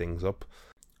wrap things up.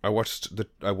 I watched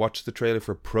the trailer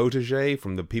for Protégé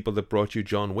from the people that brought you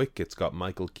John Wick. It's got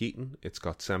Michael Keaton. It's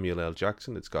got Samuel L.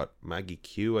 Jackson. It's got Maggie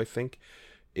Q, I think.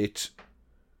 It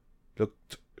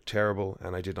looked terrible,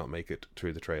 and I did not make it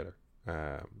through the trailer.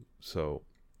 So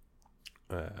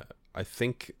I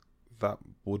think that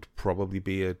would probably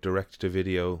be a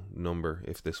direct-to-video number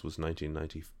if this was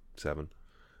 1997,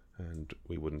 and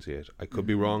we wouldn't see it. I could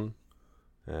be wrong.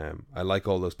 I like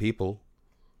all those people,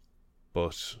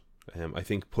 but I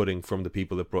think putting from the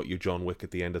people that brought you John Wick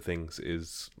at the end of things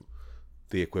is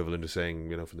the equivalent of saying,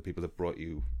 you know, from the people that brought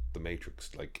you The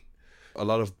Matrix. Like, a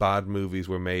lot of bad movies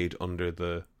were made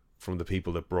from the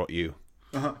people that brought you.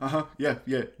 Yeah.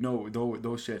 No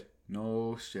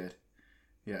shit.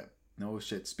 Yeah, no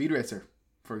shit. Speed Racer,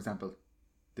 for example.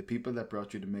 The people that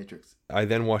brought you The Matrix. I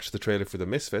then watched the trailer for The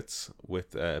Misfits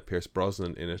with Pierce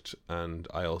Brosnan in it, and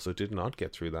I also did not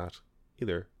get through that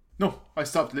either. No, I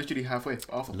stopped literally halfway.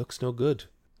 Awful. It looks no good.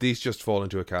 These just fall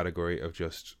into a category of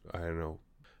just, I don't know,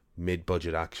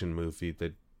 mid-budget action movie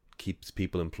that keeps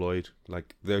people employed.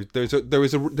 Like there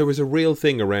was a real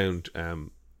thing around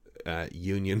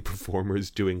union performers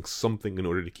doing something in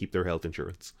order to keep their health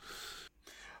insurance.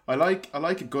 I like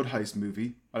a good heist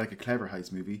movie. I like a clever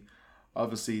heist movie.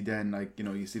 Obviously, then, like, you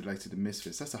know, you see the likes of The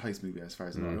Misfits. That's a heist movie as far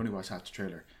as I know. I only watched half the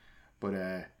trailer, but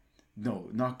no,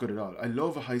 not good at all. I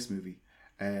love a heist movie.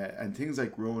 And things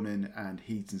like Ronin and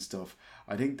Heat and stuff,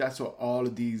 I think that's what all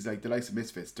of these, like the likes of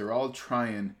Misfits, they're all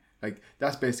trying, like,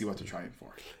 that's basically what they're trying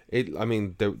for. I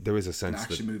mean, there is a sense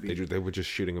that movie. They were just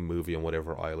shooting a movie on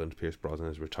whatever island Pierce Brosnan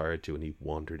is retired to, and he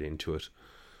wandered into it.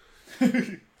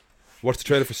 Watched the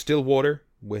trailer for Stillwater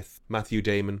with Matthew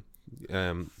Damon,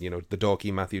 you know, the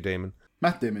dorky Matthew Damon.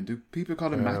 Matt Damon, do people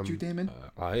call him Matthew Damon?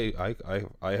 I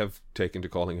have taken to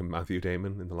calling him Matthew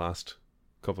Damon in the last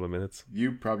couple of minutes.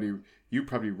 You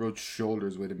probably rubbed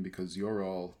shoulders with him because you're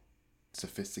all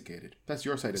sophisticated. That's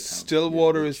your side of town.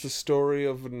 Stillwater is the story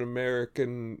of an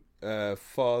American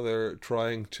father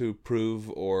trying to prove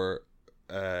or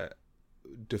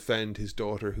defend his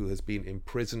daughter who has been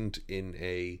imprisoned in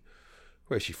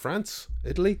where is she? France?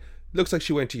 Italy? Looks like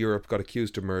she went to Europe, got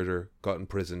accused of murder, got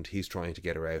imprisoned. He's trying to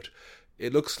get her out.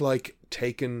 It looks like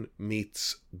Taken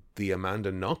meets the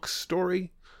Amanda Knox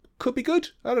story. Could be good.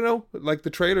 I don't know. Like, the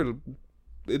trailer,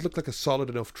 it looked like a solid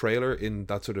enough trailer in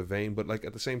that sort of vein, but like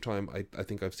at the same time, I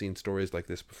think I've seen stories like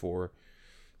this before.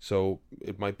 So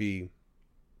it might be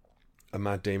a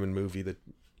Matt Damon movie that,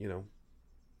 you know,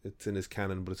 it's in his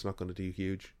canon, but it's not going to do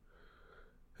huge.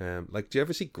 Like, do you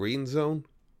ever see Green Zone?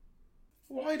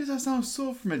 Why does that sound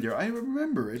so familiar? I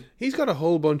remember it. He's got a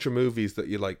whole bunch of movies that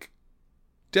you like.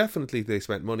 Definitely they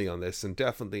spent money on this, and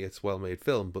definitely it's well-made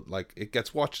film, but like, it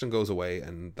gets watched and goes away,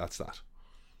 and that's that.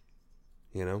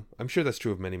 You know, I'm sure that's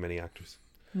true of many, many actors.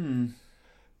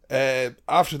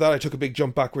 After that, I took a big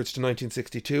jump backwards to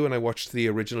 1962, and I watched the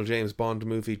original James Bond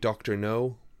movie, Dr.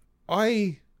 No.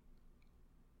 I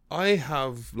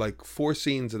have like 4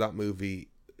 scenes of that movie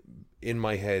in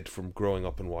my head from growing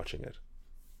up and watching it.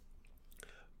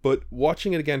 But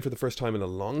watching it again for the first time in a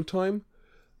long time,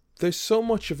 there's so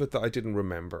much of it that I didn't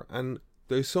remember, and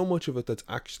there's so much of it that's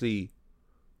actually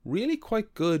really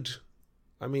quite good.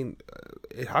 I mean,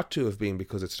 it had to have been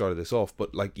because it started this off,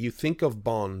 but like, you think of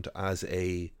Bond as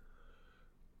a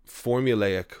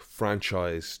formulaic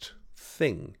franchised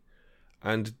thing,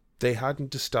 and they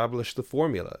hadn't established the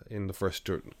formula in the first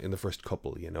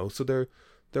couple, you know, so they're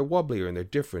wobblier and they're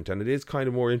different, and it is kind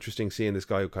of more interesting seeing this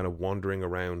guy kind of wandering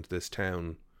around this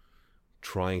town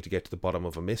trying to get to the bottom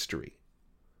of a mystery.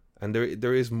 And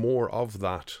there is more of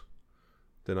that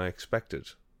than I expected.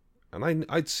 And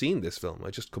I'd seen this film,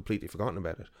 I just completely forgotten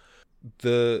about it.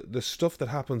 The stuff that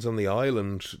happens on the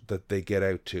island that they get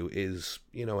out to is,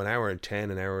 you know, an hour and 10,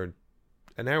 an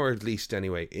hour at least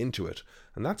anyway, into it.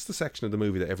 And that's the section of the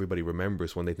movie that everybody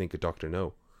remembers when they think of Dr.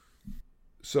 No.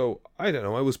 So, I don't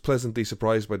know, I was pleasantly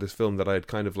surprised by this film that I had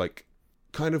kind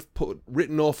of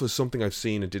written off as something I've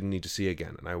seen and didn't need to see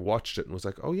again. And I watched it and was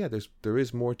like, oh yeah, there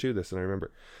is more to this than I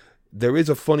remember. There is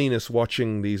a funniness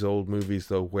watching these old movies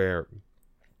though, where,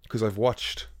 because I've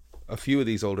watched a few of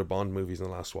these older Bond movies in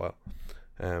the last while,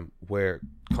 where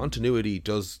continuity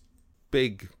does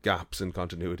big gaps in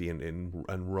continuity and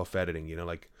rough editing, you know,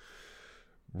 like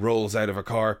rolls out of a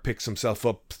car, picks himself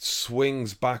up,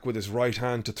 swings back with his right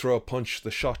hand to throw a punch,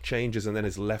 the shot changes, and then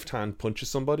his left hand punches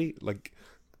somebody. Like,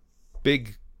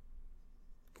 big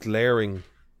glaring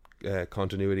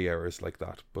continuity errors like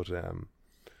that, but they're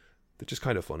just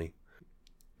kind of funny.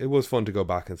 It was fun to go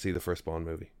back and see the first Bond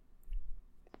movie,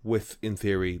 with, in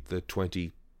theory, the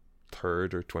 23rd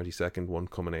or 22nd one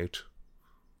coming out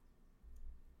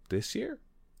this year.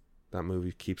 that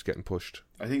movie keeps getting pushed.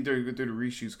 I think they're the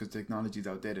reshoots because technology's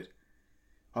outdated.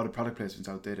 All the product placement's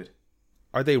outdated.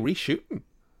 Are they reshooting?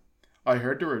 I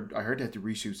heard they had to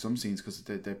reshoot some scenes because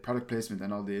the product placement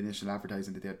and all the initial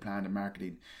advertising that they had planned and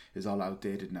marketing is all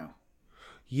outdated now.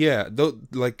 Yeah, though,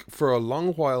 like for a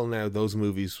long while now, those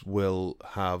movies will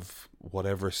have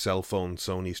whatever cell phone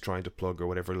Sony's trying to plug or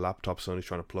whatever laptop Sony's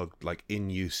trying to plug, like in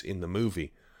use in the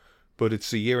movie. But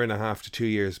it's a year and a half to 2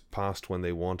 years past when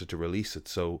they wanted to release it,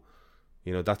 so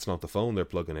that's not the phone they're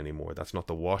plugging anymore. That's not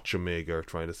the watch Amiga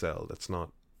trying to sell. That's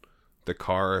not the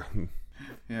car.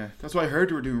 Yeah, that's why I heard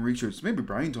they were doing research. Maybe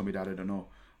Brian told me that, I don't know,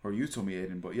 or you told me,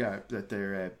 Aidan. But yeah, that they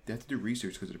have to do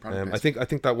research because of the product. I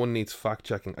think that one needs fact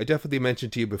checking. I definitely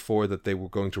mentioned to you before that they were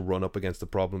going to run up against the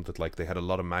problem that like they had a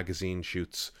lot of magazine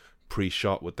shoots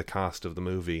pre-shot with the cast of the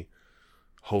movie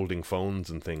holding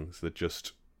phones and things that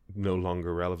just no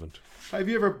longer relevant. Have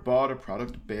you ever bought a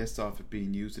product based off it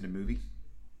being used in a movie?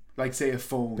 Like say a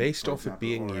phone based off it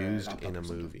being used in a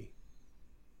movie.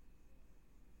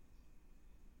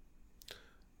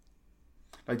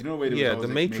 Like, the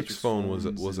Matrix phone was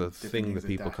a thing that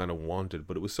people kind of wanted,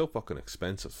 but it was so fucking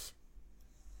expensive.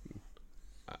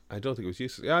 I don't think it was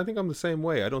useful. Yeah, I think I'm the same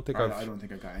way. I don't think I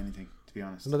got anything, to be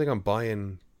honest. I don't think I'm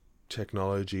buying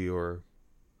technology or.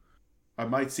 I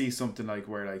might see something like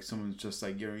where like someone's just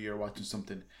like you're watching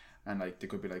something and like they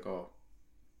could be like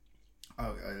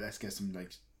let's get some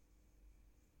like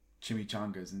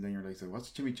chimichangas, and then you're like, so what's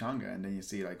chimichanga? And then you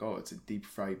see like, oh, it's a deep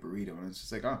fried burrito, and it's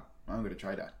just like, oh, I'm gonna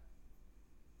try that.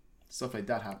 Stuff like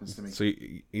that happens to me. So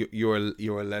you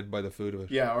are led by the food of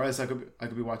it. Yeah, or else I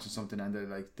could be watching something and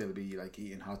they'll be like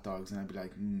eating hot dogs, and I'd be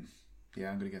like,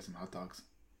 yeah, I'm gonna get some hot dogs.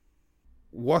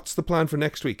 What's the plan for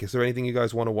next week? Is there anything you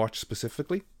guys want to watch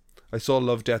specifically? I saw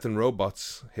Love, Death and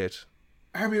Robots hit.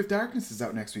 Army of Darkness is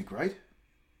out next week, right?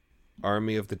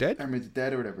 Army of the Dead? Army of the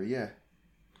Dead or whatever, yeah.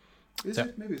 Is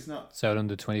it? Maybe it's not. It's out on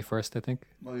the 21st, I think.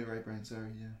 Oh, you're right, Brian.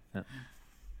 Sorry, yeah.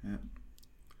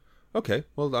 Okay,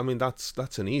 well, I mean,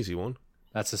 that's an easy one.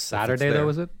 That's a Saturday, though,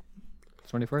 is it?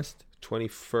 21st?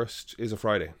 21st is a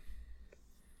Friday.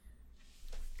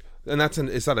 And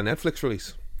is that a Netflix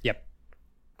release? Yep.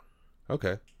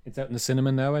 Okay. It's out in the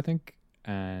cinema now, I think,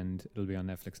 and it'll be on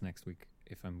Netflix next week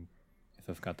if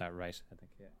I've got that right, I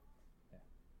think. Yeah.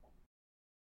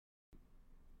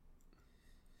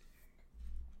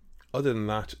 Other than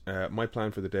that, my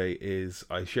plan for the day is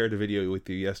I shared a video with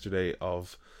you yesterday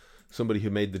of somebody who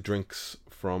made the drinks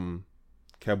from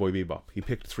Cowboy Bebop. He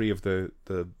picked 3 of the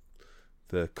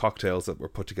cocktails that were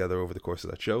put together over the course of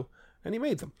that show, and he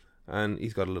made them. And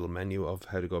he's got a little menu of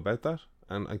how to go about that.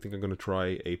 And I think I'm going to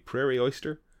try a prairie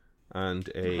oyster and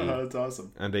that's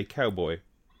awesome. And a cowboy.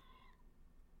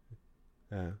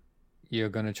 You're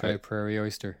going to try a prairie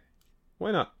oyster?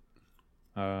 Why not?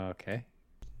 Okay.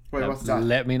 Wait, what's that?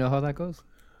 Let me know how that goes.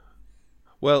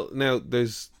 Well, now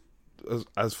there's,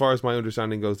 as far as my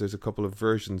understanding goes, there's a couple of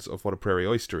versions of what a prairie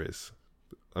oyster is.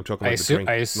 I'm talking about the drink,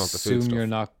 not the food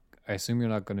stuff. I assume you're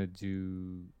not going to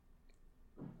do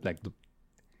like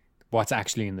what's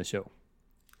actually in the show.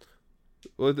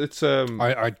 Well, it's an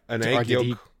egg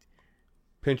yolk,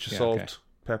 pinch of salt,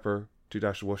 pepper, 2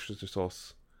 dashes of Worcestershire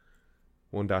sauce,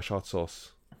 1 dash hot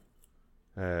sauce,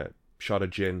 shot of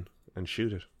gin, and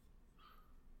shoot it.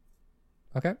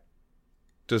 Okay.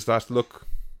 Does that look?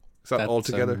 Is that all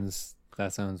together?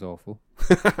 That sounds awful.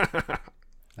 That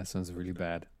sounds really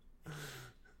bad.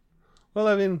 Well,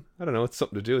 I mean, I don't know. It's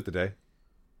something to do with the day.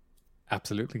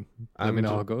 Absolutely. Let me know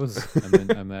how it goes.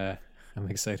 I'm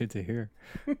excited to hear.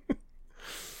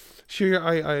 Sure,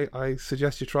 I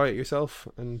suggest you try it yourself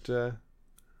and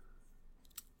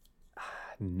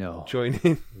no join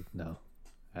in. No.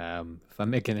 If I'm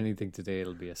making anything today,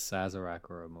 it'll be a Sazerac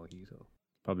or a mojito.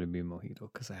 Probably be a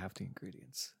mojito because I have the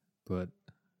ingredients. But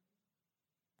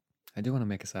I do want to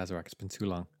make a Sazerac. It's been too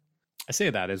long. I say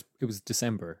that as it was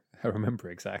December. I remember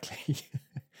exactly.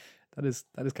 That is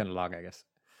kind of long, I guess.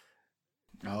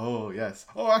 Oh yes.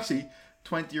 Oh, actually,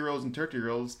 20-year-olds and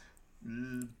 30-year-olds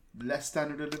less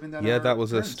standard of living than that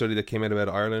was a study that came out about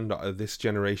Ireland. This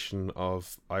generation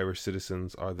of Irish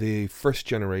citizens are the first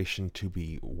generation to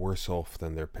be worse off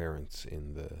than their parents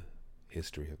in the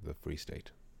history of the Free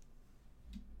State.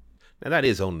 Now that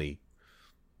is only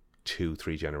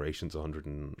 2-3 generations, 100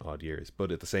 and odd years,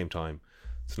 but at the same time,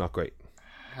 it's not great.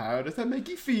 How does that make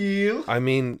you feel? I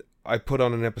mean, I put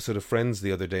on an episode of Friends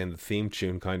the other day, and the theme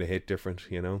tune kind of hit different.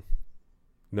 No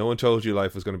one told you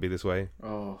life was going to be this way.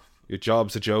 Oh, your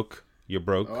job's a joke. You're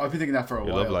broke. Oh, I've been thinking that for a while.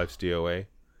 Your love life's DOA.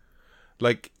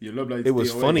 Like, your love life's it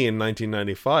was DOA. funny in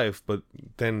 1995, but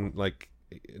then, like,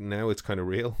 now it's kind of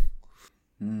real.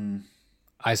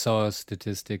 I saw a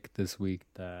statistic this week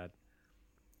that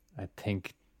I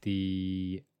think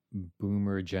the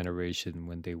boomer generation,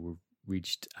 when they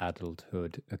reached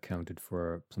adulthood, accounted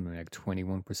for something like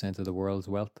 21% of the world's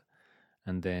wealth.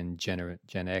 And then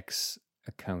Gen X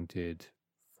accounted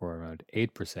for around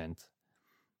 8%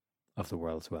 of the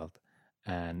world's wealth.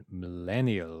 And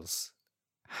millennials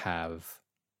have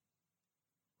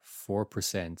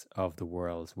 4% of the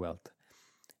world's wealth.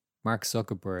 Mark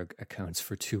Zuckerberg accounts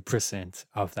for 2%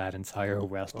 of that entire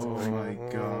wealth. Oh my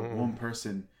God. One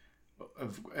person.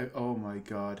 Oh my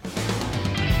God.